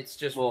 and it's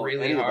just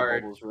really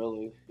hard. Bubbles,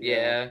 really.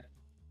 Yeah.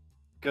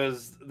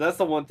 Because that's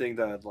the one thing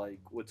that like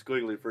with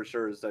Squiggly for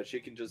sure is that she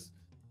can just,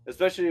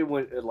 especially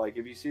when like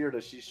if you see her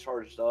that she's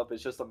charged up,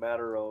 it's just a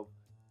matter of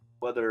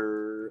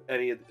whether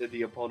any of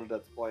the opponent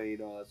that's playing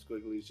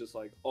Squiggly is just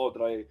like, oh,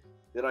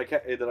 did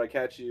I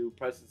catch you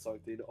pressing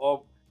something?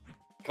 Oh,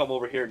 come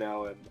over here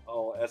now and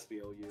I'll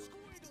SBO you.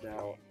 It's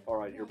now all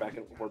right.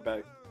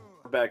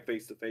 We're back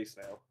face to face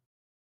now.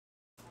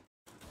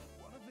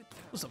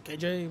 What's up,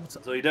 KJ? What's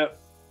up? So you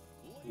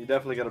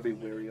definitely gotta be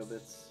wary of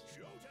it.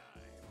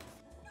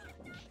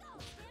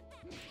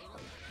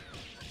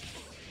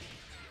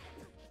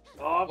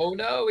 Oh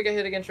no, we got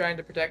hit again trying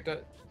to protect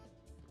it.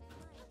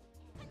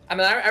 I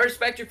mean, I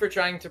respect you for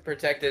trying to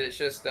protect it. It's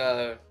just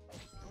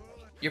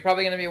you're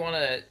probably gonna want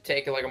to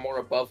take like a more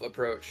above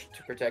approach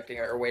to protecting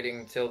it, or waiting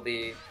until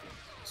the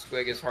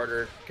Squig is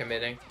harder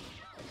committing.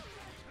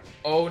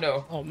 Oh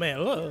no. Oh man.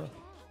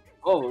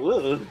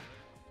 Oh.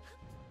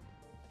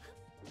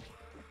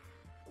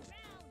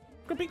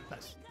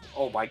 Nice.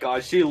 Oh my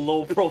god, she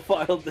low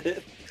profiled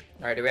it.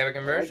 All right, do we have a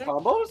conversion?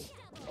 Combos?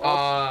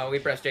 We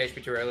pressed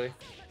JHP too early.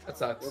 That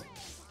sucks. Yep.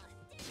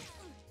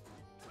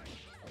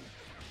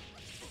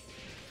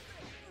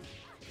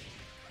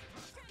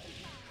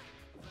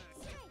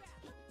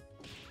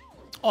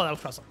 Oh, that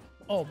was awesome.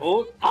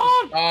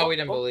 Oh, we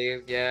didn't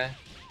believe. Yeah.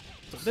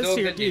 So this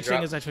here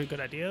teaching is actually a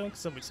good idea because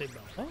somebody saved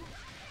that.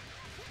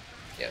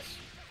 Yes.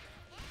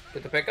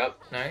 Get the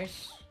pickup.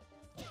 Nice.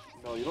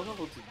 No, you don't have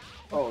to.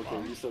 Oh,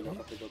 okay. You still got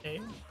the pickup.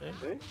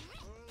 Okay.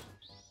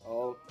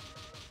 Oh,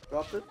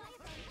 dropped it.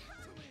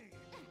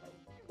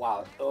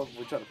 Wow. Oh,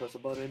 we're trying to press a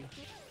button.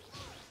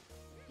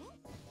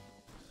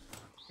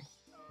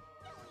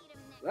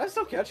 Did I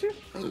still catch you?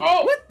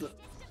 Oh! What the?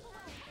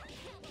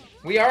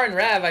 We are in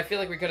Rav. I feel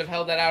like we could have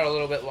held that out a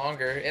little bit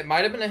longer. It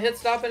might have been a hit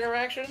stop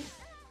interaction,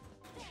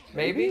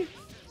 Maybe?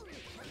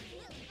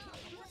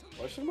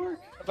 Question mark?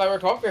 If I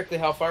recall correctly,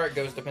 how far it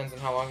goes depends on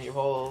how long you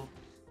hold.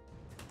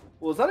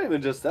 Well, it's not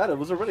even just that. It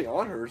was already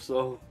on her,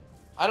 so...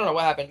 I don't know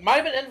what happened.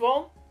 Might have been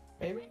invuln.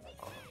 Maybe?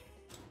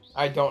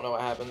 I don't know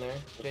what happened there.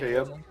 Okay,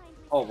 yep.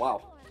 Oh,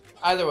 wow.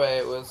 Either way,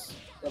 it was...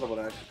 I don't know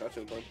what I actually got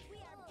you, but...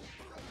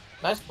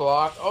 Nice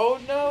block. Oh,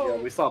 no!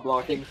 Yeah, we saw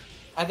blocking.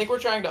 I think we're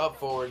trying to up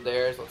forward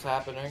there is what's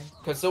happening.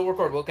 Because Silver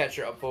Cord will catch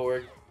your up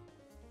forward.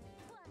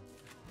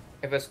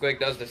 If a squig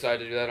does decide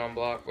to do that on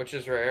block, which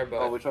is rare, but...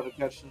 Oh, we try to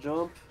catch the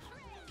jump.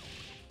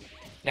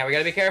 Now we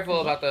gotta be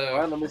careful about the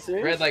Alright, let me see.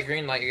 red light,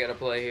 green light you gotta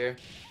play here.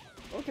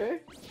 Okay.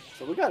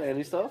 So we got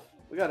any stuff.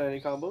 We got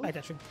any combos. Back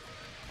dashing.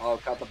 Oh,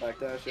 caught the back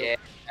dash.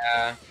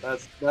 Yeah.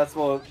 That's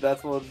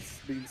what's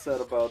being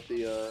said about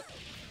the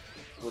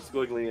what's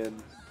Squiggly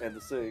and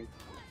the Sing.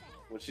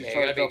 When she's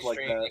trying to jump like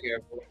that.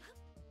 Careful.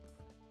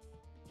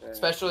 Yeah.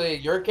 Especially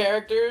your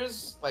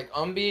characters, like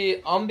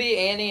Umbi,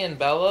 Annie, and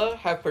Bella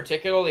have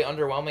particularly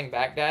underwhelming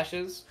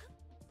backdashes.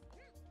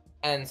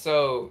 And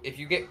so if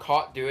you get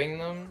caught doing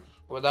them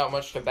without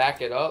much to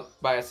back it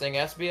up by a Sing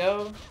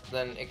SBO,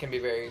 then it can be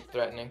very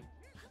threatening.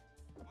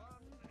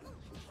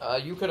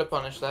 You could have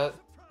punished that.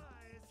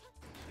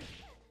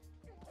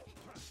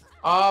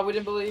 We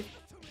didn't believe.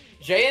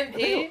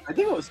 JMP? I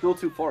think it was still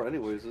too far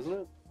anyways, isn't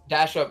it?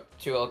 Dash up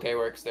 2 LK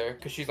works there,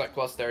 because she's like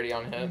plus 30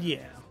 on hit. Yeah.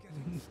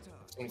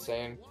 It's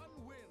insane.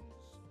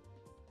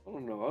 I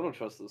don't know. I don't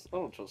trust this. I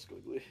don't trust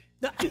Squiggly.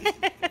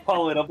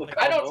 Follow it up with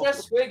I don't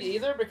trust Squig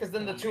either, because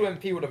then the 2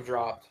 MP would have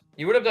dropped.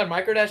 You would have done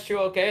microdash 2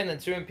 LK, and then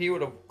 2 MP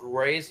would have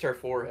grazed her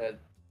forehead.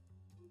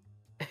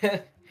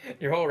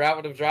 Your whole route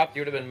would have dropped.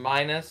 You would have been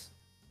minus.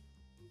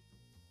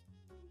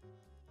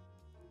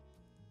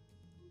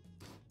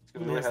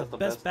 He has the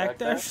best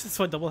backdash. That's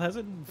why Double has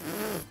it.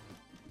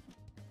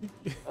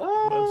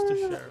 Most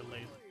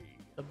assuredly,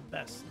 the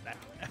best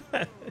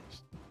backdash.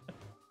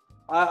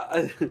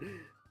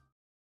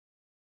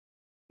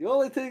 The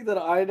only thing that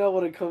I know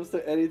when it comes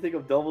to anything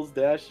of Double's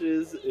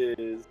dashes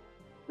is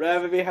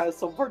Ravimi has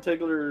some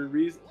particular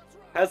reason,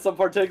 has some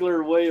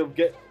particular way of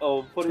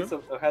putting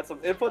some had some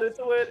input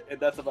into it, and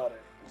that's about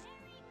it.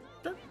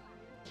 Sure.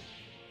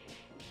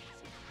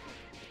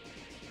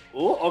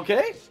 Oh,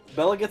 okay.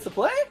 Bella gets to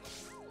play.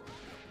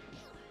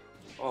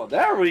 Oh,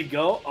 there we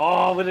go.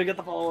 Oh, we didn't get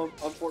the follow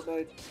on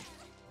Fortnite.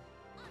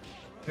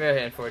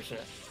 Very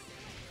unfortunate.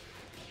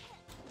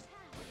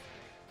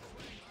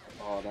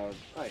 Oh, no,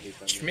 I hate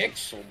that Schmick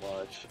so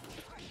much.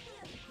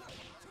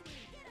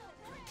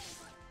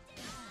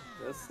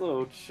 That's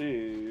so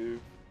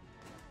cheap.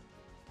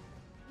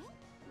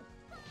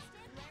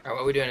 Alright,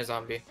 what are we doing, a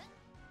zombie?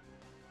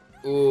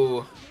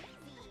 Ooh.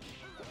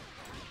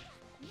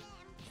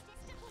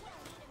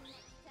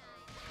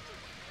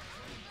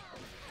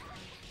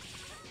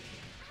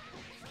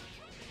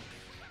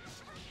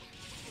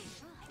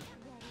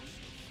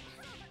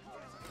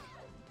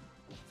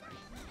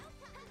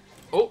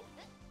 Oh.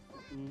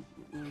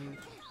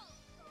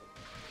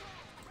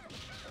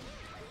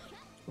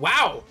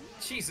 Wow!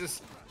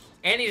 Jesus.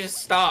 Annie just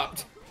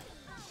stopped.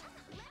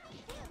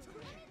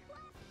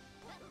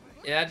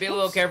 Yeah, I'd be a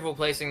little careful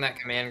placing that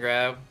command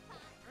grab.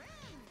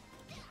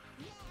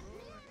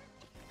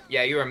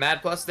 Yeah, you were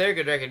mad plus there.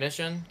 Good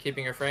recognition.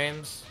 Keeping your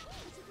frames.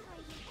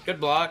 Good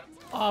block.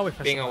 Oh,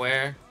 being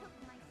aware.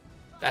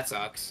 That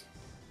sucks.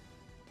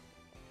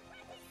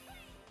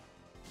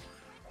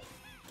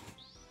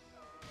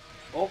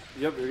 Oh,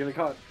 yep, you're getting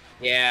caught.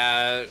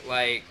 Yeah,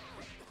 like,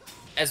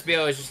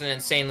 SBO is just an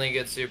insanely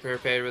good super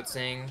paired with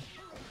Sing.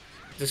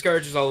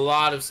 Discourages a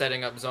lot of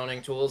setting up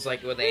zoning tools,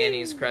 like with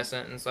Annie's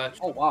Crescent and such.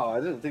 Oh, wow, I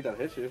didn't think that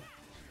hit you.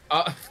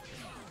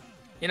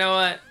 You know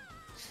what?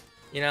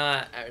 You know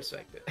what? I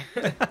respect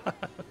it.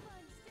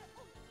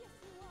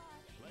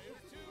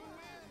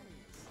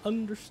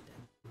 Understand.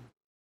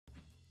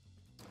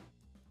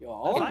 Yo,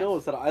 all I know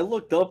is that I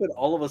looked up and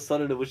all of a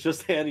sudden it was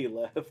just Annie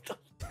left.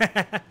 Was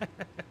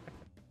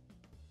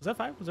that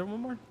 5? Was there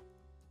one more?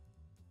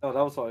 No,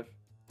 that was 5.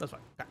 That's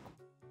fine.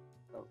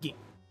 Okay.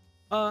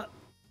 Yeah.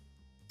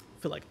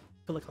 Feel like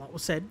a lot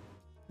was said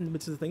in the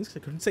midst of the things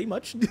because I couldn't say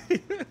much.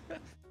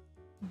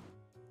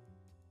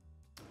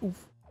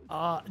 Oof.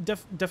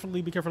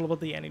 Definitely be careful about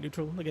the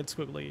anti-neutral against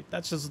Squiggly.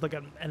 That's just like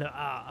a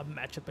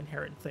matchup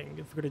inherent thing.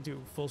 If we're gonna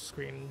do full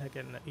screen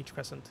again each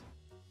crescent,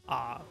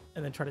 and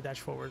then try to dash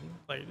forward,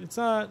 like it's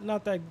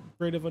not that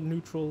great of a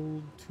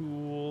neutral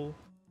tool.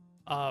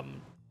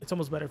 It's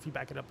almost better if you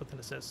back it up with an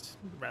assist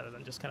rather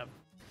than just kind of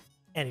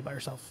anti by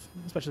yourself,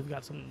 especially if you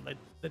got something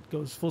that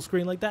goes full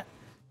screen like that.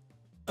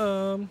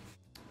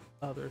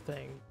 Other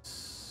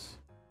things.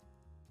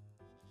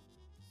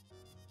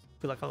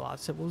 I feel like a lot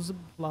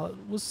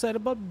was said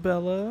about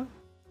Bella,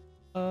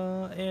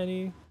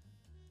 Annie,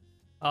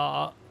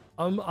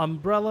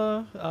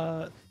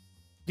 Umbrella.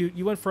 Dude,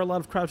 you went for a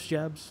lot of crouch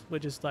jabs,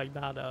 which is like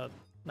not a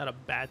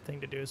bad thing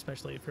to do,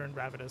 especially if you're in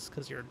Ravenous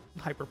because you're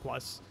hyper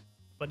plus.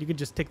 But you can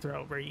just tick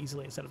throw very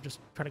easily instead of just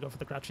trying to go for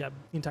the crouch jab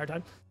the entire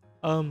time.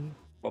 And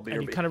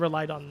you kind of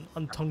relied on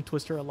tongue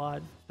twister a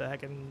lot. The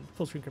heck and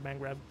full screen command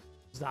grab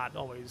is not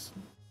always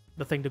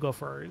the thing to go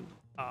for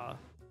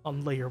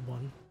on layer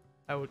 1.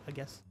 I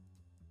guess.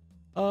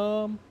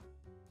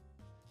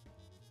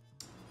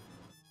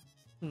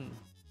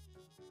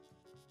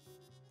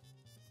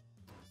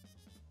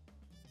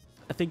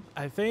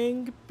 I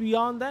think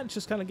beyond that, it's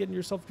just kind of getting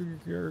yourself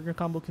your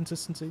combo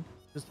consistency,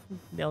 just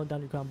nailing down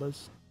your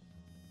combos.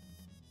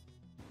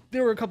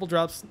 There were a couple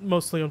drops,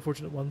 mostly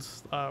unfortunate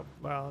ones. You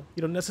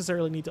don't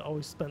necessarily need to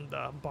always spend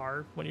the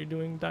bar when you're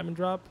doing diamond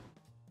drop,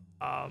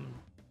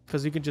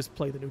 because you can just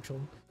play the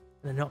neutral.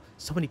 And I know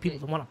so many people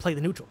don't want to play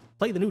the neutral.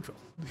 Play the neutral.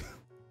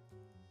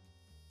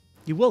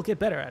 You will get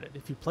better at it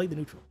if you play the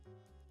neutral.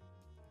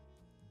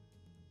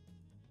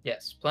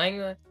 Yes, playing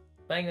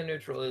the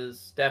neutral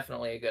is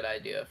definitely a good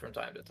idea from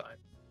time to time.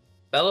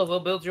 Bella will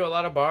build you a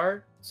lot of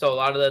bar, so a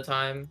lot of the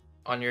time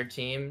on your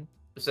team,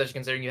 especially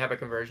considering you have a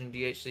conversion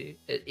DHC,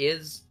 it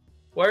is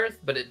worth,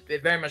 but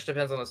it very much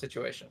depends on the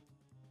situation.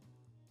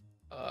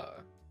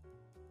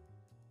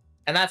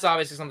 And that's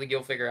obviously something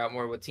you'll figure out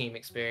more with team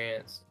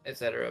experience,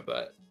 etc.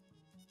 But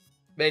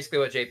basically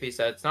what JP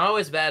said, it's not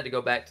always bad to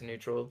go back to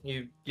neutral.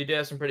 You do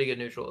have some pretty good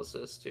neutral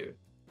assists too.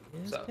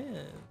 Yes, so,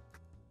 man.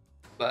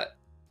 but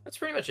that's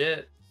pretty much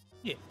it.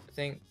 Yeah. I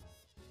think.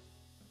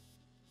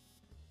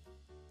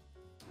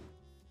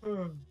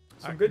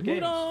 Some good moving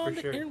games, on for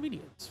to sure.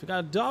 intermediates. We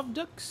got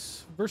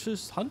Dovdux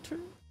versus Hunter.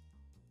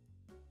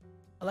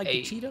 I like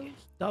the Cheetos.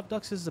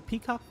 Dovdux is a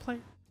peacock player.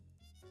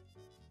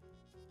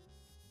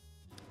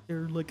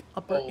 They're like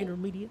upper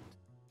intermediate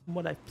from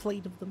what I've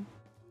played of them.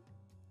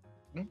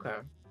 Okay.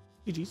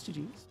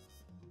 GG's.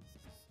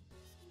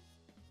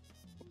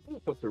 I'm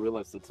supposed to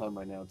realize the time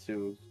right now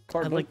too.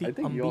 Cardboard, like the I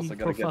think you also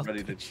gotta get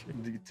ready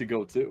to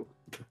go too.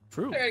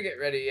 True. I gotta get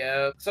ready,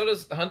 yeah. So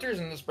does Hunter's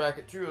in this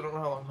bracket too. I don't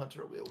know how long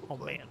Hunter will be able to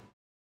play.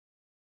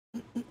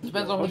 Man.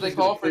 Depends on who they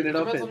call for.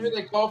 Depends on who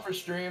they call for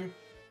stream.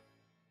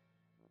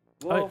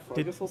 Well,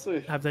 I guess we'll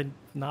see. Have they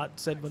not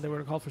said when they were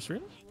to call for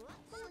stream?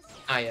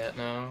 Not yet,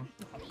 no.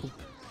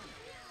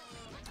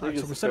 Alright,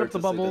 so we set up the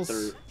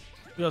bubbles.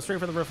 We go straight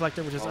for the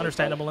reflector, which is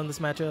understandable in this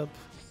matchup.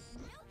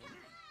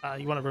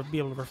 You want to be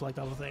able to reflect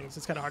all the things.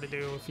 It's kind of hard to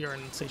do if you're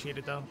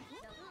insatiated, though.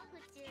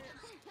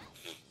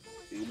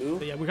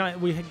 But yeah,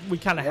 we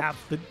kind of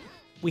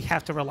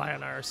have to rely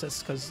on our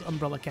assists because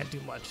Umbrella can't do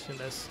much in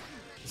this,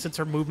 since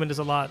her movement is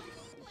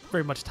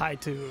very much tied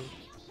to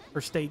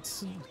her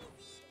states.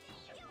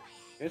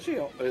 Can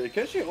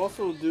she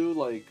also do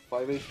like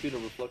 5 HP to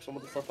reflect some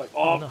of the stuff? Like,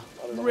 Oh no!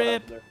 I don't know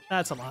Rip.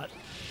 That's a lot.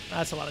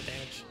 That's a lot of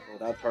damage. Oh,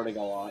 that's hurting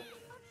a lot.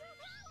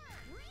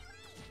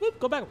 Whoop,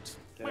 go backwards.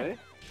 Okay.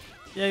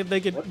 Yeah,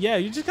 they could. What? Yeah,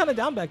 you're just kind of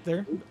down back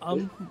there.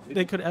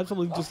 They could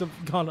absolutely just have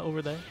gone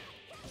over there.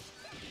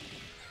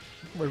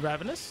 We're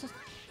ravenous.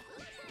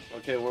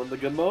 Okay, we're in the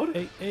good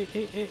mode.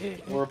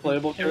 Hey, we're a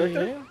playable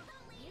character.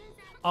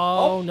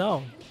 Oh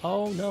no!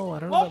 Oh no! I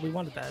don't know that we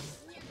wanted that.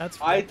 That's.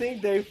 Rip. I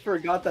think they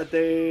forgot that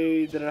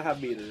they didn't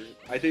have meter.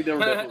 I think they were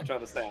definitely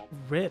trying to stab.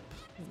 Rip.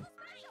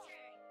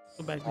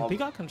 Go back to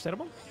Peacock.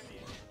 Understandable.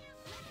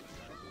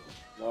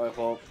 No, I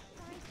won't.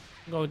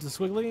 Go into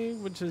Squiggly,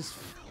 which is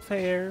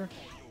fair.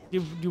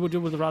 You would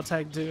do with the raw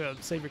tag to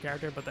save your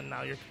character, but then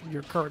now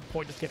your current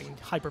point is getting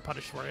hyper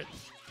punished for it.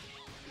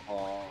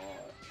 Oh,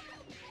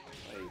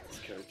 I hate this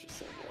character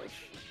so much.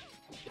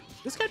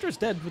 This character is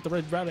dead with the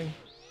red routing.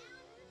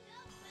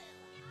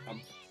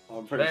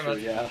 I'm pretty sure,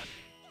 yeah.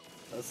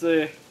 Let's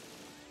see.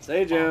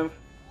 Say, Jim.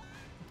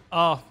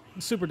 Oh,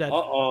 super dead.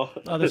 Uh-oh.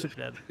 Oh, they're super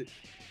dead.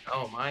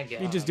 Oh my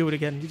god. You just do it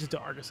again. You just do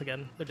Argus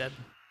again. They're dead.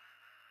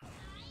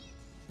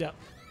 Yeah.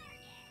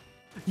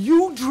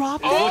 You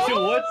dropped what you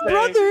would say.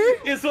 Brother!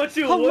 It's what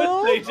you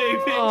Hello? would say,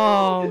 JP.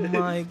 Oh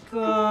my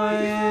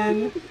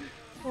god.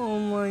 Oh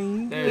my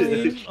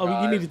god.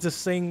 Oh, you needed to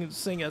sing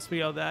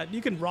SPO that.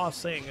 You can raw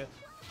sing.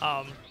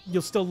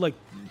 You'll still like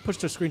push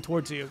the screen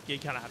towards you. You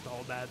kind of have to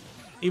hold that.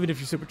 Even if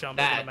you super jump,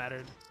 it wouldn't have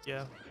mattered.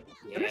 Yeah.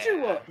 Didn't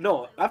you,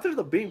 no, after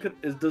the beam,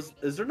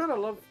 is there not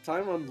enough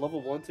time on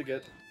level 1 to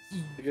get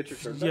your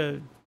turn back? Yeah,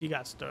 you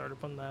got started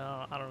from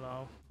that. I don't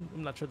know.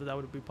 I'm not sure that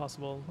would be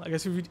possible. I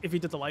guess if you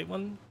did the light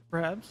one,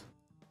 perhaps.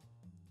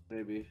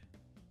 Maybe.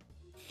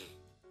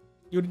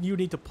 You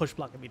need to push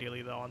block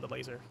immediately though on the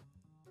laser.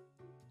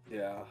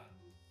 Yeah.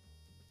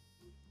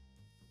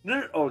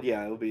 No, oh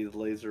yeah, it'll be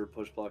laser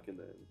push block and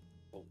then.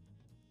 Oh.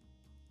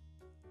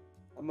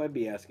 I might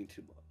be asking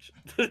too much.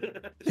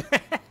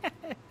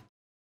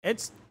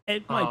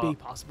 It might be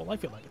possible. I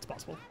feel like it's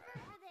possible.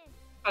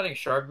 Fighting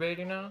shark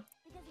baiting now?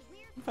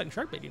 I'm fighting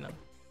shark baiting now.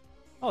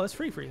 Oh, that's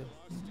free for you.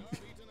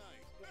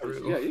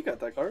 Yeah, you got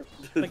that card.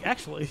 Like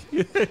actually.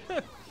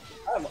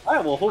 I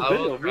have a whole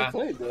video of me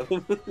playing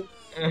though.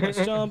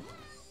 Let's jump.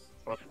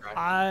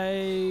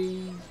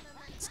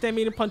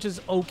 Stamina punch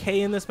is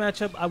okay in this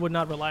matchup. I would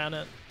not rely on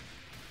it.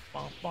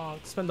 Bonk,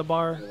 bonk. Spend the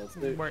bar.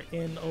 We're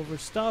in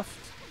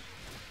overstuffed.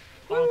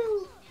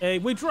 Bonk. Hey,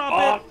 we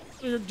drop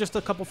it. We're just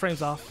a couple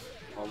frames off.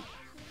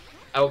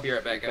 I will be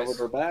right back, guys.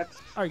 We're back.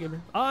 All right,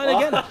 gamer. And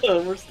again,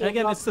 we're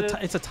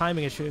it's a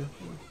timing issue.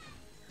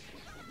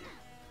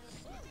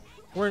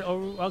 We're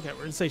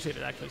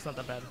insatiated actually. It's not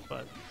that bad,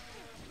 but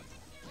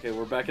okay,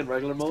 we're back in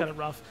regular mode. It's kind of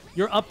rough.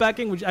 Your up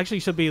backing, which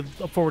actually should be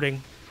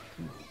forwarding.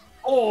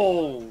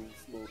 Oh.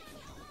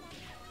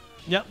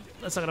 Yep,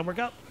 that's not gonna work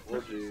out. Oh,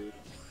 dude.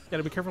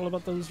 Gotta be careful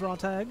about those raw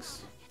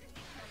tags.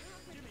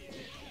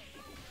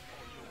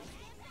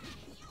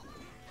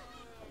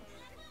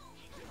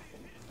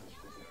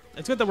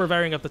 It's good that we're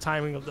varying up the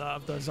timing of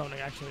the zoning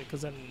actually,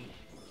 because then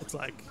it's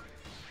like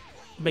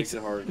makes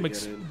it hard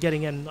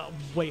getting in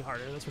way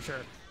harder. That's for sure.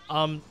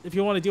 If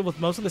you want to deal with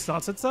most of this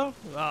nonsense though,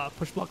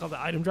 push block on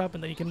the item drop,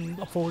 and then you can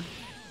up forward.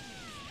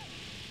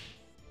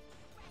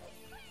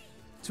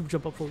 Super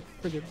jump up forward.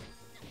 Pretty good.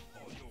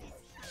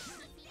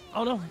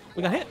 Oh no,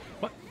 we got hit.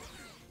 What?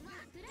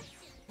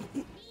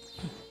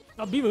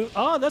 Oh, B-move.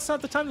 Oh, that's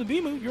not the time to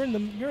B-move. You're in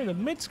the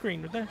mid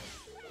screen right there.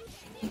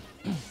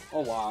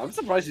 Oh wow, I'm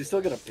surprised you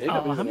still get a pick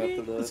up even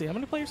after the... Let's see, how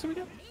many players do we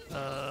get?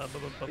 Oh!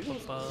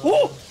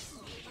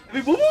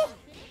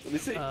 Let me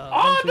see.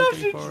 1, 2,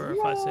 3, 4,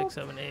 5, 6,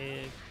 7,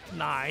 8,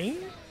 9.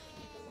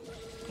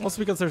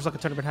 Also because there's like a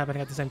tournament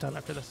happening at the same time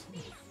after this.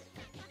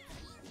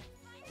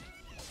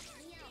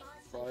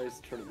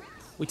 Prize tournament.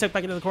 We tuck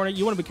back into the corner.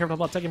 You want to be careful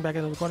about tucking back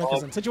into the corner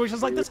because in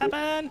situations like this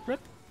happen. Rip.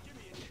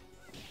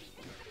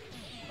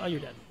 Oh, you're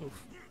dead.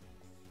 Oof.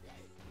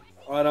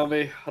 Alright, on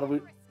me. How do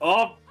we...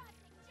 Oh!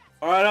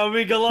 Alright, on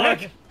me. Good luck.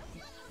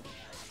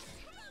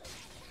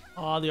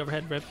 Oh, the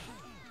overhead rip.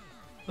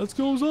 Let's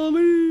go,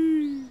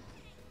 Zolly!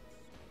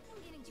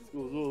 Let's go,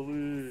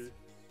 Zolly.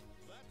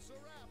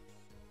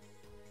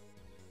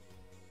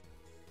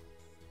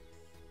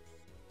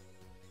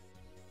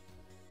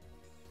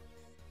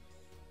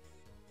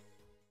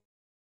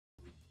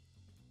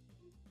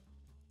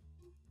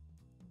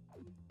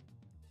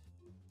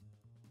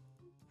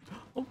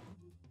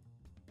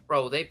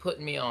 Bro, they put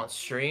me on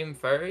stream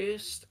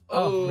first.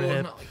 Oh,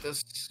 not like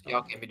this.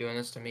 Y'all can't be doing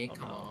this to me.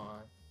 Come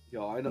on.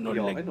 Yo, I know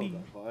that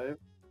vibe.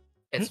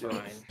 It's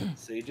fine.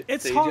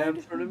 It's hard.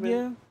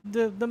 Yeah,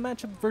 the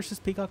matchup versus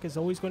Peacock is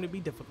always going to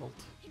be difficult.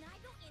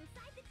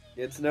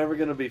 It's never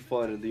going to be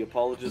fun, and the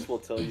apologist will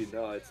tell you,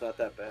 no, it's not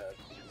that bad.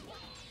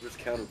 Just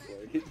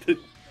counterplay.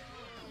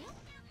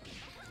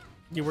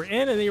 You were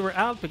in and then you were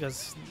out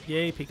because,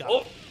 yay, Peacock.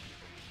 Oh.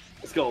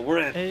 Let's go, we're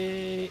in.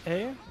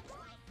 Hey.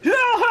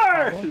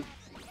 Yeah!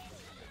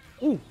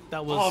 Ooh,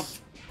 that was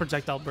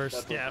projectile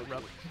burst. Yeah,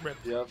 rip.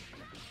 Yep.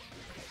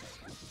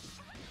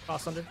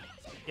 Cross under.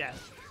 Yeah.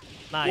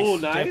 Nice. Ooh,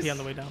 nice. JP on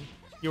the way down.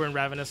 You were in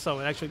Ravenous, so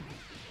it actually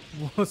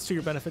was to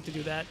your benefit to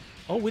do that.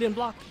 Oh, we didn't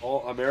block.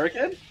 Oh,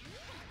 American?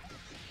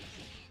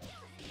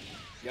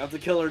 You have to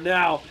kill her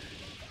now.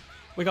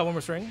 We got one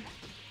more string.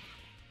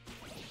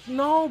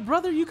 No,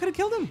 brother, you could have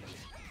killed him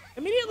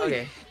immediately.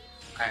 Okay.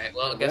 Alright,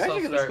 well, I guess I'll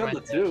start right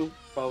the two,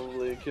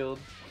 probably killed.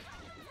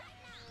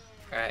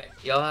 Alright,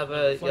 y'all have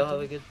a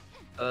good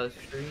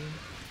stream.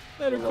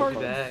 Later, Carl.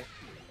 Back.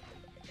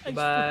 Thanks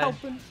Bye. for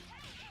helping.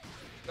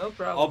 No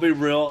problem. I'll be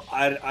real,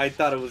 I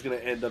thought it was gonna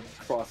end up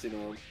crossing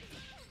on.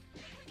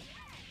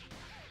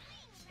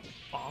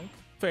 Bonk.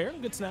 Fair,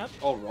 good snap.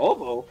 Oh,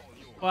 Robo.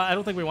 Well, I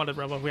don't think we wanted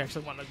Robo. We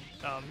actually wanted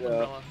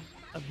Umbrella.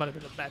 That might have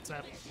been a bad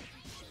snap.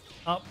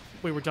 Oh,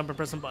 we were jumping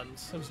pressing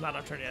buttons. It was not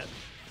our turn yet.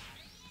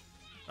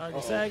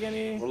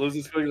 Sagany. We're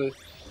losing Squiggly.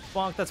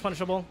 Bonk, that's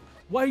punishable.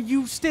 Why are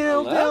you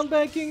still down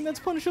backing? That's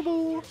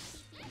punishable.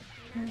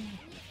 I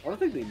don't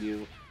think they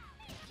knew.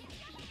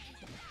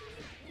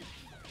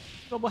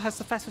 Robo has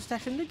the fastest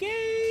dash in the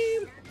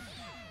game.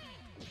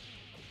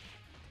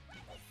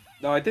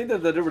 No, I think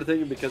that they were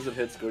thinking because it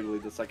hit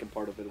Squiggly, the second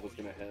part of it was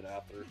gonna hit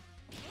after.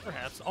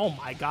 Perhaps. Oh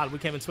my god, we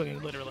came in swinging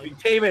literally. We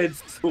came in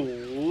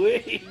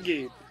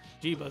swinging.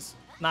 Jeebus.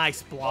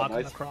 Nice block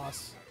on the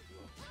cross.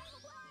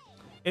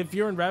 If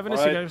you're in Ravenous,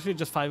 you can actually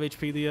just 5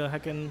 HP the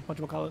heckin'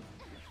 whatchamacallit?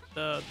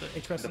 The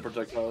H The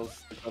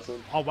projectiles.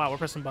 Oh wow, we're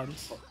pressing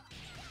buttons.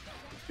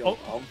 Yo,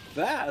 I'm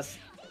fast.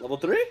 Level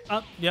 3?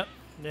 Yep.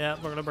 Yeah,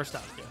 we're gonna burst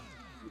out. Yeah.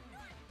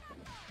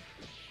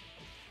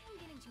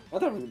 I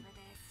thought we...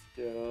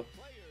 Yeah.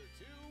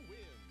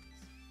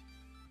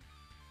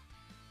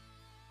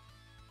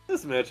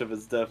 This matchup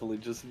is definitely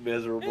just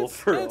miserable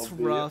for It's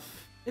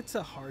rough. It's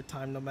a hard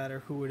time no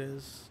matter who it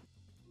is.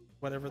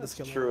 Whatever the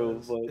skill level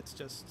is. But... It's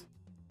just...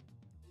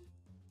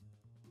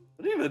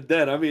 But even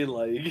then, I mean,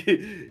 like...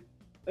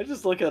 I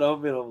just look at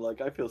him and I'm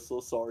like, I feel so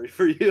sorry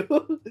for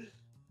you.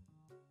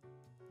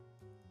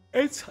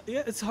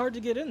 It's hard to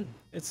get in.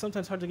 It's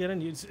sometimes hard to get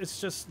in. It's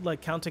just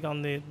like counting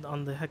on the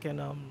heckin'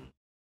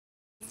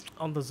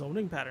 on the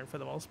zoning pattern for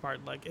the most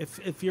part. Like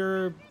if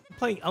you're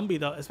playing Umbi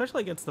though,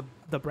 especially against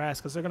the brass,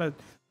 because they're gonna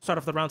start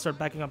off the round, start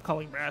backing up,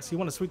 calling brass. You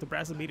want to sweep the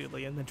brass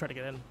immediately and then try to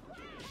get in.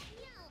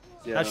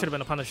 Yeah. That should have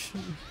been a punish.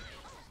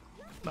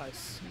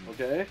 Nice.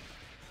 Okay.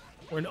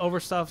 We're in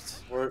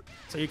overstuffed,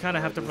 so you kind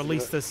of have to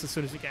release this as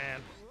soon as you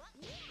can.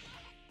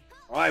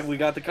 All right, we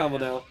got the combo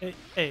now.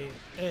 Hey.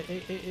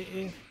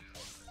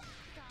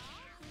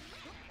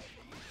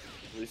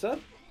 Reset.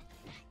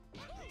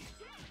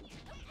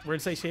 We're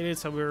insatiated,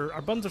 so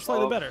our buttons are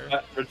slightly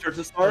better. Return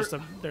to start.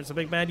 There's a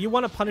big man. You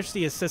want to punish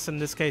the assists in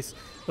this case,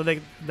 so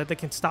that they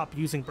can stop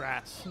using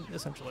brass,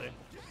 essentially.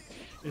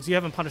 Because you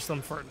haven't punished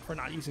them for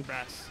not using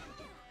brass.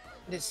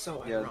 It's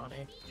so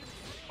ironic.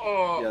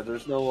 Oh. Yeah,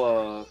 there's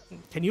no.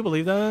 Can you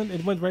believe that?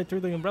 It went right through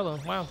the umbrella.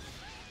 Wow.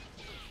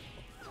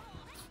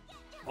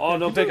 Oh,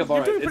 no pickup. All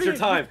right, it's your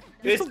time.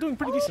 You're still doing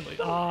pretty decently.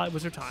 Ah, it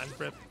was your time.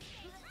 Rip.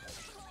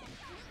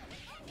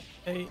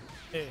 Hey.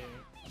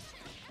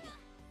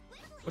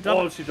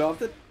 Oh, she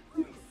dropped it.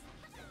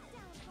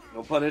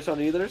 No punish on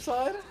either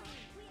side.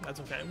 That's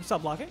okay.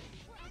 Stop blocking.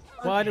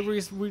 Why did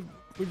we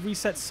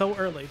reset so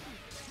early?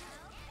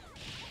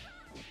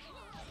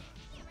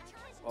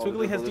 Oh,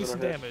 Twiggly has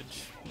decent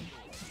damage.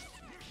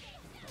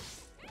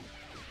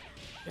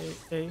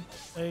 Hey.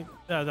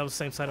 No, that was the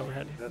same side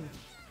overhead.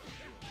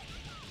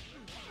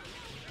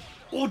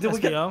 Oh, did we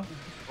get? Oh,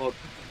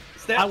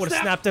 snap, I would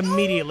have snapped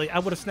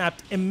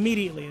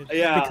immediately.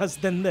 Yeah. Because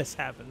then this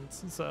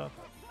happens. So.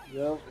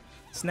 Yep.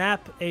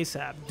 Snap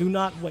ASAP. Do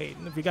not wait.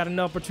 If you got an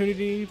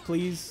opportunity,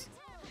 please.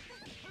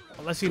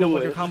 Unless you know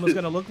what your combo's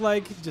gonna look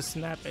like, just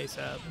snap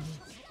ASAP.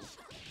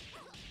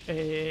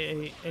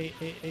 Hey.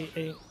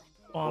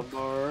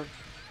 Oh,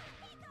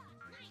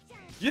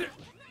 you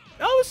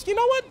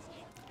know what?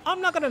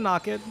 I'm not gonna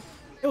knock it.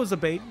 It was a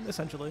bait,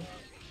 essentially.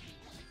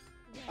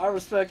 I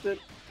respect it.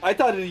 I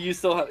thought you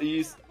still had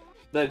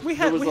that. We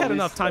had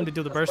enough time to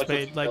do the burst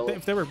bait. Like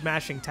if they were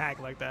mashing tag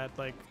like that,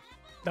 like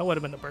that would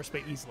have been the burst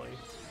bait easily.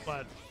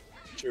 But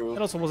true.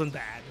 It also wasn't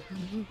bad.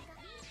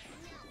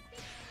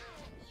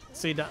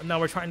 See, now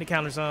we're trying to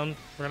counter zone.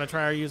 We're gonna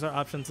try to use our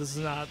options. This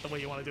is not the way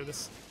you want to do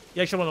this.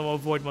 You actually want to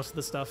avoid most of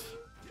this stuff.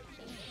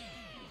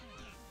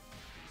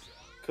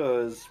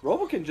 Because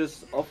Robo can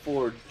just up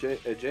forward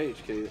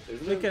JHK, isn't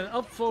it? You can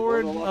up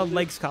forward a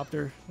legs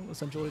copter,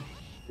 essentially.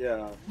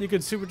 Yeah. You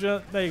could super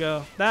jump. There you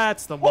go.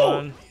 That's the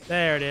one.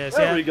 There it is.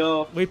 There we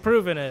go. We've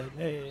proven it.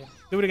 Hey,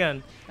 do it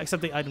again.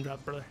 Except the item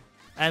drop, brother.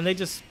 And they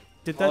just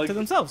did that to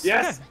themselves.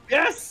 Yes. Okay.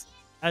 Yes.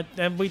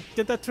 And we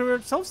did that to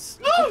ourselves.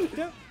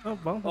 Yeah. Oh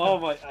well. Okay. Oh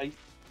my.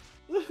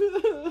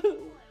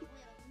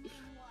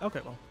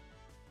 Okay, well.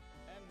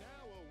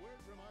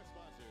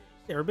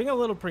 Yeah, we're being a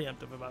little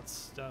preemptive about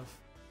stuff.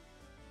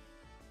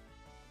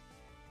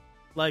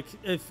 Like,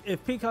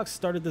 if Peacock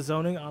started the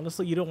zoning,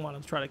 honestly, you don't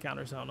want to try to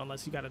counter zone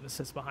unless you got an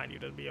assist behind you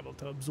to be able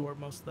to absorb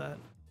most of that.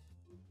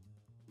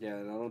 Yeah,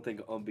 and I don't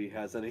think Umbi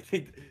has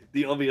anything.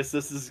 The Umbi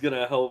assist is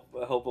gonna help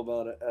him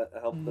out.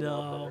 Help them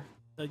out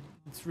there.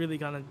 It's really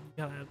gonna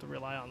have to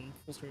rely on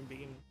full screen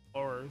beam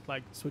or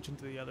like switching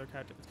to the other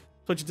characters.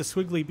 Switching to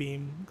Swiggly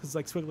beam because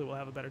like Swiggly will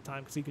have a better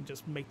time because he can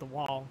just make the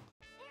wall.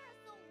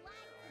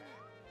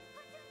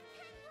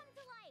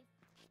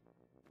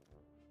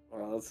 All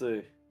right, let's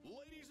see.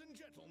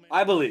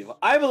 I believe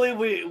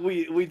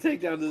we take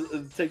down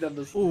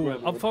this. Ooh,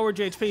 up forward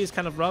JHP is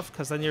kind of rough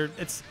because then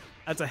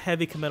that's a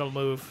heavy committal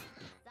move.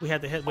 We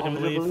had the hit. We didn't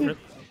believe.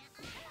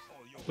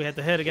 We had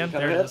the hit again.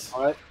 There it is.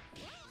 All right,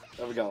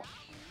 there we go.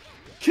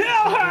 Kill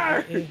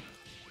her!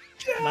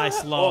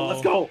 Nice low. Oh,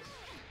 let's go.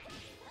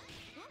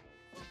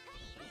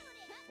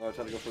 Oh, I'm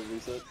trying to go for a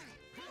reset.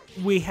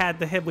 We had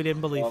the hit. We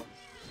didn't believe.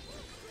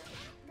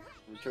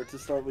 Return to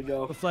start. We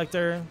go.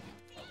 Reflector.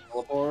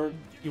 Forward.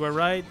 You were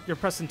right. You're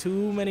pressing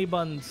too many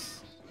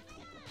buttons.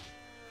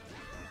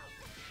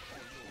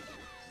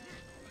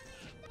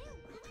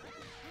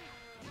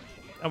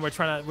 And we're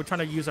trying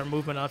to use our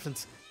movement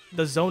options.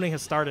 The zoning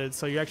has started,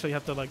 so you actually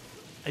have to like,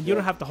 and you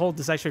don't have to hold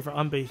this actually for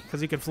Umbi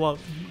because you can float.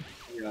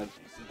 Yeah,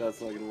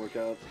 that's not gonna work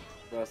out.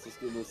 Rastus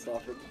gonna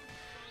stop it.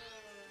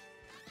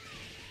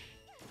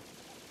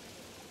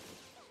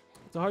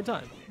 It's a hard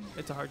time.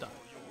 It's a hard time.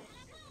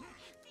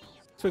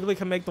 Swiggly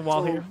can make the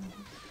wall here.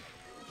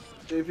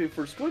 JP,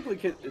 for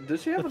Squiggly,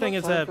 does she have the thing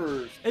is that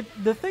for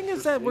the thing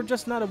is that we're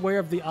just not aware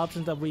of the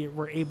options that we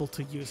were able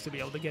to use to be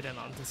able to get in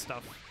on this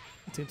stuff.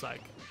 It seems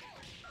like.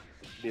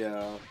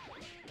 Yeah.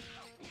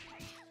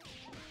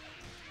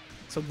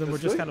 So then we're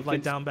just kind of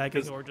like down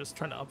backing or just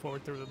trying to up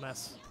forward through the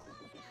mess.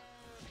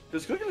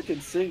 Because Squiggly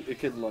can sing, it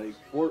can like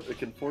it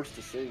can force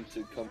the sing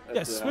to come.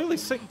 Yeah,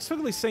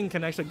 Squiggly sing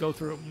can actually go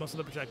through most of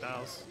the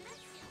projectiles.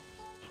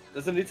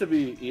 Does it need to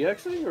be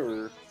EXing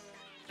or?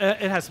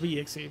 It has to be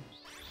EXE.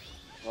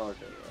 Oh,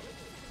 okay.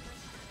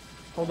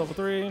 Hold over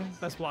 3.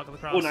 That's block of the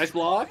cross. Oh, nice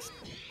blocks.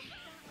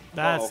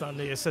 That's not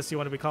the assist you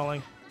want to be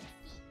calling.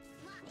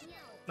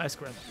 Nice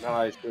grip.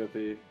 Nice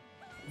grippy.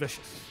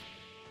 Vicious.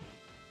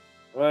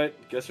 All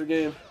right, guess your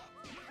game.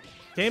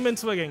 Game in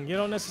swinging. You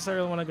don't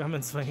necessarily want to come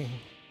in swinging.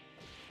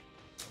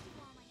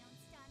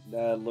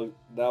 That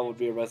would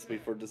be a recipe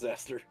for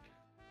disaster.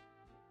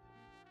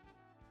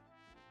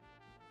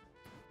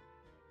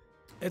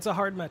 It's a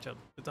hard matchup.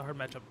 It's a hard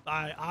matchup.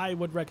 I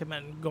would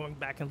recommend going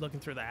back and looking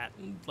through that,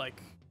 and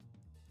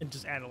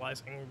just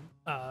analyzing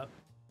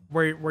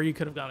where you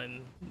could have gone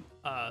in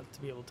to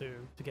be able to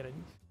get in.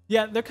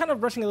 Yeah, they're kind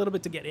of rushing a little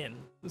bit to get in.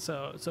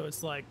 So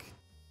it's like,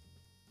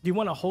 do you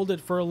want to hold it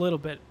for a little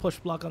bit, push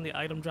block on the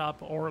item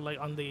drop or like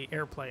on the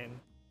airplane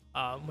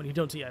when you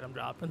don't see item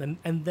drop, and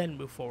then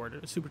move forward,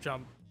 super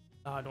jump,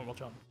 normal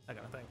jump, that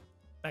kind of thing.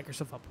 Back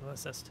yourself up with an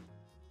assist.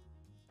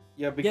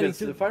 Yeah,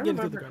 because if I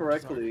remember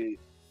correctly.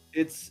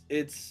 It's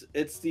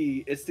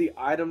the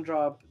item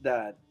drop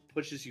that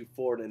pushes you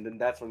forward, and then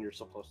that's when you're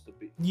supposed to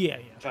be. Yeah.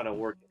 Trying to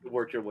work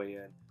your way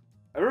in.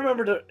 I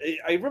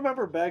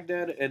remember back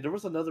then, and there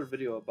was another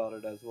video about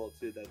it as well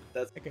too.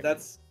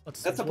 That's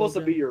supposed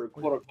to be your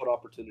quote unquote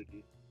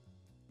opportunity.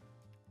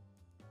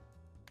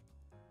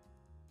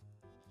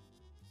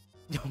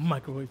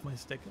 Microwave my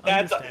stick.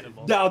 That's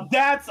understandable. Now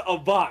that's a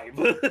vibe.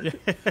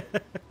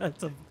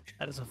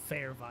 that is a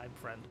fair vibe,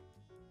 friend.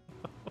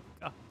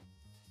 Oh,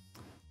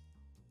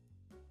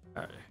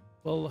 all right.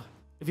 Well,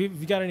 if you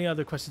got any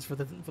other questions for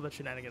the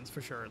shenanigans,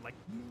 for sure, like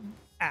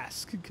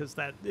ask, because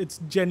it's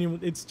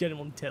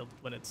genuine tilt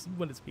when it's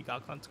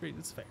Peacock on screen.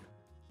 It's fair.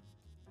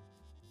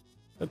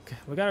 Okay,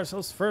 we got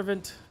ourselves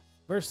Fervent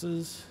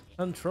versus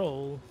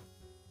Control.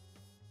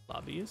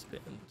 Lobby is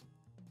pinned.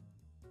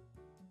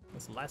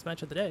 That's the last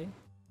match of the day.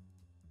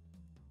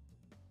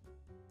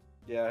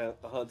 Yeah,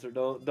 Hunter,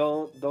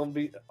 don't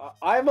beat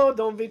IMO.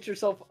 Don't beat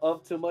yourself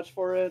up too much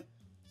for it.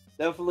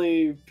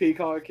 Definitely,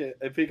 Peacock.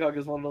 Peacock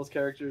is one of those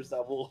characters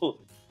that will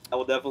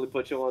definitely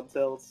put you on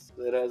tilts.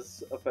 It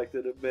has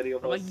affected many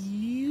of us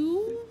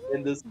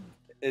in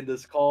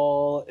this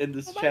call, in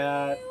this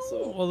chat.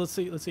 So well, let's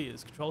see.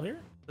 Is Control here?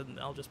 Then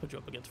I'll just put you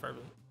up against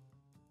Fervent.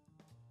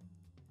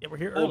 Yeah, we're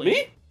here early. Oh,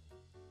 me?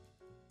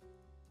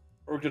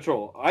 Or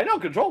Control? I know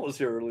Control was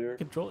here earlier.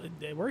 Control.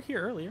 They were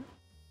here earlier.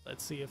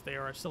 Let's see if they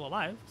are still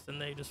alive. Then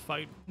they just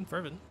fight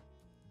Fervent.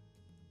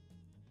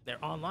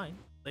 They're online.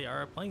 They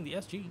are playing the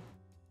SG.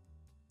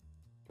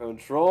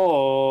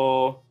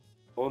 Control.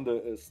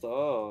 ¿Dónde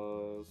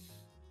estás?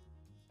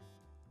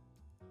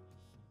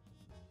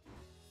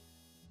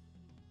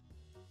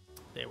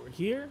 They were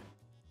here.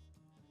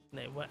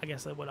 They went, I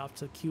guess they went off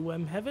to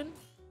QM Heaven.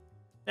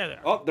 There they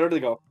are. Oh, there they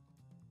go.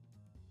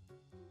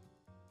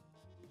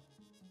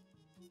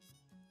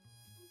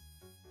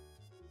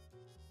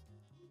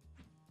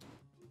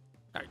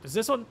 All right, does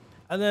this one,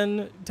 and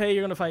then Tay,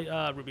 you're gonna fight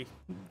Ruby.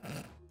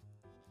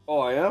 Oh,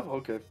 I am?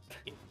 Okay.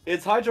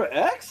 It's Hydra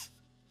X?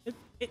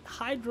 It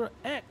Hydra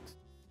X.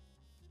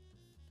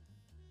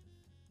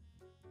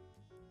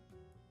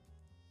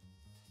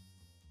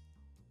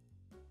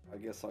 I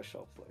guess I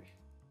shall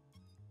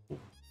play.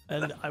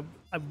 And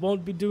I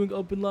won't be doing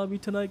open lobby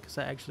tonight because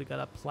I actually got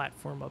a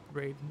platform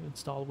upgrade,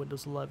 install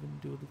Windows 11,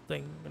 do the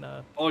thing, and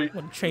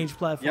change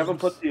platforms. You haven't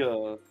put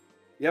the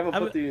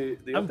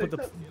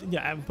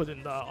I haven't put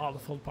in all the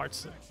full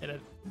parts in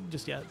it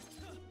just yet.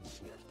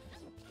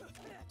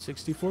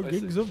 64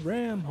 gigs of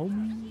RAM,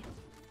 homie.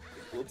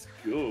 Let's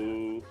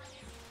go.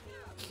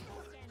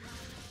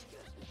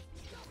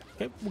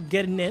 Okay, we're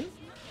getting in.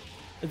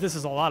 This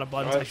is a lot of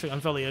buttons, actually.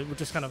 Unfairly, we're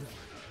just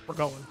we're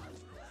going.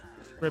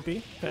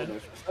 Rippy.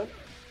 Okay.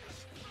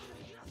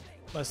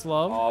 Nice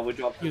low. Oh, we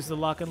dropped. Use the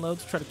lock and load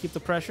to try to keep the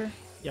pressure.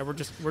 Yeah,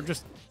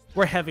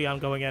 we're heavy on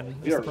going in.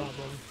 That's the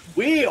problem.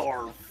 We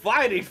are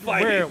fighting.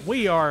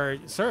 We are,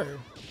 sir.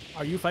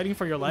 Are you fighting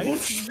for your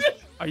life?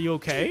 Are you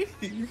okay?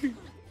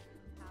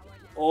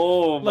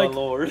 Oh my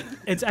lord!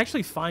 It's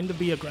actually fine to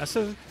be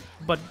aggressive,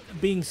 but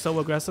being so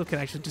aggressive can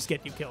actually just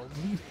get you killed.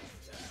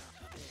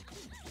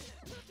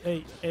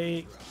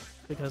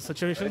 Because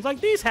situations like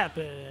these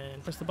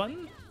happen. Press the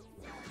button.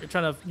 You're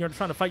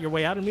trying to fight your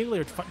way out immediately,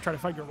 or try to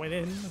fight your way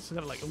in. It's kind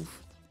of like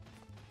oof.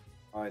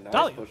 All right, nice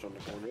Dahlia. push on the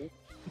corner.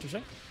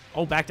 Interesting.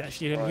 Oh, backdash.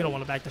 You don't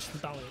want to backdash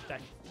with Dahlia.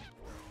 Dang.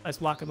 Nice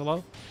block in the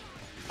low.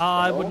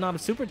 I would not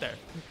have supered there.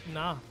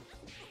 Nah.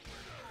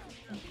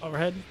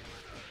 Overhead.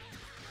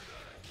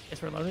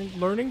 Guess we're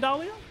learning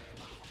Dahlia?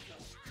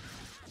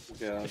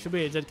 Yeah. It should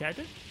be a dead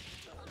character.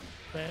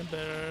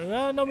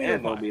 No meter.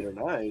 And no meter,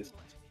 nice.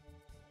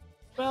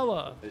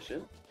 Well,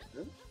 Efficient.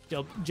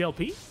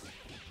 JLP.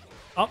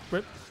 Oh,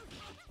 rip.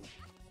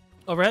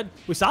 Overhead.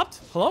 We stopped.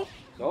 Hello?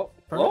 No.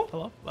 Perfect.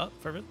 Hello?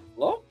 Perfect.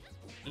 Hello?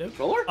 Hello?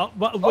 Controller? Oh,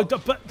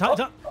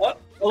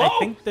 Hello?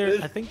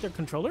 I think their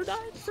controller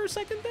died for a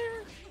second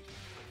there.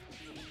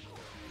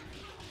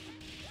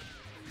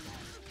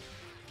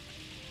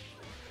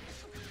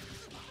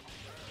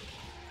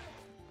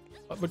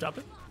 We're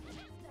dropping.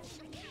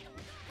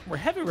 We're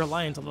heavy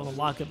reliant on the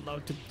lock and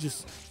load to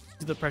just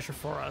do the pressure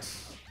for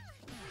us.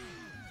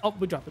 Oh,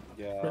 we drop it.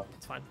 Yeah. Rip,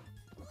 it's fine.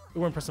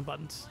 We weren't pressing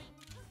buttons.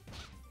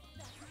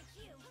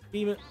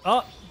 Beam it.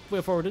 Oh,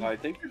 we're forwarded. I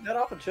think you're dead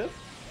off a chip.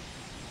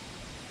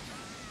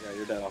 Yeah,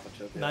 you're dead off a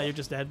chip. Yeah. Nah, you're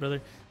just dead,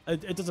 brother.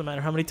 It doesn't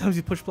matter how many times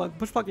you push block.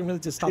 Push blocking really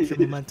just stops your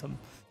momentum.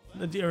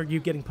 Or you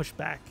getting pushed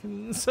back.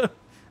 So,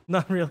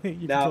 not really.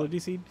 You control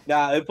DC.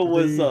 Nah, if it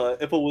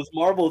was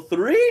Marble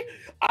 3,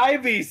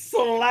 I'd be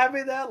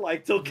slamming that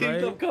like till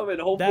Kingdom Come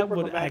and hoping that for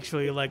would the match.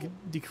 actually like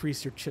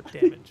decrease your chip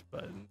damage,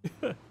 but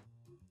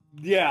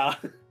yeah.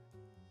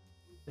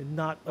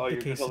 Not up the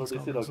case in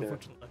Skullgirls,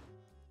 unfortunately.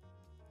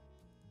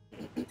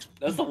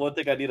 That's the one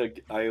thing I need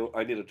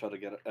to try to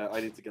get.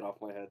 I need to get off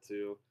my head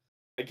too.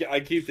 I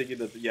keep thinking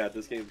that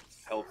this game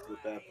helps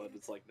with that, but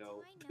it's like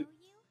no.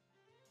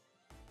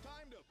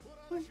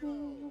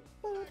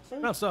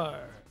 No, sir.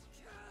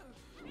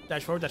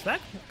 Dash forward, dash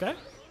back. Okay.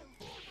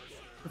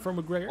 Confirm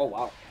with Gregor. Oh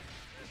wow.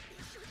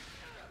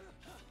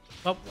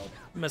 Oh,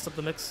 messed up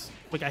the mix.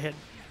 We got hit.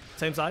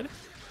 Same side.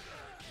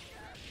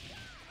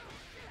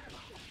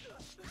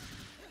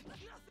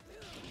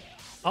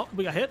 Oh,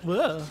 we got hit.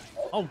 Ugh.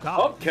 Oh god.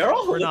 Oh,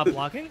 Carol? We're not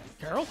blocking.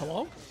 Carol,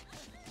 hello.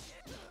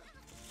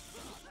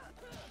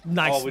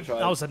 Nice. Oh, we tried.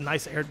 That was a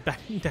nice air back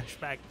dash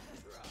back.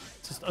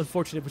 It's just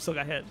unfortunate we still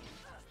got hit.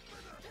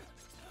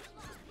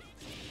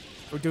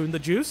 We're doing the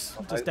juice,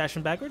 just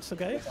dashing backwards,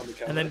 okay,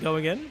 and then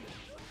going in.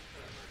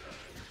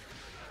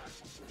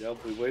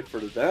 Yep, we wait for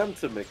them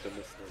to make the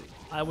mistake.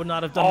 I would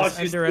not have done this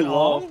under at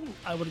all.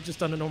 I would have just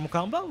done a normal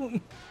combo.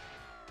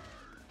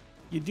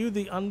 You do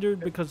the under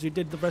because you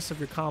did the rest of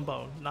your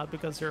combo, not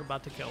because you're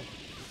about to kill.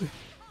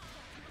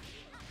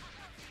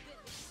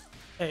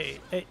 Hey,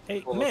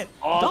 man,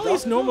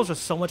 Dolly's normals are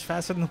so much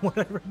faster than what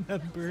I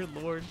remember,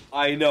 Lord.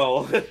 I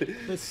know.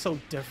 It's so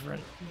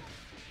different.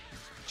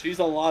 She's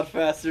a lot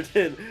faster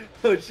than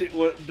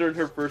during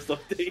her first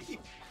update.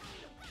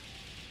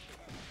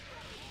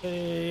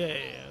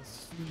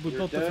 Yes. We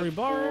built the 3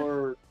 bar.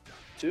 For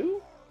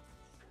 2?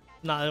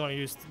 Nah, I want to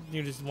use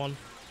just 1.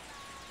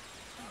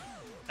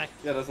 Yeah,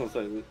 that's what I'm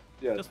saying.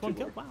 Yeah, just 1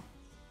 kill. Wow.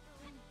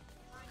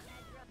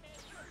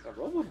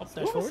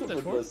 Dash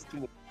forward.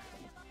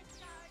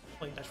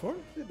 Playing dash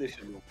forward. They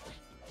should know.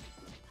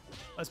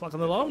 Nice block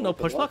on the low. No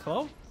push block.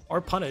 Hello.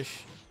 Or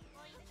punish.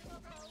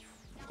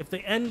 If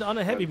they end on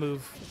a heavy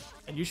move,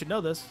 and you should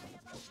know this,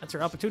 that's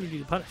your opportunity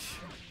to punish.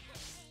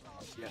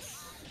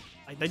 Yes.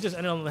 Like, they just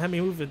ended on the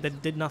heavy move and then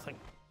did nothing.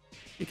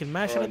 You can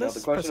mash into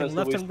this, pressing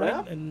left and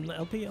right, and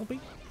LP.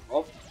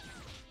 Oh.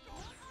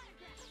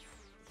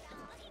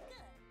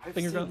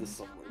 Finger gun.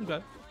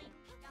 Okay.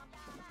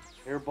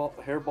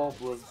 Hairball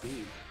blows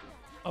beam.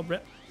 Oh,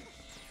 Brett.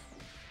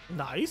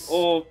 Nice.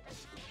 Oh.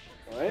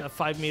 Alright. A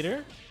 5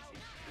 meter.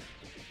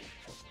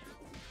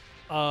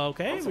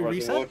 Okay, we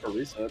reset.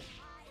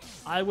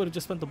 I would have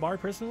just spent the bar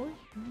personally.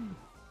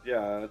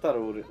 Yeah, I thought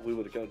we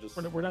would have killed just.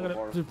 We're not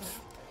gonna.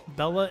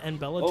 Bella and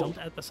Bella jumped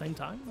at the same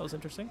time. That was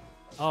interesting.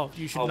 Oh,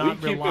 you should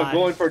not rely. Keep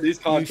going for these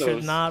conchos. You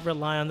should not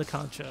rely on the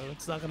concho.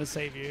 It's not gonna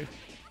save you.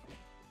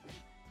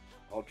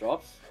 All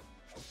drops.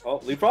 Oh,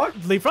 leapfrog.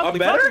 Leapfrog.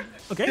 Better.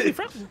 Okay,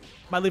 leapfrog.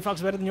 My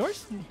leapfrog's better than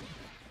yours.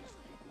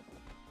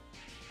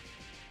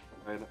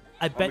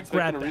 I bet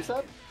grab that.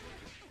 Reset?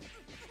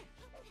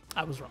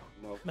 I was wrong.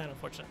 No. Man,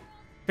 unfortunate.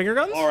 Finger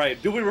guns?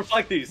 Alright, do we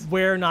reflect these?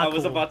 We're not cool. I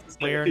was about to say.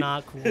 We're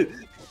not cool.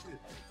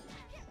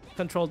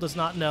 Control does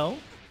not know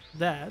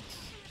that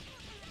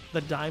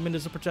the diamond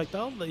is a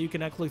projectile that you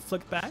can actually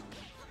flick back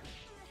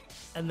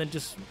and then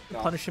just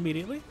punish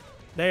immediately.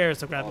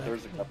 There's a grab back.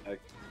 There's a grab back.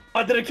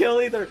 I didn't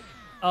kill either.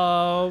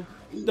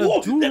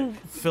 The dual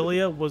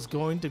Philia was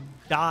going to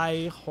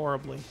die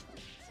horribly.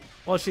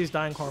 Well, she's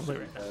dying horribly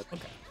right now.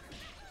 Okay.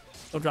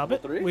 Don't drop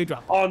it. We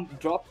drop it. On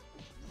drop.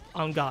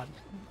 On God.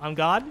 On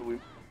God?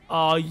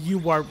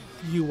 You are.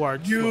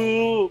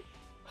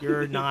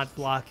 You're not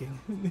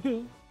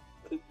blocking.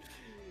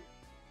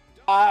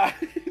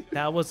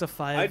 That was a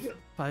 5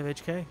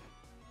 HK.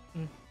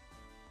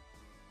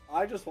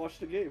 I just watched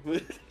the game.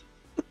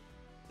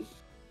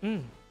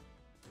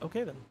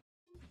 Okay then.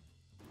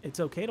 It's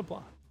okay to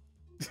block.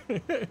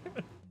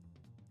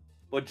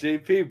 But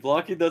JP,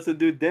 blocking doesn't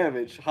do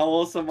damage. How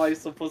else am I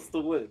supposed to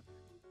win?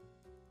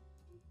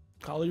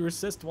 Call your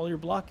assist while you're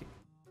blocking.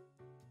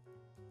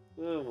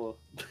 Well.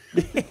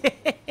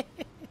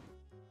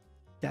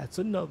 That's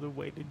another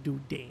way to do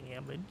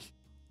damage.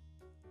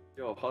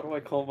 Yo, how do I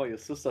call my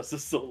assist as a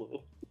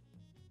solo?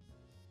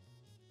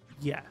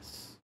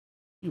 Yes.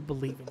 You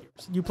believe in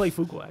yours. You play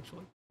Fuku,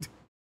 actually.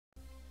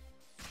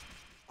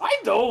 I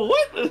know,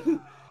 what?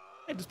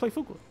 Hey, just play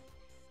Fuku.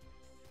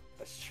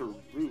 That's true.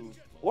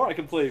 Or I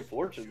can play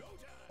Fortune.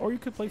 Or you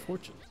could play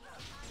Fortune.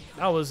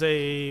 That was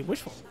a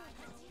wishful.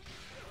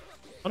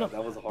 Oh no,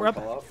 that was a hard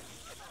call out.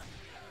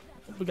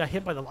 We got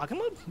hit by the lock and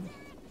load.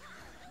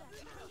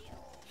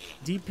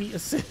 DP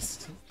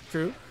assist.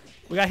 True.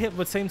 We got hit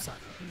with same side.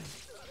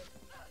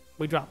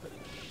 We drop it.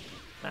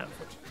 Not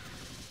unfortunate.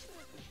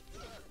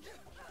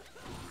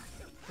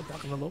 We're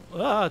blocking the low.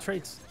 Ah,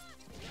 trades.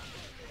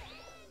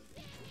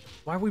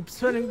 Why are we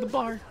spinning the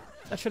bar?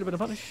 That should have been a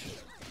punish.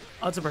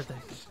 Oh, it's a birthday.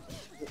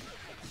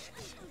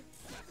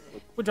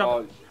 We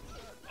drop it.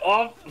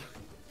 Oh!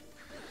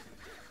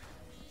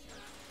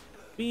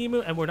 Beam,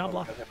 and we're not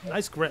blocking.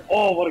 Nice grip.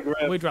 Oh, what a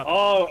grip. We drop it.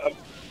 Oh,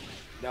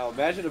 now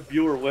imagine a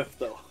viewer whiff,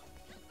 though.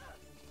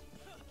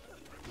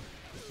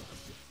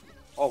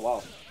 Oh,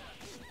 wow.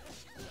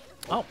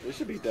 Oh. This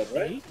should be dead,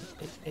 right?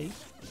 8.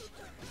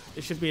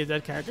 It should be a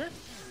dead character.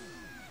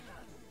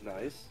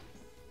 Nice.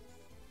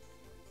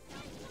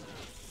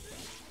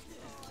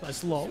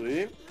 Nice low.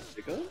 Sweet.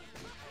 Pick up.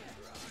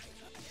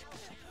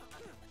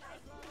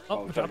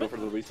 Oh, trying to go for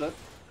the reset.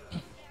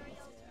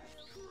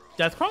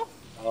 Death crawl?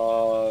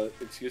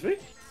 Excuse me?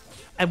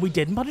 And we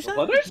didn't punish that?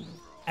 Punish?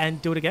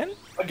 And do it again?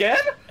 Again?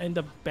 And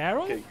the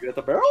barrel? Okay, you got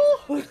the barrel?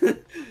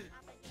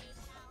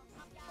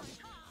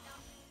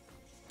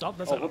 Oh,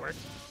 that's not gonna work.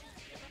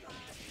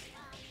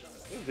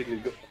 I didn't think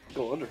you'd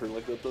go under her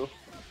like that, though.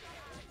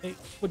 Hey,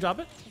 we'll drop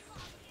it.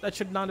 That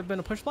should not have been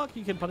a push block.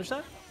 You can punish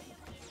that.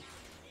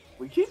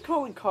 We keep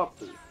calling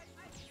copter.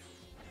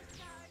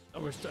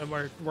 Oh,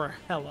 we're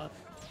hella.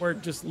 We're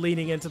just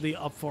leaning into the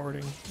up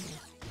forwarding.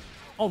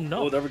 Oh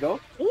no! Oh, there we go.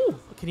 Ooh!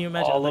 Can you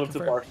imagine? Oh, a little too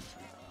far.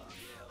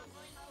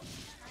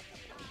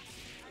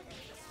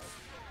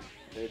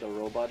 Okay, the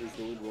robot is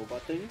doing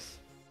robot things.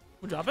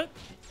 We'll drop it.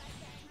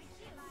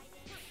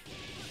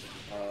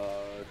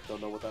 Don't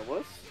know what that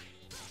was.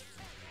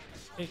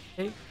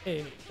 Hey.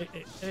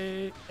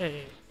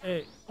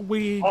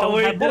 We Oh,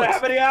 we didn't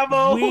have any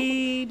ammo!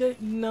 We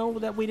didn't know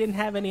that we didn't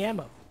have any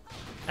ammo.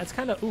 That's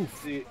kind of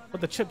oof. See,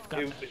 but the chip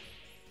got that.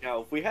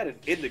 Now, if we had an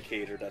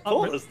indicator that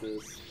told us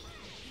this.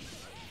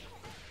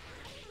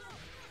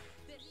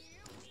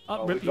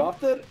 Oh, we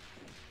dropped it?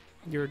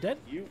 You're dead?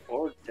 You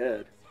are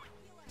dead.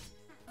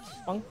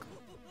 Funk.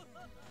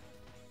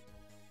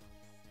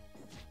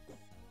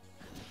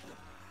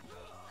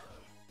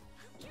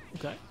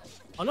 Okay.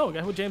 Oh no, we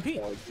got with JMP.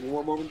 Give me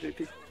one moment,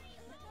 JP.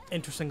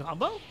 Interesting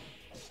combo.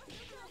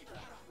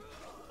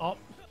 Oh.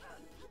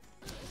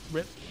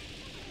 Rip.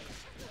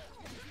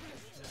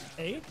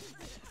 A.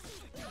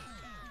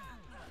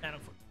 And a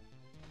foot.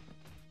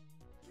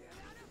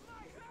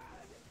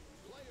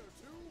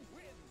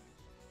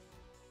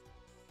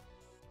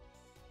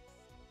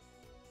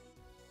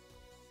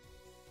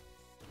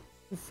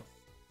 Oof.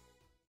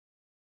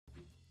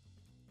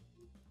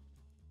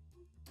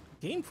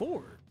 Game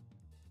forward.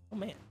 Oh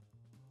man. I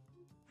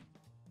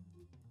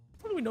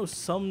thought we know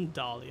some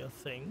Dahlia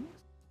things.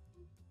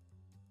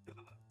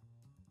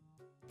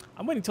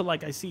 I'm waiting till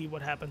like I see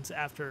what happens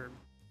after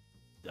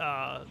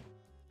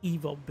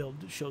Evo build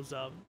shows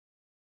up.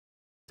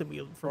 To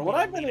me, for what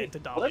I've been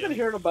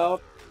hearing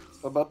about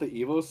the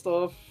Evo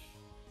stuff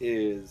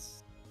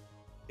is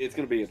it's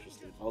gonna be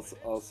interesting.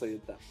 I'll say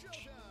it that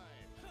much.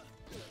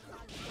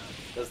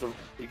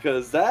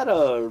 Because that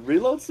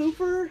reload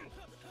super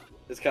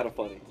is kind of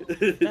funny.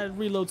 That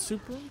reload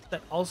super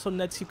that also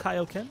nets you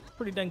Kaioken,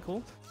 pretty dang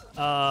cool.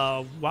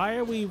 Why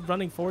are we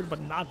running forward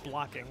but not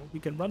blocking? We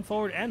can run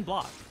forward and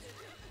block.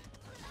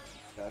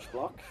 Dash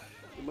block.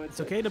 It's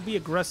okay to be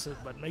aggressive,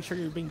 but make sure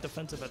you're being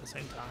defensive at the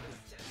same time.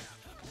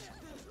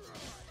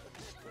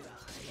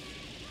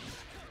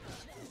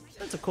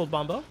 That's a cool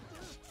bombo.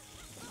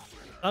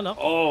 Oh no.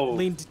 Oh.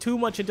 Leaned too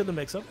much into the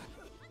mix-up.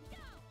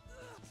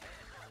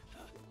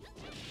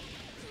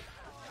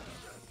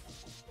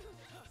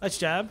 Nice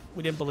jab.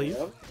 We didn't believe.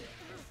 Yep.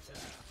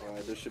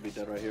 Alright, this should be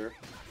dead right here.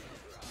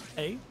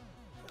 Hey.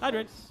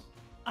 Hydrate.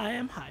 I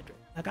am hydrate.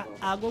 I got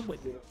agua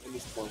with me. I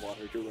need some more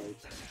water. You're right.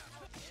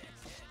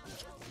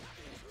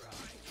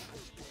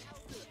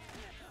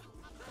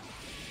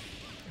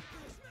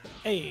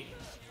 Hey.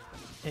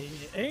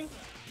 Hey.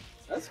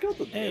 That's got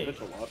the damage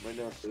a lot right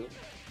now, too.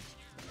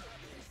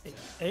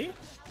 Hey.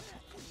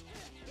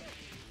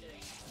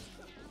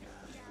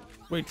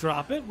 We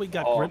drop it. We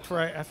got grip for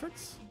our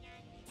efforts.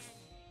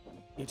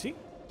 UT.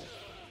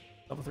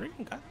 Double 3.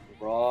 Okay.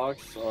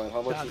 Rocks. Alright,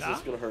 how much is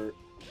this gonna hurt?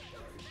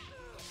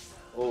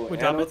 Oh, we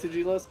and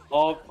OTG list?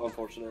 Oh,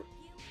 unfortunate.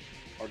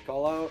 Hard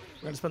call out.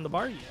 We're gonna spend the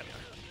bar? Yeah.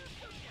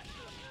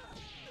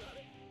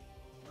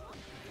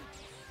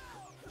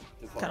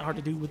 Kind of hard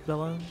to do with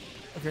Bella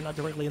if you're not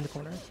directly in the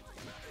corner.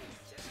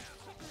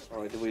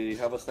 Alright, do we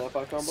have a snap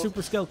out combo?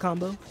 Super scale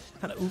combo.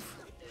 Kind of oof.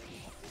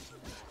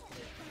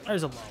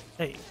 There's a low.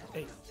 Hey.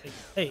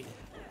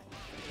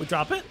 We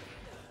drop it?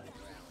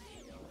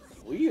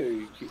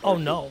 Oh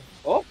no.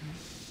 Oh!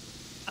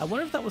 I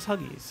wonder if that was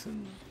Huggies.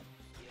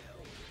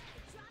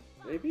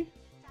 Maybe?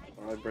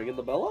 Alright, bring in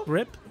the Bella?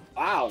 Rip.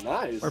 Wow,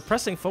 nice. We're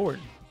pressing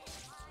forward.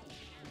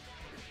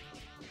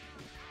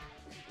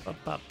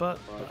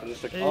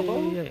 Finish the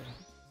combo? Yeah.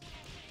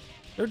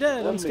 They're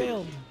dead,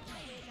 unscaled.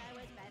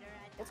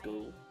 Let's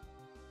go.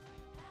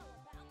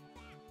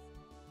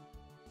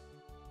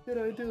 Did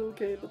I do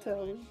okay,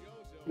 Battalion?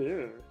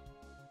 Yeah.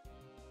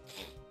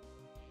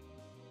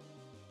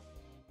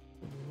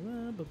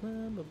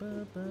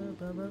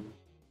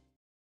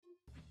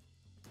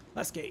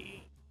 Last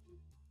game.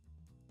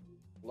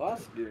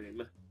 Last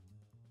game.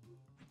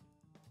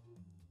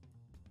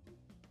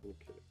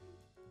 Okay.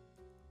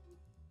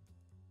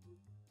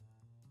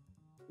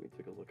 Let me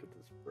take a look at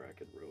this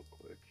bracket real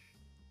quick.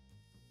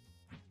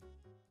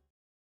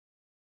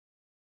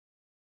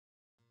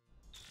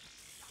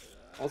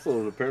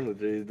 Also,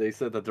 apparently they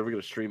said that they were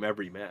going to stream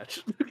every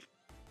match.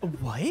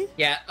 What?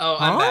 Yeah. Oh,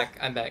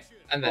 I'm back.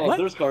 Oh,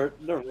 there's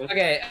Cart. Never mind.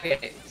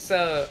 Okay.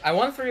 So I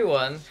won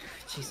 3-1.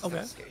 Jesus, okay.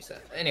 That's scary stuff.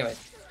 Anyway,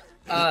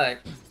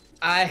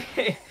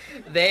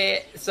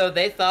 they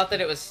thought that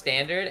it was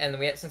standard, and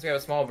since we have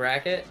a small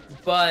bracket,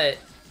 but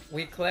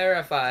we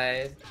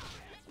clarified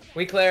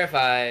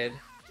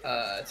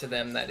to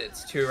them that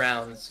it's 2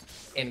 rounds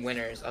in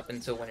winners up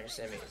until winner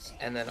semis,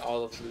 and then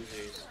all of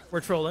losers.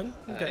 We're trolling.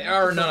 Okay.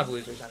 Or none of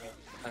losers. I mean,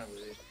 none of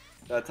losers.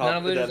 None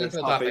of losers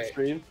until top 8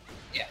 stream.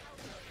 Yeah.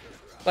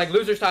 Like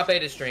losers top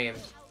 8 is streamed,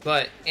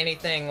 but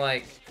anything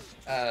like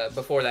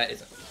before that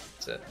isn't.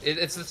 So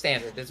it's the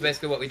standard. It's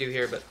basically what we do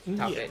here, but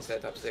top 8 instead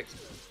of top 6.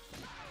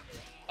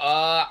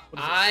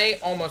 I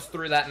almost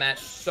threw that match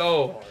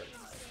so hard,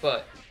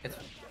 but it's.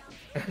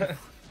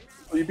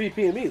 Oh, you beat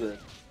PME then?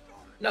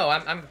 No,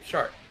 I'm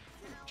short.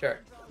 Well,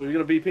 you're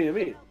gonna beat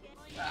PME.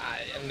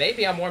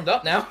 Maybe I'm warmed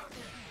up now.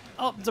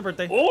 Oh, it's a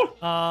birthday.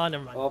 Oh!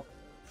 Never mind. Oh.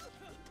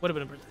 Would have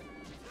been a birthday.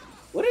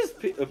 What is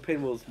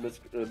Pinwheel's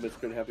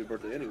misprint happy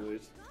birthday,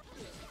 anyways?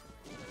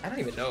 I don't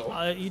even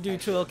know. You do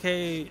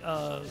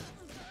 2LK,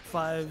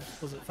 5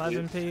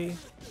 MP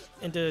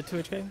into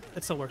 2HK?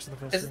 It still works in the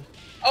first screen.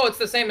 Oh, it's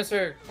the same as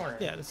her corner.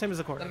 Yeah, the same as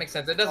the corner. That makes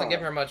sense. It doesn't give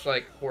her much,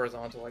 like,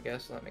 horizontal, I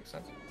guess, so that makes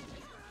sense.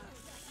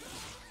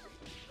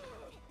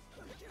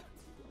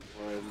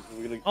 Alright,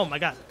 we're gonna... Oh my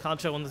god,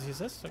 Concho on the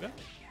assist, okay.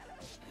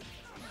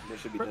 They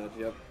should be dead,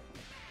 yep.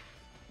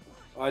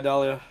 Alright,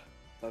 Dahlia.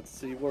 Let's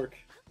see you work.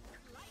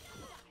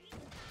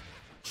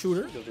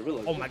 Shooter.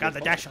 Oh my god,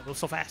 the dash shot goes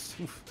so fast.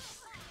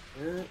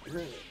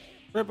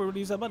 Ripper would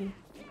use that button.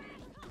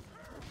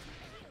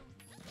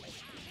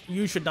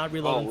 You should not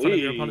reload in front of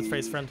your opponent's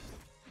face, friend.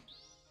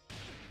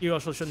 You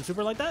also shouldn't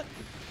super like that.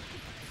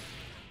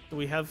 Do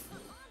we have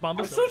bombs?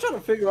 I'm still trying to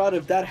figure out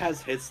if that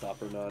has hit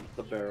stop or not,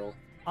 the barrel.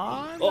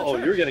 Oh,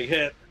 sure. You're getting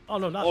hit. Oh,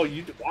 no, not. Oh,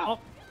 you do. Wow. Oh,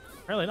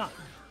 apparently not.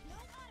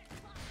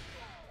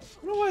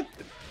 You know what?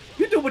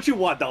 You do what you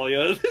want,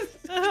 Dahlia.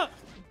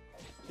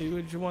 Do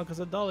what you want because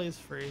the dolly is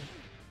free.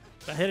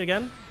 Got hit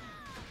again?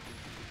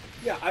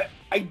 Yeah,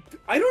 I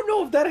don't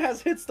know if that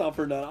has hit stop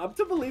or not. I'm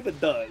to believe it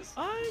does.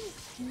 I'm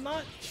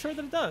not sure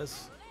that it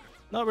does.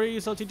 No, we're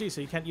use LTG,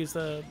 so you can't use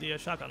the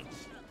shotgun.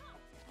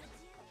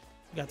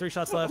 You got 3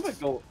 shots left.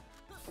 I'm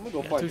gonna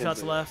go fight 2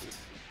 shots left.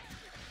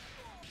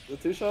 The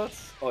 2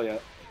 shots? Oh yeah.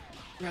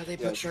 Bro, they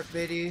put Shark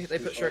Biddy. They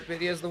put Shark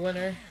Biddy as the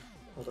winner.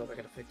 Hold up, I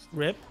gotta fix it.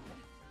 Rip.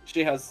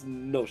 She has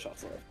no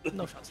shots left.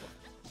 No shots left.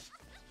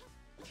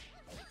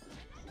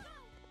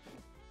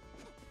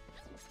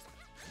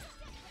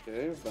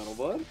 Okay, Battle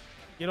Bud.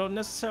 You don't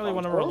necessarily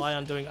want to rely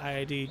on doing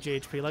IID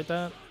JHP like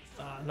that.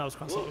 That was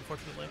crossed up,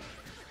 unfortunately.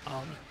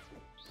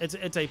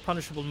 It's a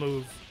punishable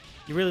move.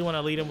 You really want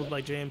to lead him with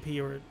like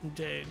JMP or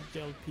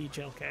JLP,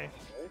 JLK.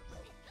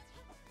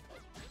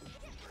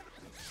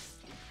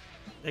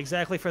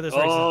 Exactly for this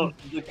reason.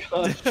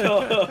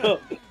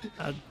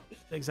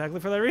 Exactly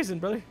for that reason,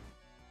 brother.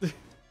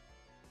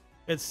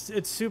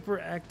 It's super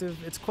active.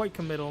 It's quite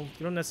committal.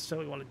 You don't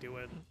necessarily want to do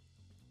it.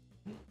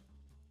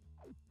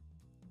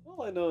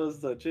 All I know is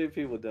that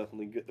JP would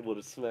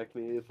have smacked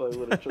me if I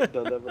would have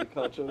done that with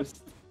the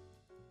conchos.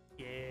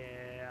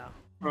 Yeah.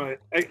 Right.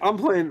 Hey, I'm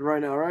playing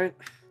right now, right?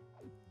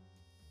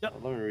 Yep.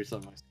 Let me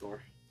reset my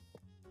score.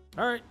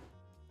 All right.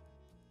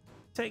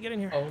 Take it in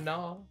here. Oh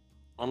no.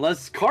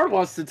 Unless Cart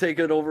wants to take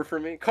it over for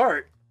me.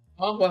 Cart.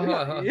 Oh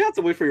well. You have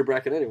to wait for your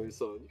bracket anyway,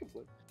 so you can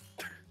play.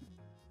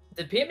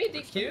 Did PME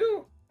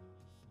DQ?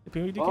 Did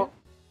PME DQ? Oh.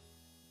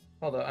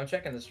 Hold on, I'm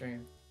checking the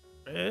stream.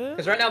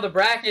 Because right now the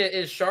bracket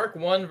is Shark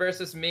 1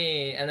 versus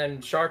me, and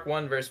then Shark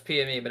 1 versus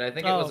PME, but I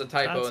think it was a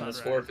typo in the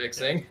score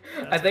fixing.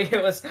 Yeah, I think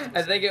it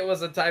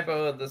was a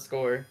typo in the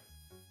score.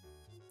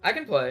 I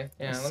can play.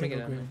 Yeah, let me get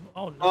in.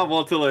 Oh, no. Oh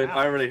well, too late.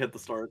 I already hit the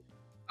start.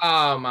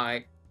 Oh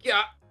my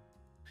god.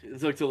 It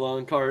took too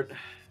long, Cart.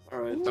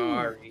 Alright.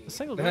 Sorry. A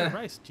single dollar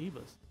price,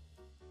 Jeebus.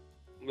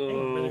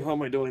 Oh, how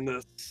am I doing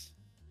this?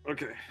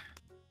 Okay.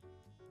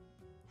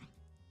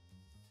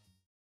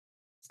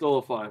 Still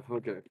a 5,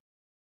 okay.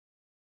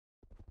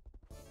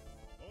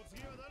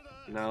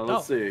 Now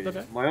let's see.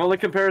 Okay. My only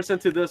comparison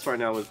to this right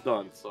now is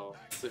done, so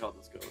let's see how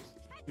this goes.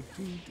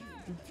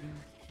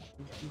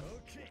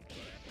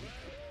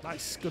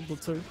 Nice, good little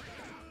 2.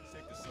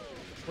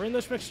 We're in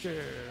this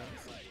mixture.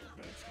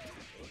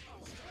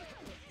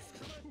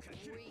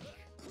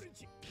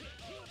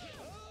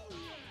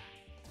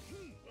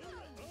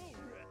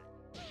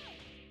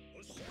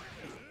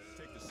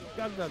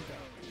 Go.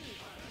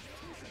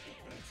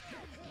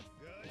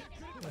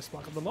 Nice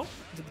block of the low.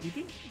 Is it the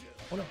DP?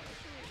 Oh no.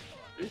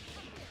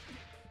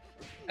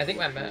 I think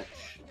my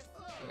match.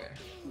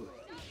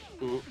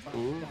 Okay.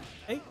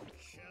 Hey.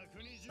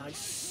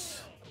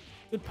 Nice.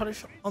 Good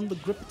punish on the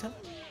grip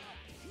attempt.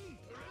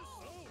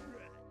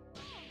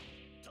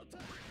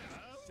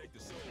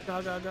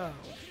 Go.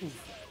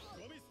 Oof.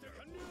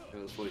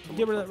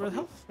 Get rid of that red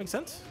health. Makes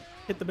sense.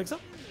 Hit the mix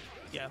up.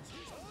 Yeah.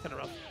 Kind of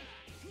rough.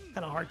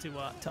 Kind of hard to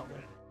tell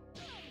there.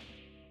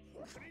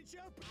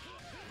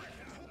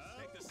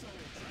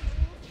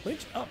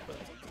 Which up?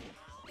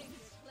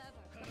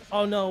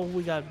 Oh no,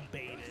 we got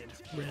baited.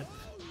 Rip.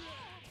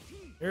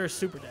 You're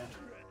super dead.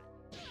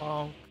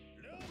 Bonk.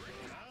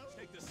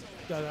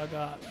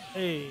 Go.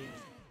 Hey.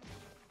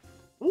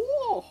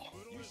 Whoa!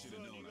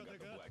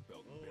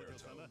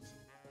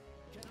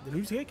 Then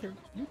you take care.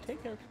 You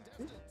take care.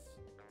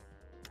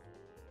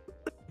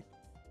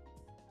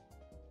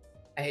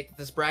 I hate that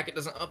this bracket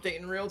doesn't update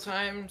in real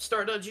time.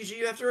 Star.gg,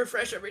 you have to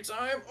refresh every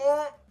time.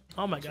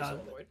 Oh my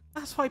god.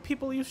 That's why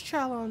people use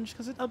challenge,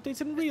 because it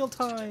updates in real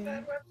time.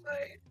 That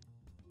website.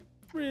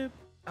 Rip.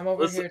 I'm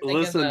over here thinking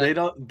listen, that...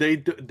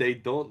 they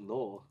don't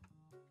know.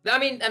 I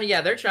mean,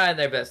 yeah, they're trying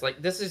their best.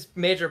 Like, this is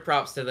major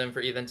props to them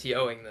for even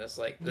TOing this.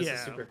 Like, this is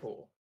super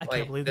cool. I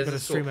can't believe they're gonna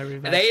stream every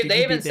match.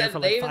 They even said for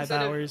they like 5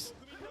 hours.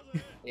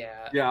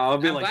 Yeah, I'll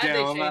be I'm like,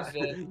 glad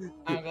they changed it.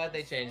 I'm glad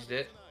they changed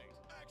it.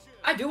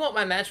 I do want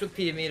my match with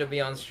PME to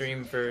be on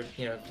stream for,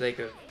 you know,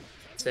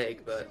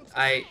 sake, but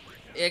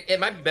it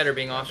might be better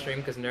being off stream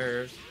because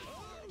nerves.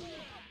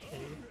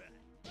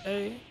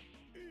 A.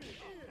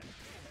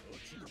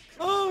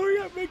 Oh, we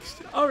got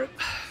mixed. All right.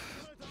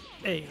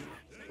 A.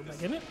 Go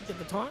back in it. Get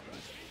the taunt.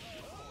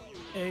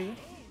 A.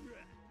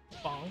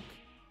 Bonk.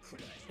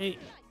 A.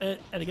 And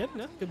again.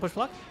 Yeah, good push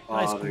block.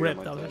 Nice grip.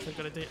 That was actually a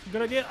good idea.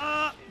 Good idea.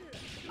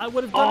 I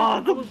would have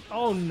done it.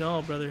 Oh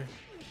no, brother.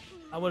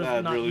 I would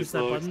have not used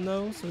that button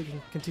though, so we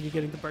can continue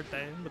getting the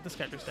birthday. But this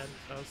character's dead,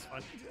 so it's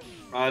fine.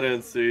 I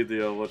didn't see the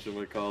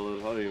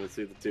whatchamacallit. I didn't even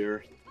see the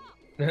tier.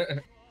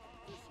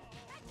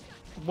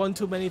 One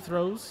too many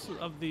throws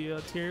of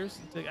the tiers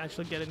to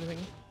actually get anything.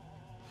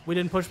 We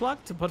didn't push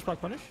block to push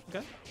block punish.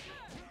 Okay.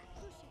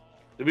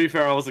 To be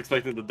fair, I was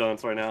expecting the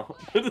dunce right now.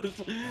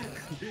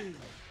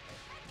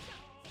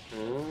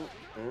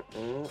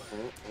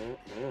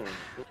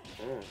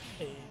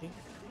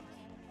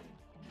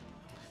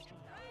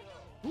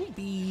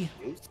 Ruby,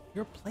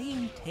 you're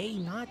playing Tay,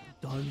 not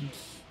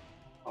dunce.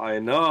 I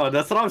know.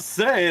 That's what I'm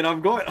saying. I'm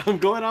going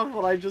off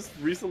what I just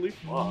recently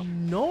fought.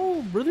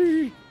 No,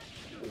 brother.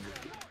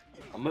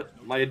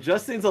 My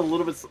adjusting's a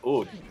little bit.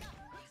 Oh, am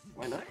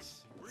I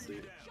nice? Let's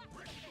see.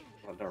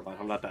 Oh, never mind.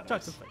 I'm not that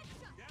nice.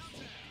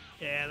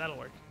 Yeah, that'll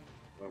work.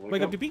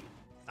 Wake up, DP.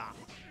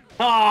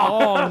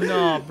 Oh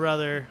no,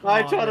 brother.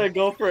 I tried to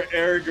go for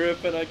air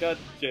grip and I got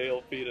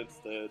JLP'd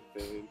instead,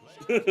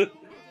 man.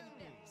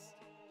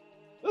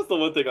 That's the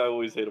one thing I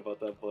always hate about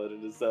that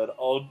button is that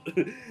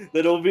that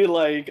it'll be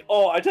like,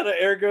 oh, I tried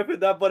to air grip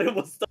and that button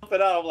will stop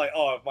it out. I'm like,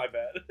 oh, my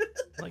bad.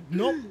 Like,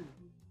 nope.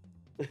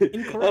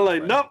 Incorrect, I'm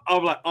like, nope.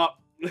 I'm like, oh,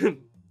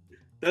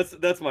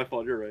 that's my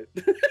fault. You're right.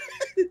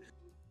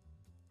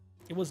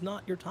 It was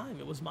not your time.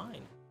 It was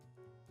mine.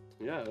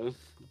 Yeah.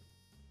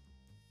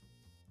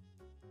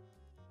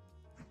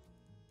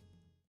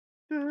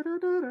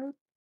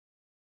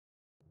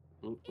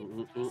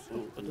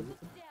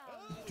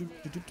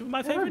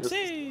 My favorite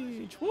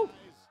stage. Woo.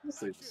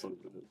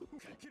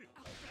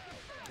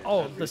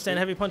 Oh, the stand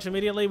heavy punch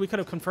immediately. We could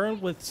have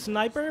confirmed with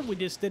sniper. We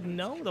just didn't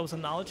know. That was a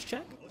knowledge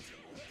check.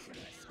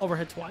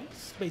 Overhead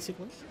twice,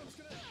 basically.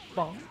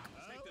 Bonk.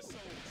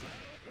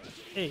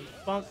 Hey,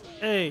 bonk.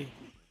 Hey.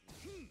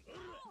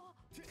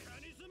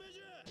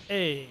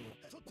 Hey.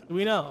 Do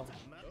we know?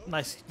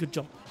 Nice, good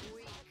jump.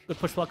 Good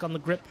push block on the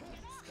grip.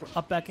 We're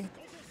up backing.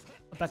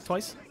 Up back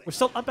twice. We're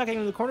still up backing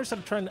in the corner instead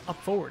of trying to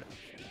up forward.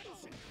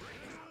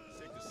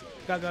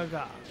 Ga ga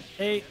ga.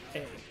 A.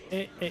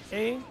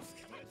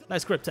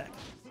 Nice grip tech.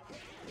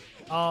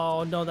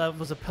 Oh no, that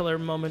was a pillar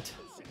moment.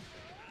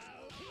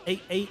 A.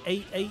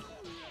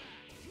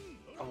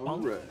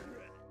 Alright.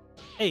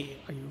 Hey,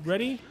 are you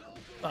ready?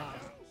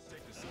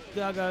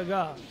 Ga ga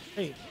ga.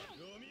 Hey.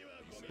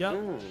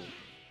 Yep.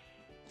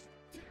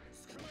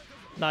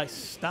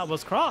 Nice. That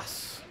was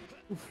cross.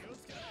 Oof.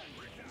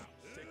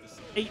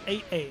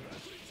 A.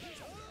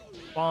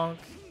 Bonk.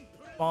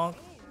 Bonk.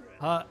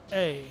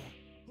 A.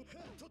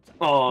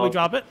 Oh. We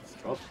drop it.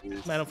 Oh,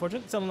 man,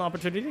 unfortunate. Still an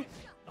opportunity.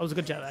 That was a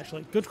good jab,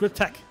 actually. Good grip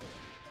tech.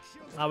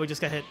 We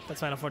just got hit.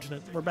 That's man,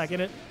 unfortunate. We're back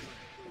in it.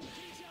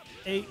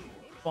 A.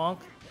 Bonk.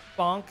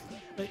 Bonk.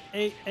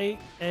 A.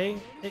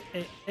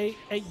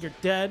 You're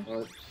dead.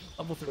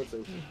 Level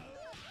 3.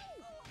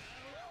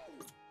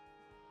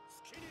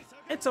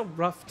 It's a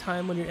rough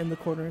time when you're in the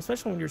corner,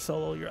 especially when you're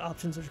solo. Your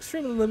options are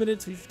extremely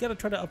limited, so you just gotta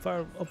try to up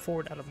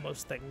forward out of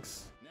most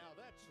things.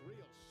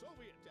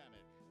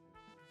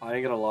 I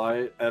ain't gonna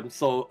lie,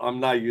 I'm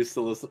not used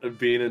to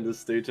being in this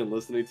stage and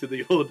listening to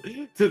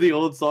the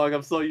old song.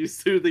 I'm so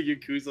used to the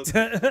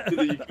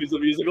Yakuza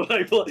music when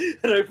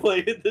I play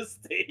in this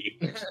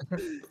stage.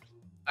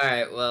 All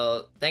right,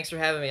 well, thanks for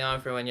having me on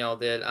for when y'all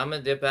did. I'm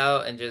gonna dip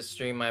out and just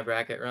stream my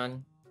bracket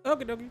run.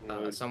 Okay,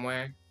 dokie.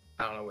 Somewhere.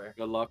 I don't know where.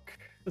 Good luck.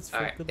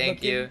 All right,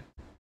 thank you.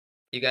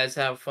 You guys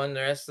have fun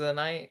the rest of the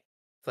night.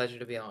 Pleasure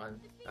to be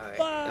on. All right,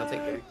 y'all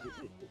take care.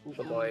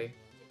 Bye-bye.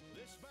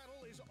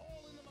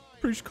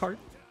 Preach card.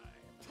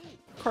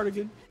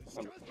 Cardigan.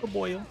 Oh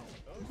boy.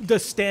 The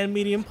stand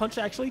medium punch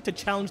actually to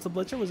challenge the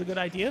blitzer was a good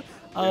idea.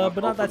 But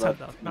not that time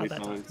though. Not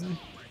that time.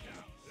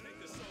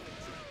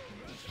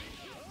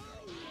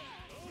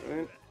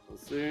 Alright,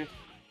 let's see.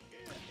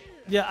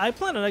 Yeah, I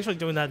plan on actually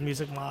doing that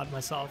music mod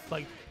myself.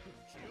 Like,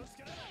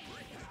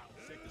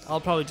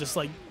 I'll probably just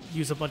like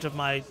use a bunch of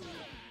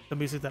the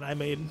music that I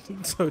made,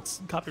 so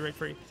it's copyright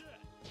free.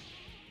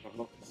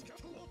 Oh,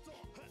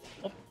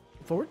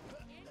 forward.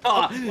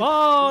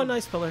 Oh,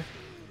 nice pillar.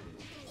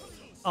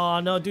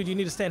 Oh no, dude, you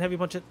need to stand heavy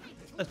punch it.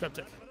 That's grab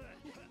tech.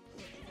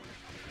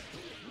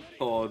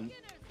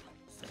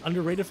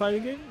 Underrated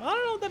fighting game? I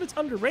don't know that it's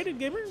underrated,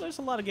 gamer. There's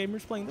a lot of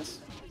gamers playing this.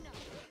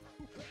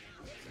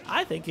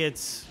 I think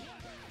it's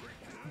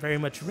very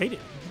much rated.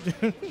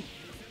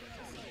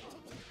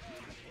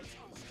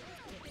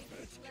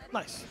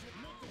 Nice.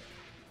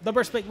 The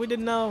burst fake, we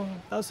didn't know.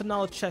 That was a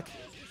knowledge check.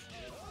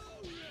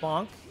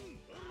 Bonk.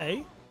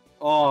 A.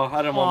 Oh,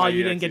 I don't want my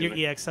you didn't get your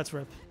EX. That's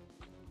rip.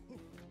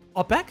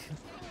 Up back?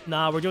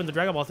 Nah, we're doing the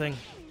Dragon Ball thing.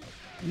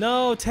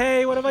 No,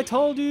 Tay, what have I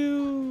told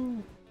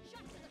you?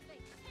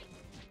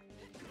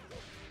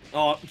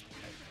 Oh.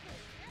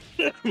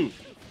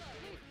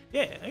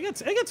 Yeah, it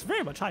gets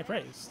very much high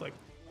praise. Like,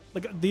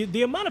 Like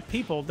the amount of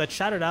people that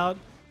shouted out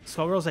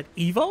Skullgirls at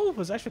Evo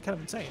was actually kind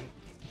of insane.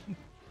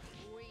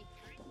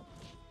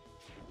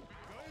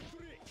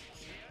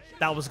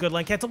 That was good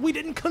lane cancel. We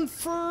didn't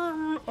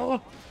confirm.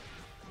 Oh.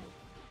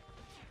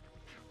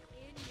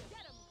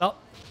 Oh.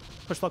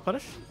 Push block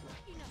punish.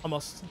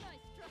 Almost.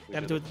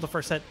 Gotta do it the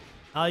first hit.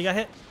 Oh, you got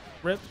hit.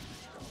 Rip.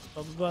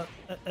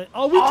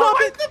 Oh, we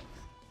dropped it.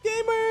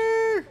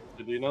 Gamer.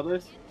 Did you know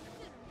this?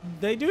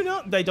 They do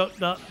know. They don't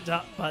know.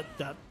 But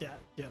yeah,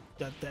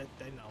 they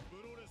know.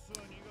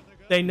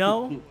 They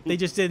know. They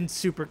just didn't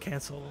super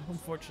cancel.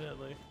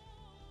 Unfortunately,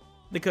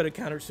 they could have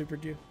counter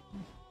supered you.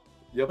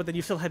 Yep. But then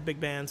you still had Big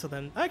Ban, so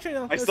then actually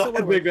no. I still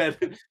had Big Ban.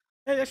 It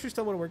actually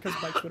still would have worked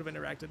because bikes would have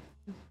interacted.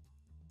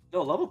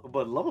 No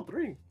level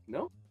 3.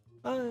 No.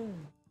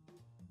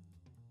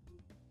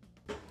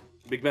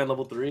 Big Man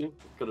level 3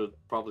 could have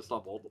probably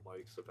stopped all the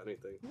bikes, if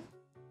anything.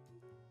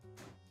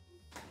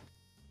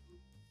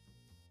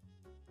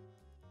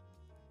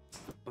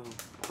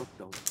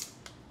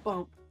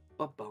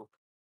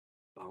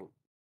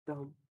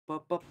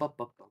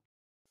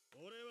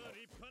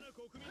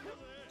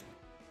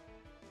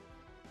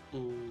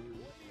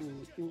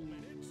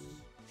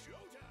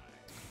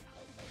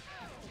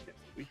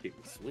 We keep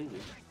swinging.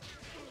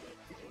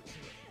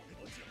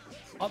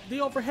 Up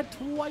the overhead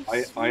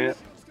twice.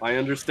 I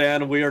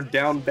understand we are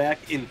down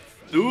back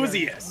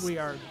enthusiasts. We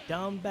are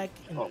down back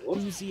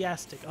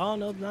enthusiastic. Oh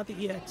no, not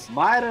the EX.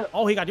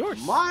 Oh, he got yours.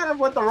 Might have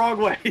went the wrong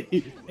way.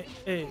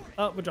 Hey,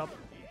 good job.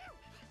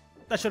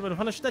 That should have been a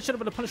punish. That should have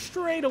been a punish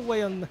straight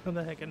away on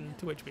the heck and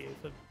 2 HP.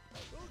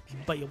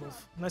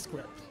 Beowulf. Nice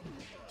grab.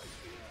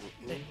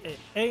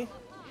 Hey.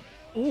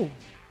 Ooh.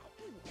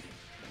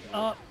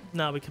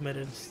 Now we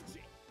committed.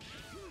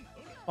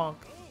 Bonk.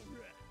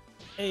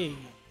 Hey.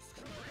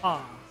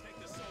 Ah.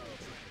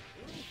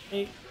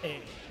 Hey.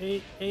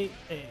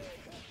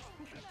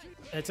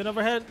 It's an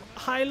overhead.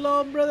 High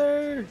low,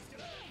 brother.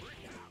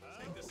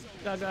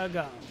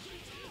 Ga.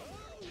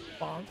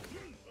 Bonk.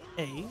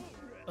 A.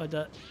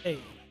 A.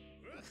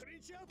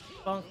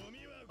 Bonk.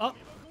 Up.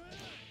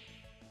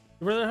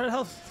 Brother hurt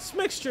health.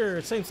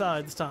 Mixture. Same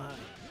side this time.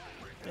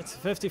 It's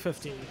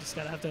 50-50. You just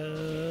gotta have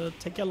to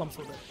take your lumps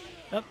with it.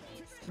 Yep.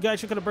 You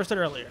guys could have bursted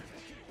earlier.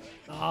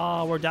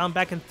 Oh, we're down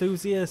back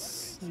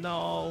enthusiasts.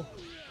 No.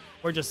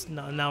 We're just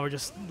now we're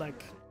just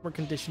like we're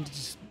conditioned to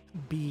just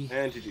be.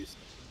 And GG's.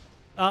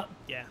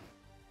 Yeah.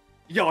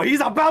 Yo,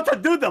 he's about to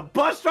do the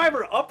bus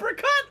driver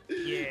uppercut?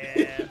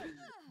 Yeah.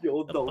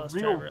 Yo, the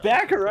real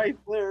backer right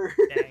there.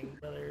 Dang,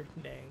 brother.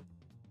 Dang.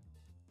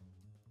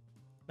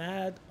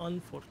 Mad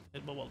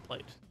unfortunate, but well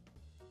played.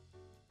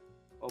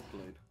 Well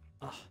played.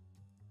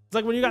 It's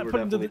like when you got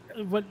put into the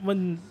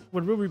when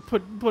Ruby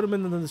put him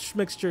into the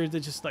mixture, they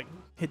just like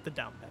hit the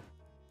down back.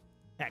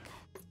 Heck.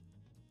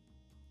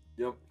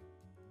 Yep.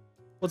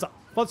 What's up?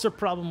 What's your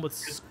problem with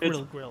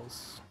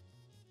Skullgirls?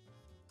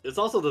 It's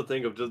also the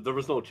thing of just there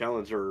was no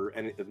challenge or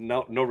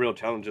no real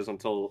challenges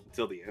until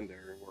the end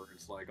there, where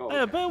it's like, oh.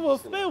 Yeah, okay,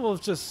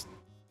 Beowulf just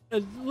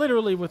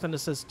literally with an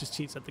assist just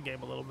cheats at the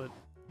game a little bit,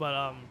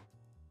 but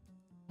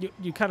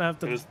you kind of have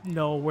to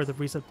know where the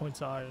reset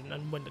points are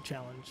and when to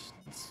challenge.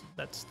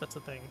 That's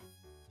the thing.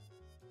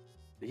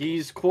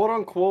 He's quote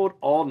unquote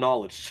all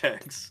knowledge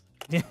checks.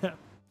 Yeah.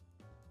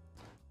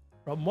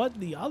 From what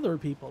the other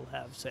people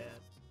have said.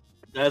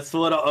 That's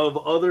what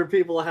other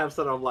people have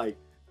said. I'm like,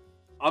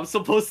 I'm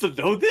supposed to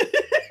know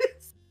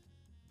this.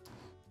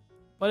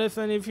 But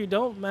if you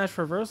don't mash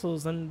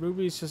reversals, then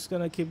Ruby's just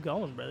gonna keep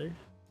going, brother.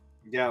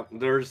 Yeah,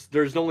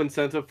 there's no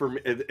incentive for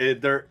me.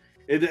 It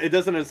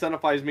doesn't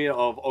incentivize me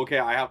of okay,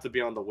 I have to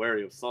be on the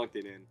wary of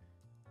something.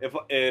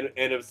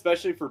 And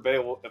especially for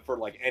Beowulf, for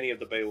like any of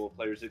the Beowulf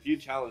players, if you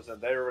challenge them,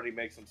 they already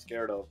makes them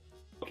scared of.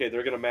 Okay,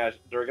 they're gonna mash.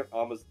 They're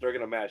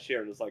gonna mash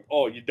here, and it's like,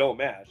 oh, you don't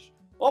mash.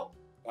 Oh,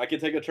 I can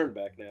take a turn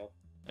back now.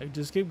 I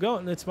just keep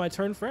going. It's my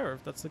turn forever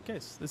if that's the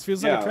case. This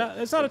feels like a trap.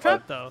 It's not a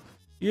trap though.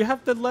 You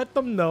have to let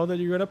them know that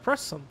you're gonna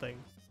press something.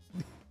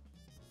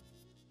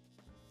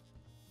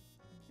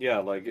 Yeah,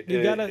 like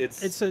you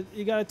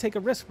gotta take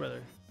a risk,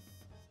 brother.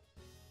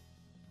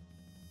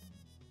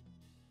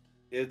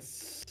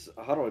 It's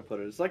how do I put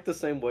it? It's like the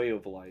same way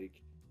of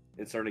like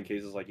in certain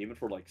cases, like even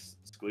for like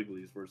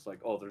squigglies, where it's like,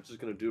 oh, they're just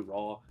gonna do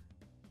raw.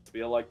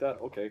 Feel like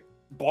that? Okay,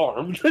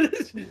 barm. You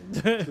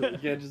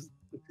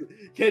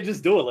can't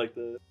just do it like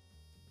that.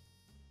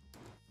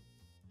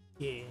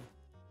 Yeah.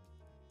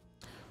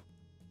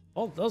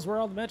 Well, those were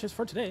all the matches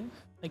for today.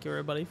 Thank you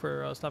everybody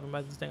for stopping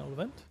by this dang old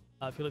event.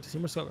 If you'd like to see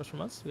more Skullgirls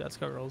from us, we got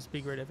Skullgirls Be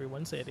Great every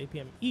Wednesday at 8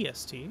 p.m.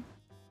 EST,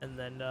 and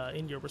then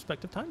in your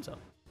respective time zone.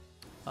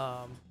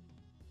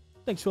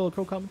 Thanks, Willow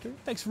Crow Commentary.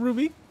 Thanks,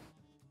 Ruby.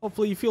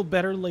 Hopefully you feel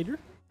better later.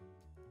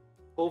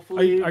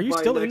 Hopefully, are you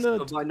still in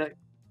the?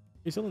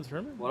 You still in the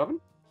tournament? What happened?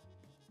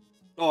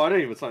 Oh, I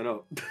didn't even sign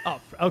up. Oh,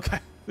 okay.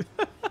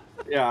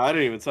 Yeah, I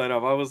didn't even sign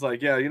up. I was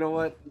like, yeah, you know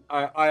what?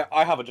 I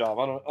have a job.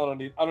 I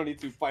don't need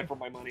to fight for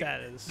my money.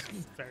 That is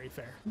very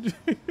fair.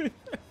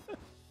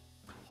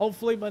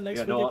 Hopefully by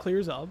next week it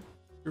clears up.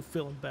 You're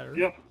feeling better.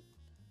 Yep.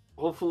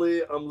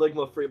 Hopefully I'm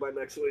ligma free by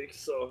next week.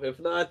 So if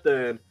not,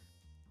 then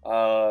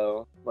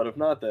But if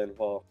not, then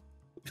well,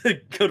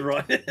 good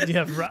run.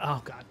 Yeah, right.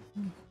 Oh god.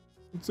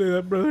 Don't say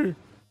that, brother.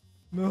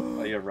 No.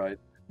 Oh, you're right.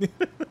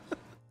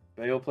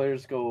 Bayo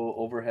players go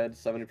overhead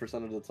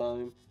 70% of the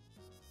time.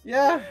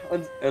 Yeah,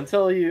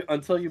 until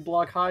you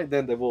block high,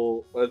 then they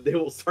will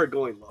start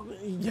going low.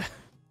 Yeah.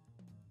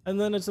 And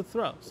then it's a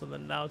throw. So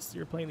then now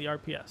you're playing the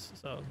RPS.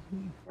 So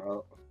I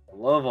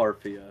love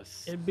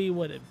RPS. It'd be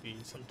what it be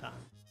sometime.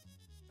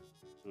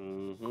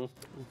 Mm-hmm. We'll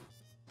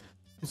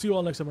see you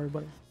all next time,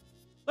 everybody.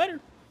 Later.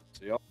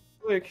 See y'all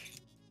quick.